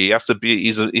take it. He has to be.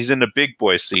 He's in the big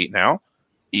boy seat now.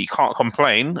 He can't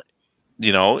complain.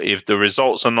 You know, if the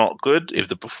results are not good, if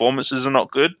the performances are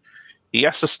not good, he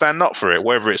has to stand up for it.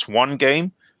 Whether it's one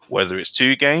game, whether it's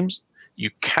 2 games, you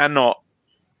cannot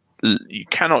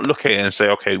look at it and say,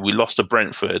 okay, we lost to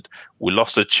Brentford, we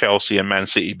lost to Chelsea and Man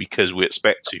City because we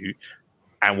expect to,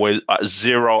 and we're at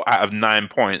 0 out of 9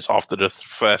 points after the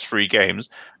first 3 games,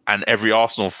 and every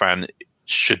Arsenal fan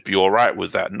should be all right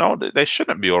with that. No, they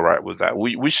shouldn't be all right with that.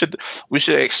 We should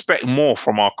expect more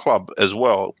from our club as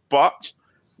well, but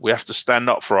we have to stand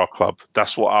up for our club.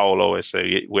 That's what I will always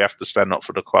say. We have to stand up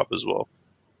for the club as well.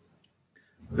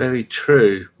 Very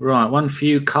true. Right, one for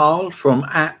you, Carl, from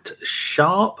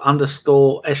 @sharp_Escher,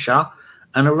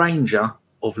 an arranger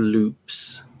of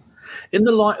loops. In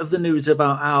the light of the news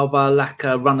about Alba,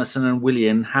 Laka, Runnison and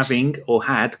Willian having or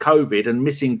had COVID and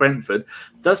missing Brentford,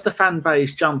 does the fan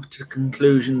base jump to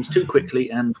conclusions too quickly,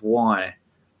 and why?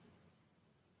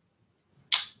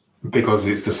 Because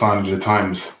it's the sign of the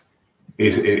times.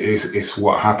 It's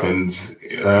what happens.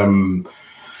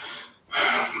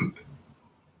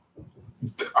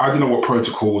 I don't know what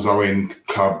protocols are in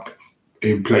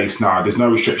place now. There's no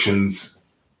restrictions,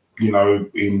 you know,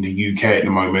 in the UK at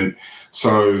the moment.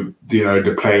 So, you know,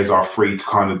 the players are free to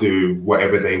kind of do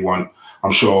whatever they want.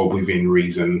 I'm sure within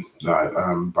reason,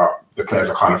 but the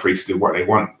players are kind of free to do what they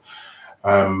want.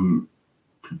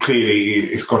 Clearly,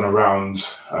 it's gone around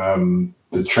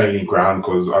the training ground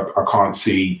because I can't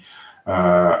see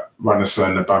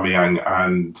Runnison, Aubameyang,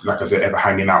 and like I said, ever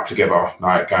hanging out together,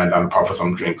 like going down the pub for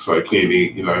some drinks. So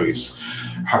clearly, you know, it's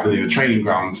happening in the training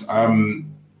ground.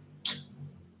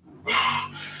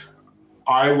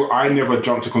 I never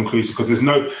jump to conclusions because there's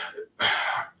no.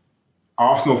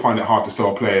 Arsenal find it hard to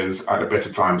sell players at the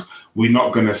better times. We're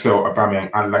not going to sell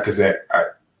Aubameyang and Lacazette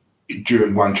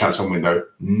during one transfer window.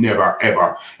 Never,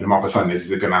 ever in the month of Sundays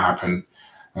is it going to happen.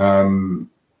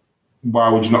 Why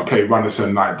would you not play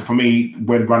Runnison? Like, for me,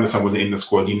 when Runnison was in the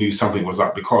squad, you knew something was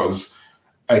up because,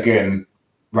 again,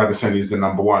 Runnison is the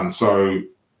number 1. Sorry,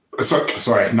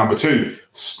 number 2.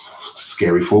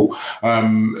 Scary thought.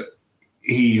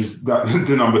 He's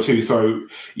the number 2. So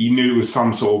you knew it was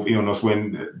some sort of illness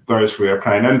when those 3 are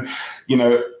playing. And, you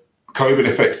know, COVID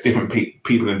affects different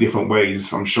people in different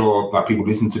ways. I'm sure like people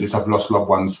listening to this have lost loved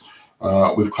ones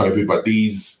with COVID, but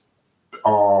these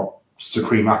are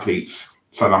supreme athletes.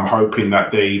 So I'm hoping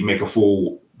that they make a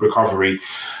full recovery.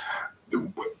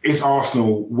 It's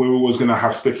Arsenal. We're always going to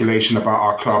have speculation about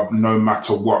our club no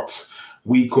matter what.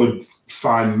 We could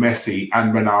sign Messi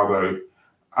and Ronaldo,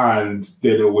 and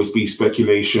there'd always be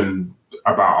speculation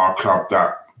about our club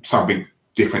that something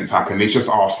different's happened. It's just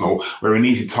Arsenal. We're an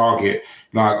easy target.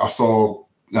 Like I saw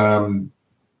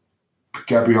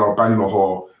Gabriel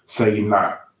Bangalore saying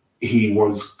that he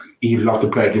loved to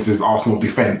play against his Arsenal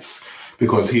defence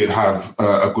because he'd have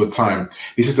a good time.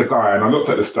 This is the guy, and I looked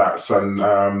at the stats, and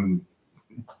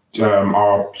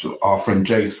our friend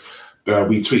Jace,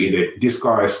 we tweeted it. This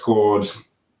guy scored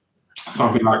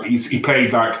something like, he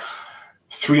played like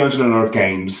 300 and odd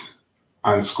games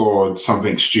and scored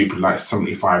something stupid like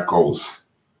 75 goals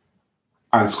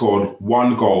and scored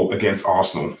 1 goal against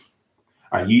Arsenal.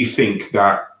 And you think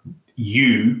that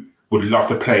you would love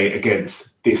to play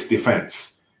against this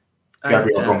defence?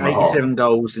 Gabriel 87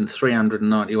 goals in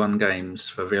 391 games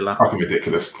for Villa. Fucking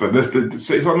ridiculous. But that's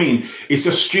what I mean. It's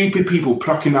just stupid people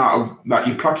plucking out of, like,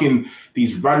 you're plucking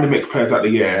these random ex-players out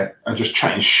of the air and just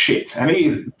chatting shit. And it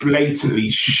is blatantly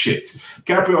shit.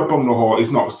 Gabriel Bonglahor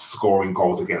is not scoring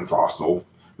goals against Arsenal.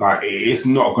 Like, it's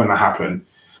not going to happen.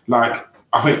 Like,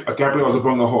 I think Gabriel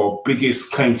Agbonlahor's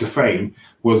biggest claim to fame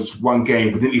was one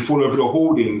game, but didn't he fall over the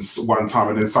hoardings one time,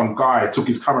 and then some guy took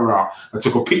his camera out and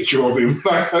took a picture of him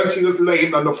like as he was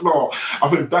laying on the floor. I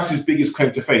think that's his biggest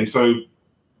claim to fame. So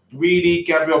really,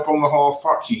 Gabriel Agbonlahor,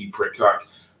 fuck you prick. Like,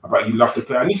 about you love to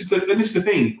play. And this is the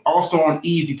thing. Arsenal are an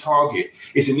easy target.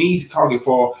 It's an easy target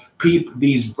for people,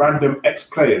 these random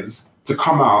ex-players, to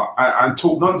come out and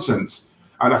talk nonsense.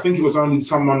 And I think it was only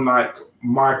someone like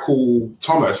Michael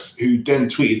Thomas who then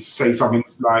tweeted to say something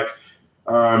like,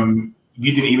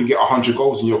 you didn't even get 100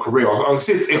 goals in your career. I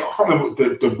can't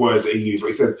remember the words that he used, but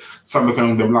he said something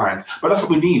along them lines. But that's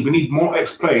what we need. We need more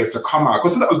ex-players to come out.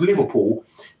 Because that was Liverpool.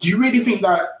 Do you really think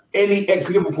that any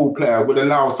ex-Liverpool player would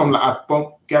allow someone like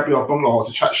Gabriel Agbonlahor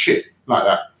to chat shit like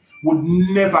that? Would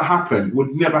never happen.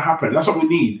 That's what we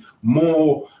need.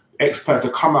 More ex-players to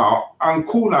come out and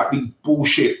call out these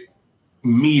bullshit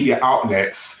media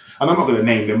outlets. And I'm not going to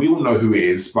name them. We all know who it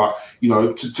is. But,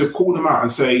 to call them out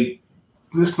and say,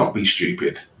 let's not be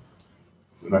stupid.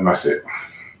 And then that's it.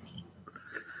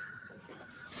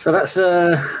 So that's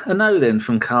a no then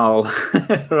from Carl.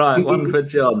 Right, one for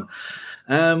John.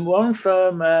 One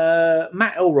from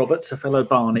Matt L. Roberts, a fellow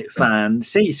Barnet fan.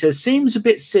 He says, seems a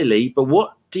bit silly, but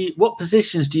what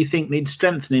positions do you think need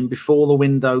strengthening before the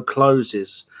window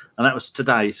closes? And that was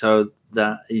today, so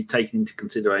that he's taking into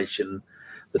consideration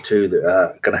the two that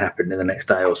are going to happen in the next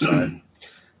day or so.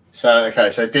 So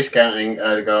discounting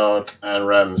Odegaard and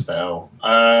Ramsdale.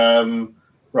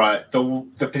 Right,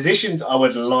 the positions I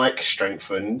would like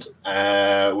strengthened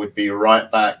would be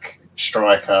right back,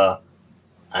 striker,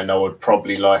 and I would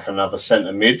probably like another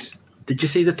centre mid. Did you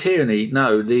see the Tierney?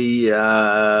 No, the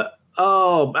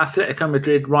Atletico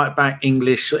Madrid right back,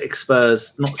 English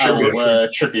Spurs, not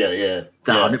Trippier, yeah.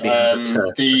 That'd be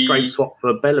a straight swap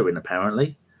for Bellerin,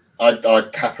 apparently.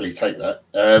 I'd happily take that.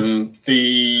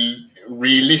 The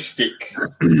realistic,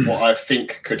 what I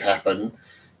think could happen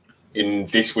in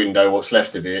this window, what's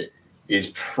left of it,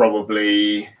 is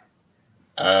probably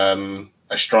a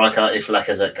striker if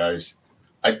Lacazette goes.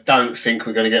 I don't think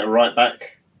we're going to get a right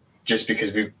back just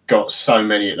because we've got so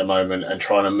many at the moment, and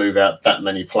trying to move out that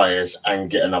many players and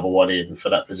get another one in for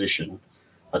that position.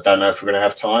 I don't know if we're going to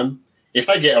have time. If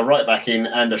they get a right back in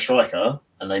and a striker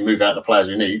and they move out the players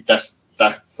we need, that's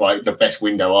like the best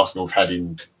window Arsenal have had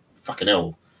in fucking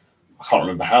hell. I can't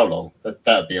remember how long.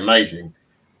 That'd be amazing.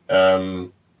 I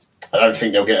don't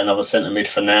think they'll get another centre mid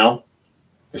for now.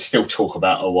 There's still talk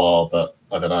about a while, but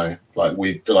I don't know.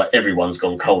 Like everyone's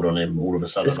gone cold on him all of a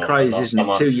sudden. It's crazy, isn't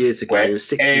it? 2 years ago, it was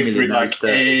 60 million.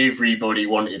 Everybody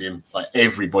wanted him. Like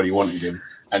everybody wanted him,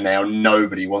 and now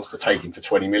nobody wants to take him for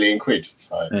 20 million quid. It's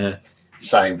like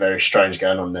something very strange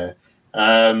going on there.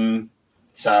 I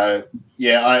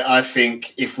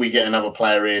think if we get another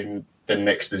player in, the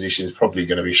next position is probably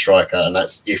going to be striker, and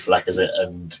that's if Lacazette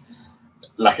and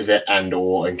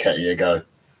Nketiah go.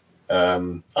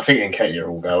 I think Nketiah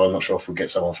will go. I'm not sure if we'll get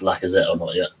someone for Lacazette or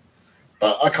not yet,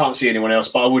 but I can't see anyone else.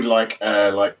 But I would like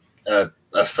a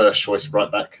first choice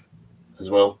right back as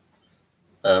well.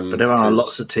 But there are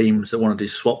lots of teams that want to do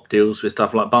swap deals with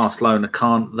stuff like Barcelona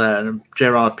can't.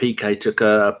 Gerard Piqué took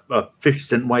a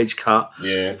 50% wage cut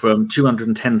from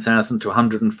 210,000 to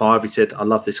 105. He said, "I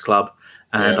love this club,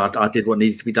 and I did what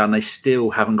needed to be done." They still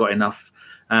haven't got enough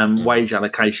wage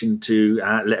allocation to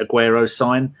let Aguero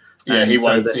sign. Yeah,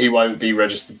 he won't be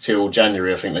registered till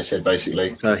January, I think they said,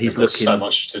 basically. So he's got so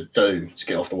much to do to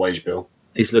get off the wage bill.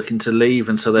 He's looking to leave,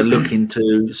 and so they're looking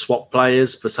to swap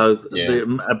players. So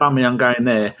Aubameyang going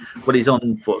there, but he's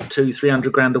on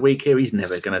 200-300 grand a week here. He's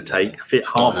never going to take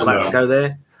half of that to go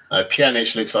there.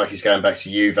 Pjanic looks like he's going back to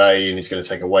Juve, and he's going to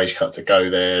take a wage cut to go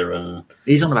there. And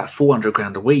he's on about 400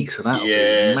 grand a week, so that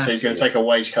so he's going to take a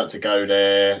wage cut to go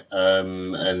there,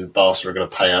 and Barca are going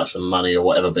to pay out some money or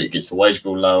whatever, but it gets the wage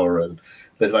bill lower. And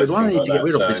there's loads of things like that. Get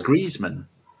rid of is Griezmann.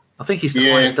 I think he's the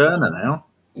highest earner now.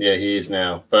 Yeah, he is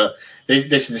now. But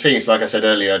this is the thing. It's like I said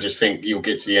earlier, I just think you'll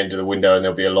get to the end of the window and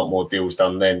there'll be a lot more deals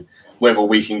done then. Whether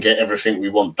we can get everything we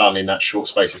want done in that short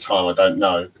space of time, I don't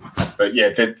know. But yeah,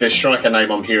 the striker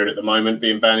name I'm hearing at the moment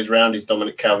being bandied around is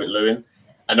Dominic Calvert-Lewin.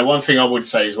 And the one thing I would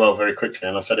say as well very quickly,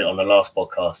 and I said it on the last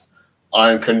podcast,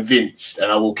 I am convinced,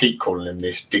 and I will keep calling him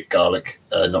this, Dick Garlic,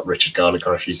 not Richard Garlic.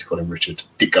 I refuse to call him Richard.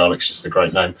 Dick Garlic's just a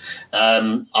great name.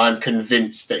 I'm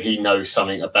convinced that he knows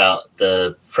something about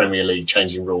the Premier League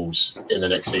changing rules in the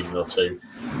next season or two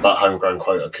about homegrown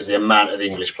quota, because the amount of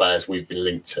English players we've been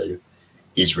linked to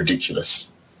is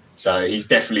ridiculous. So he's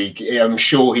definitely, I'm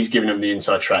sure he's given him the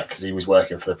inside track because he was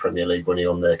working for the Premier League when he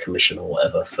on their commission or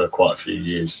whatever for quite a few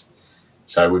years.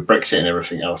 So with Brexit and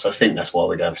everything else, I think that's why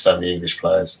we're going for so many English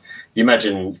players. You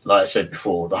imagine, like I said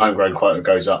before, the homegrown quota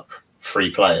goes up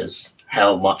 3 players.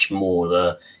 how much more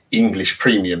the English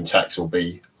premium tax will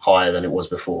be higher than it was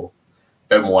before.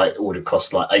 Ben White would have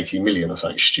cost like 80 million or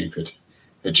something stupid.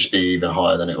 It'd just be even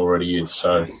higher than it already is.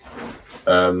 So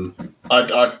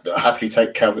I'd happily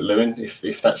take Calvert-Lewin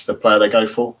if that's the player they go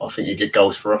for. I think you get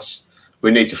goals for us.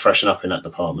 We need to freshen up in that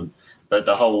department. But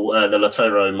the whole the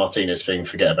Lautaro Martinez thing,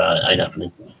 forget about it. Ain't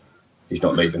happening. He's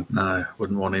not leaving. No,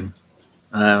 wouldn't want him.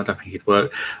 I don't think he'd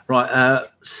work. Right,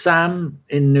 Sam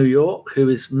in New York, who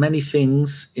is many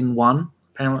things in one,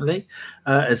 apparently,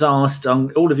 has asked,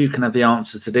 all of you can have the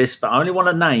answer to this, but I only want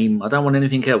a name. I don't want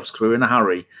anything else because we're in a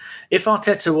hurry. If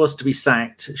Arteta was to be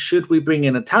sacked, should we bring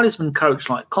in a talisman coach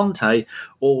like Conte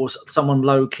or someone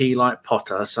low-key like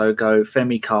Potter? So go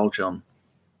Femi, Carl, John.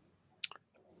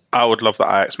 I would love the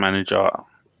Ajax manager,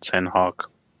 Ten Hag.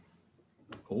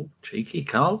 Oh, cheeky,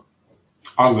 Carl.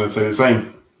 I'm going to say the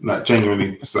same. No, genuinely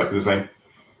exactly the same.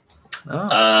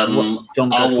 John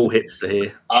got full hipster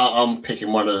here. I'm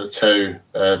picking one of the two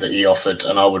that he offered,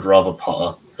 and I would rather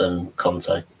Potter than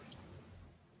Conte.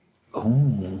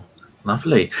 Oh,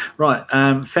 lovely. Right,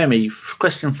 Femi,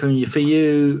 question for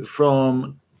you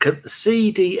from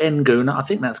CDN Guna. I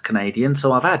think that's Canadian,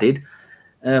 so I've added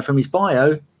from his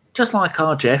bio, just like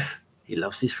our Jeff, he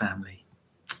loves his family.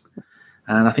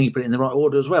 And I think you put it in the right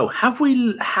order as well. Have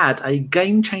we had a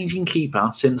game-changing keeper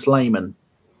since Lehmann?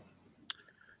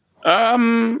 I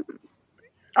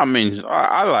mean,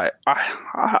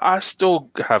 I still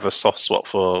have a soft spot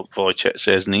for Wojciech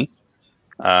Szczesny.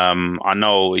 I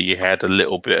know he had a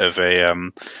little bit of a.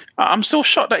 I'm still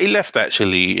shocked that he left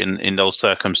actually in those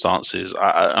circumstances.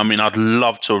 I mean, I'd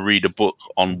love to read a book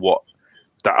on what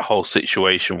that whole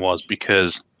situation was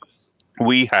because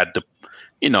we had the.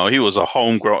 You know, he was a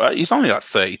homegrown. He's only like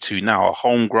 32 now. A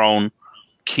homegrown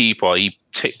keeper. He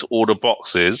ticked all the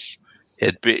boxes.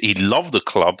 He loved the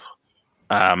club,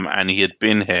 and he had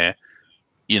been here,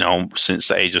 you know, since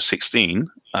the age of 16.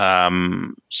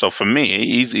 So for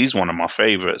me, he's one of my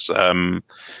favorites.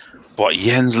 But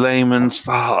Jens Lehmann,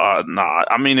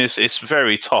 I mean, it's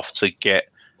very tough to get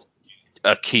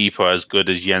a keeper as good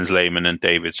as Jens Lehmann and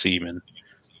David Seaman.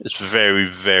 It's very,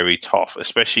 very tough,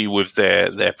 especially with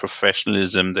their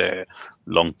professionalism, their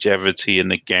longevity in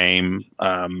the game.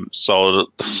 So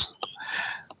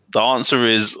the answer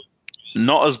is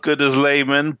not as good as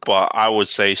Lehmann, but I would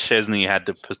say Szczesny had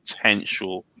the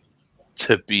potential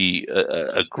to be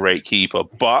a great keeper.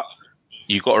 But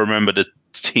you got to remember the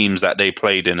teams that they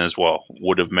played in as well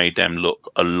would have made them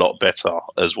look a lot better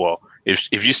as well.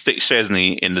 If you stick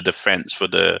Szczesny in the defense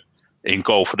in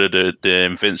goal for the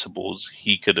Invincibles,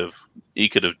 he could have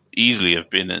easily have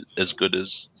been as good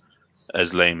as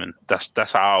Lehmann.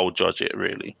 That's how I'll judge it,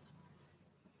 really.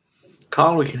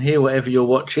 Carl, we can hear whatever you're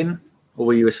watching, or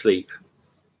were you asleep?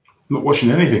 Not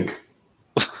watching anything.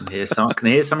 I can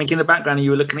hear something in the background, and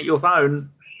you were looking at your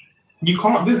phone. You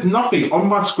can't. There's nothing on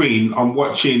my screen. I'm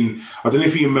watching. I don't know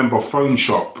if you remember Phone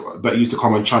Shop that used to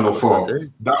come on Channel 4.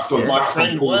 That's on. My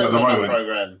friend works on that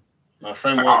program. My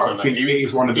friend works on that.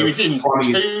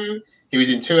 He was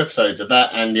in 2 episodes of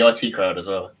that and the IT Crowd as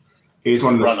well. It's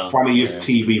one of the funniest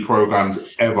TV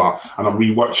programs ever, and I'm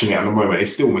rewatching it at the moment. It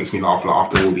still makes me laugh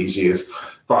after all these years.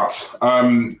 But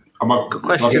am I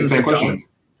getting the same question?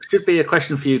 Should be a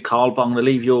question for you, Carl, but I'm going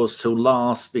to leave yours till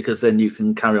last because then you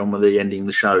can carry on with the ending of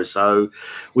the show. So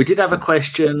we did have a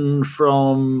question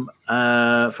from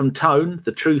Tone.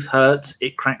 The truth hurts.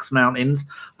 It cracks mountains.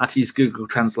 I had to use Google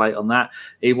Translate on that.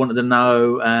 He wanted to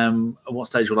know at what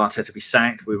stage will Arteta be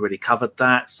sacked. We already covered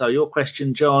that. So your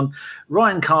question, John.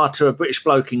 Ryan Carter, a British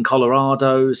bloke in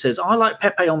Colorado, says, I like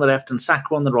Pepe on the left and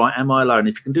Saka on the right. Am I alone?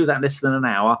 If you can do that in less than an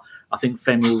hour, I think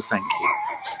Femi will thank you.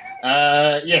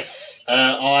 Yes,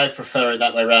 I prefer it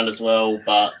that way around as well.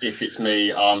 But if it's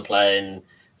me, I'm playing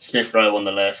Smith Rowe on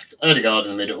the left, Odegaard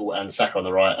in the middle, and Saka on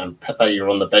the right. And Pepe,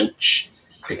 you're on the bench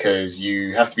because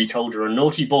you have to be told you're a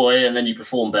naughty boy, and then you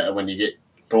perform better when you get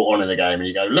brought on in the game. And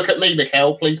you go, "Look at me,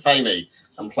 Mikel, please pay me.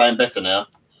 I'm playing better now."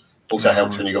 Also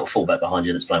helps when you got a fullback behind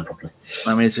you that's playing properly.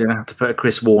 That means you have to put a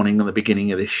Chris warning at the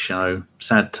beginning of this show.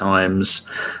 Sad times.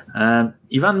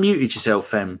 You've unmuted yourself,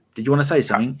 Fem. Did you want to say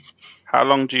something? How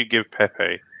long do you give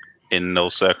Pepe in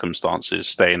those circumstances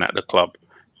staying at the club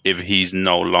if he's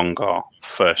no longer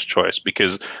first choice?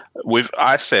 Because with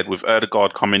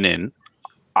Odegaard coming in,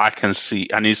 I can see,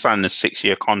 and he's signing a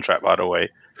 6-year contract, by the way.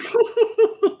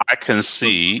 I can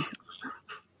see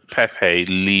Pepe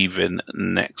leaving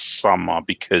next summer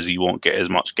because he won't get as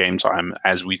much game time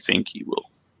as we think he will.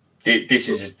 This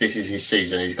is his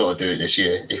season. He's got to do it this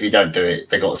year. If he don't do it,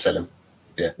 they got to sell him.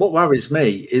 Yeah. What worries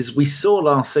me is we saw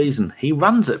last season he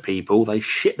runs at people, they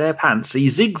shit their pants, he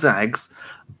zigzags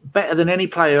better than any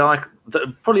player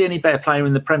probably any better player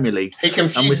in the Premier League. He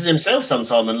confuses himself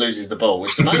sometimes and loses the ball.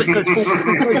 It's amazing.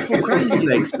 It's full crazy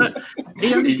legs. But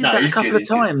he only did that a couple of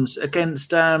times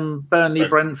against Burnley,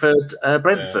 Brentford.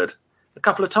 A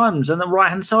couple of times. And the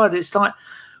right-hand side, it's like,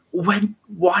 why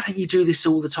don't you do this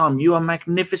all the time? You are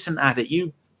magnificent at it.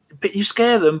 You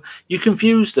scare them, you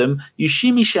confuse them, you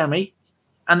shimmy,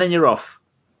 and then you're off.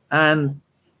 And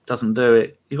doesn't do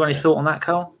it. You got any thought on that,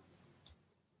 Carl?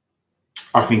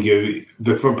 I think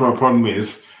the problem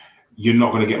is you're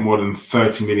not going to get more than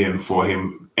 30 million for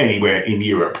him anywhere in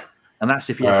Europe. And that's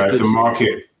if he has a good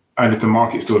market. And if the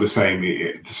market's still the same,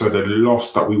 so the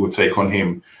loss that we will take on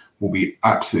him will be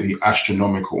absolutely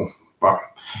astronomical. But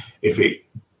if it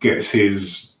gets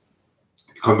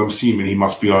because I'm assuming he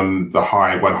must be on the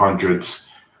high 100s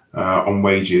on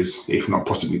wages, if not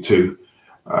possibly two.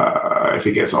 If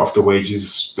it gets off the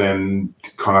wages, then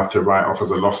kind of have to write off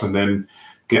as a loss and then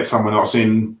get someone else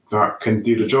in that can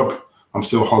do the job. I'm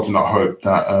still holding out hope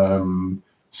that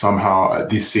somehow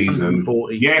this season...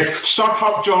 140. Yes, shut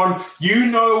up, John. You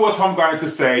know what I'm going to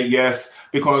say, yes,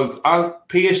 because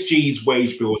PSG's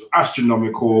wage bill is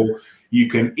astronomical. You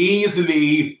can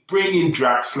easily bring in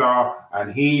Draxler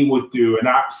and he would do an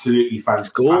absolutely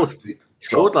fantastic job.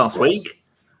 Scored last week.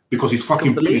 Because he's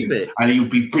fucking brilliant. And he would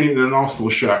be brilliant in an Arsenal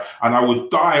shirt. And I would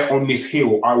die on this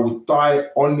hill.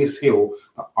 That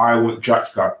I want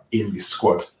Draxler in this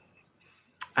squad.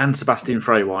 And Sebastian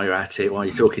Frey, while you're at it, while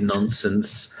you're talking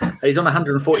nonsense. He's on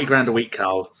 140 grand a week,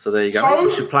 Carl. So there you go. So? Maybe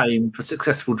we should play him for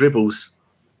successful dribbles.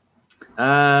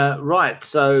 Right.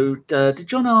 So did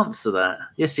John answer that?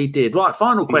 Yes, he did. Right.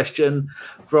 Final question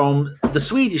from the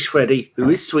Swedish Freddie, who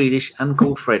is Swedish and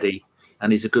called Freddie.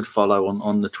 And he's a good follow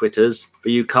on the Twitters. For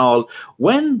you, Carl,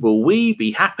 when will we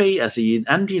be happy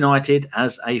and united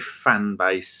as a fan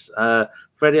base?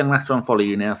 Freddie, I'm going to have to unfollow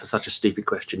you now for such a stupid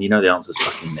question. You know the answer's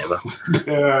fucking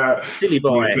never. Silly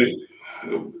boy.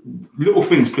 Little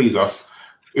things please us.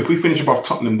 If we finish above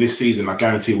Tottenham this season, I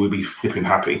guarantee we'll be flipping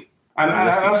happy. And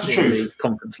that's the truth.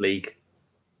 Conference League.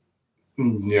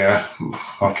 Yeah,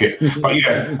 okay. But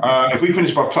yeah, if we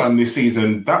finish above Tottenham this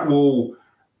season, that will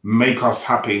make us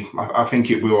happy. I think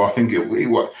it will. I think it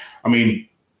will. I mean,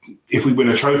 if we win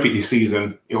a trophy this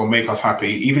season, it will make us happy.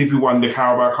 Even if we won the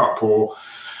Carabao Cup or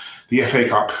the FA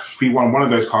Cup, if we won one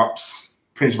of those cups,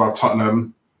 finish above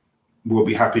Tottenham, we'll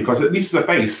be happy because at least it's a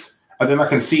base. And then I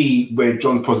can see where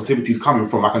John's positivity is coming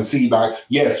from. I can see that,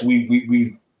 yes,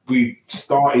 we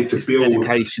started to build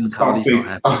dedication. He's not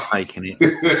happy taking it.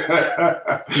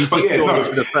 He's just joined us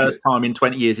for the first time in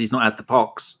 20 years. He's not had the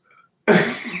pox.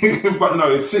 But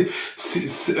no, it's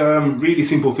really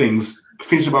simple things.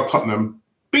 Finish above Tottenham,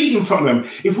 beating Tottenham.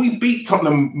 If we beat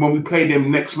Tottenham when we play them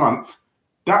next month,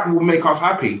 that will make us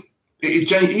happy.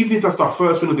 Even if that's our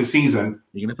first win of the season,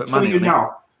 you're going to put money on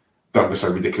now. Don't be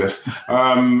so ridiculous.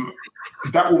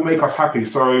 That will make us happy.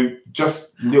 So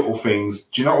just little things.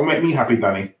 Do you know what will make me happy,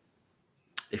 Danny?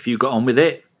 If you got on with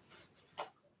it.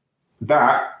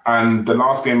 That and the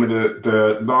last game of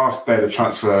the last day of the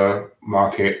transfer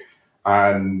market,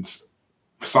 and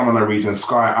for some unknown reason,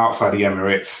 Sky outside the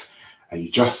Emirates, and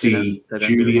you just see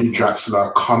Julian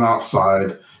Draxler come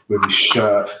outside with his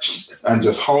shirt and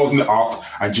just holding it up.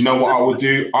 And do you know what I would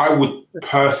do? I would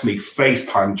personally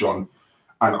FaceTime John,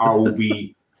 and I will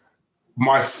be,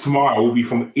 my smile will be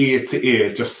from ear to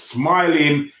ear, just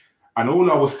smiling. And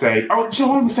all I will say, do you know what I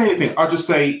won't say anything? I'll just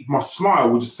say, my smile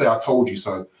will just say, I told you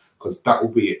so, because that will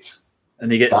be it.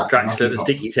 And you get Draxler to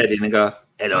stick his head in and go,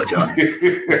 hello, John.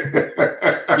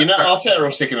 You know, Arteta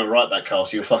will stick him and right back, Carl,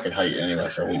 so you'll fucking hate it anyway,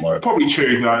 so I won't worry. Probably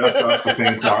true. No, that's the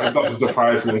thing. No, it doesn't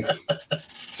surprise me.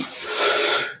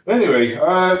 Anyway,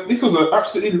 this was an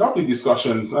absolutely lovely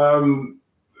discussion.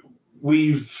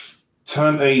 We've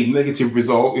turned a negative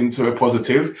result into a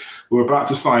positive. We're about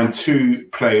to sign 2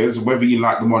 players, whether you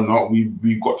like them or not.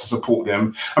 We've got to support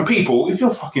them. And people, if you're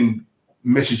fucking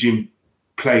messaging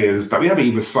players that we haven't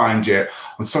even signed yet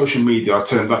on social media,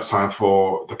 telling them to sign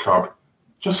for the club,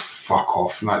 just fuck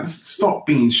off. Like, stop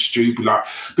being stupid. Like,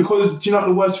 because do you know what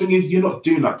the worst thing is? You're not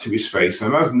doing that to his face,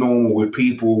 and that's normal with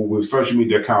people with social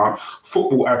media account,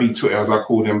 football abbey Twitter, as I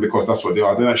call them, because that's what they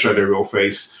are. They don't show their real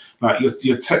face. Like,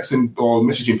 you're texting or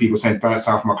messaging people saying, "Don't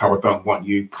sign for my club. I don't want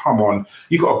you." Come on,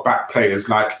 you got to back players.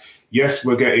 Like, yes,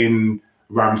 we're getting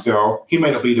Ramsdale. He may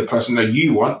not be the person that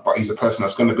you want, but he's a person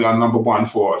that's going to be our number one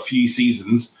for a few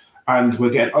seasons. And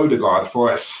we're getting Odegaard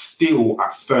for still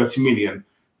at 30 million.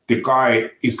 The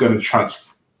guy is going to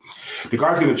The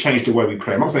guy's going to change the way we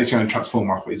play. I'm not saying he's going to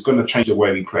transform us, but he's going to change the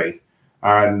way we play.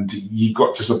 And you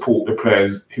got to support the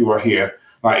players who are here.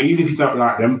 Like, even if you don't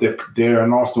like them, they're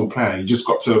an Arsenal player. You just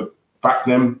got to back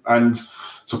them and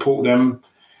support them.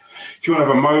 if you want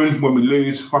to have a moan when we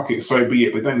lose, fuck it, so be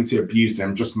it. We don't need to abuse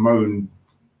them. Just moan.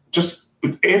 Just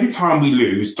every time we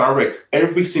lose, direct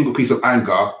every single piece of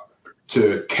anger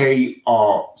to to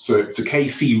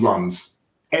KC runs.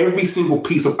 Every single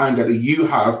piece of anger that you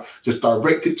have, just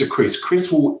direct it to Chris.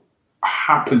 Chris will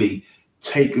happily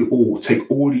take it all, take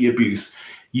all the abuse.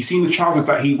 You seen the trousers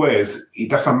that he wears?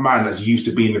 That's a man that's used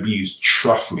to being abused.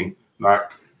 Trust me.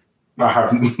 Like, I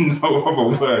have no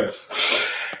other words.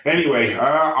 Anyway,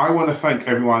 I want to thank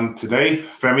everyone today.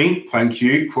 Femi, thank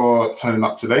you for turning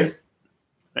up today.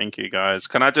 Thank you, guys.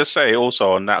 Can I just say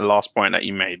also on that last point that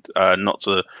you made,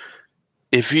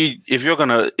 if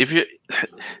you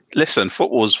listen,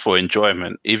 football's for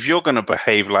enjoyment. If you're gonna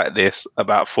behave like this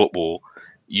about football,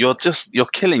 you're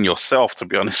killing yourself, to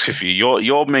be honest with you.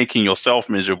 You're making yourself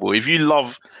miserable. If you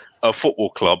love a football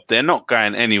club, they're not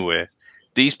going anywhere.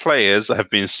 These players have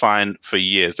been signed for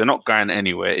years. They're not going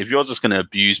anywhere. If you're just going to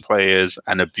abuse players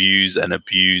and abuse and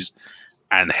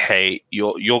hate,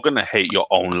 you're going to hate your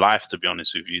own life, to be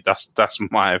honest with you. That's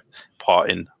my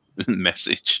parting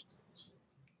message.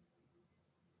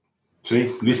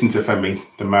 See, listen to Femi.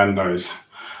 The man knows.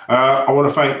 I want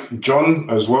to thank John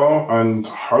as well, and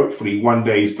hopefully one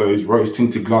day those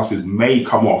rose-tinted glasses may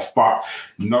come off, but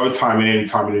no time in any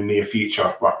time in the near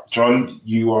future. But John,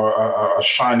 you are a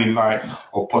shining light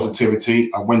of positivity,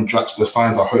 and when Draxler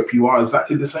signs, I hope you are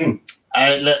exactly the same.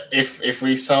 Look, if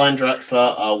we sign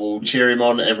Draxler, I will cheer him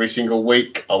on every single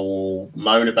week. I will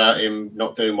moan about him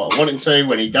not doing what I want him to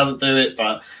when he doesn't do it,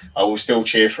 but I will still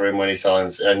cheer for him when he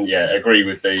signs. And yeah, agree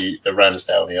with the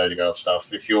Ramsdale and the Odegaard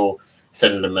stuff. If you're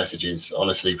sending them messages,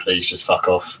 honestly, please just fuck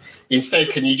off. Instead,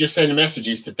 can you just send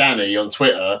messages to Danny on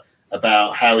Twitter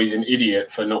about how he's an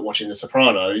idiot for not watching The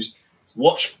Sopranos?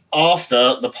 Watch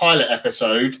after the pilot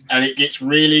episode, and it gets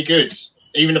really good.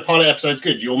 Even the pilot episode's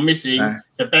good. You're missing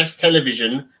the best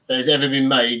television that has ever been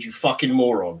made, you fucking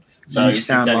moron. So you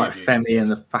sound like Femi and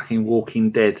the fucking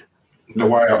Walking Dead. The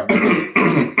Wire.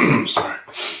 Sorry.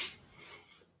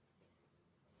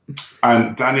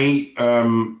 And Danny,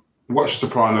 watch The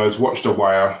Sopranos, watch The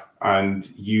Wire, and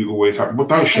you always have... Well,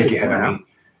 don't shake your head at me.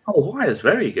 Oh, Wire's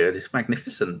very good. It's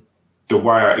magnificent. The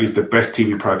Wire is the best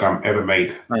TV program ever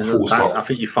made. Full stop. I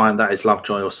think you find that is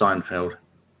Lovejoy or Seinfeld.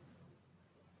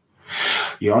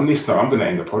 Yeah, on this note, I'm going to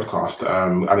end the podcast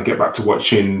and get back to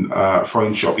watching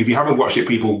Throne Shop. If you haven't watched it,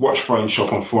 people, watch Throne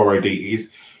Shop on 4OD.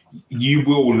 You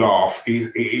will laugh.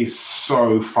 It is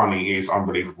so funny. It is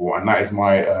unbelievable. And that is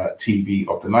my TV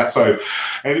of the night. So,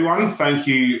 everyone, thank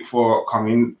you for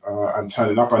coming and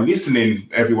turning up and listening,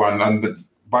 everyone. And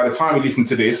by the time you listen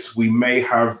to this, we may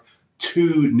have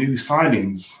 2 new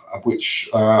signings, which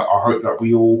I hope that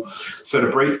we all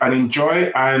celebrate and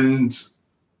enjoy. And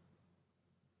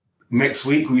next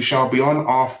week, we shall be on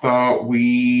after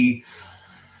we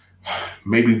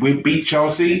maybe beat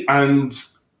Chelsea and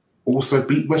also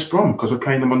beat West Brom, because we're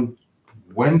playing them on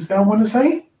Wednesday, I want to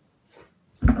say.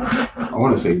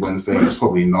 Wednesday. It's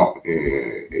probably not.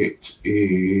 It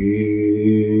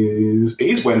is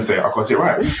Wednesday. I got it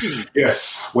right.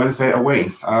 Yes, Wednesday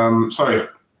away. So,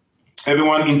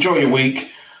 everyone, enjoy your week.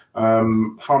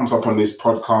 Thumbs up on this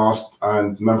podcast.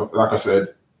 And remember, like I said,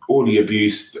 all the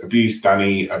abuse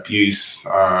Danny, abuse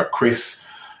Chris.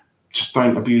 Just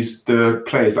don't abuse the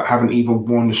players that haven't even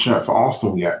worn the shirt for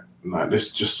Arsenal yet. Like,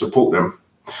 let's just support them.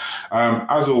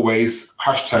 As always,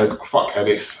 hashtag fuck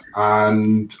Ellis,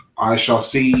 and I shall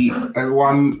see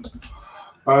everyone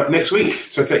next week.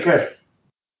 So take care.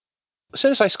 As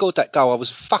soon as I scored that goal, I was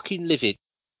fucking livid.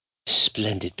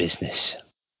 Splendid business.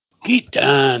 Get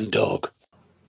down, dog.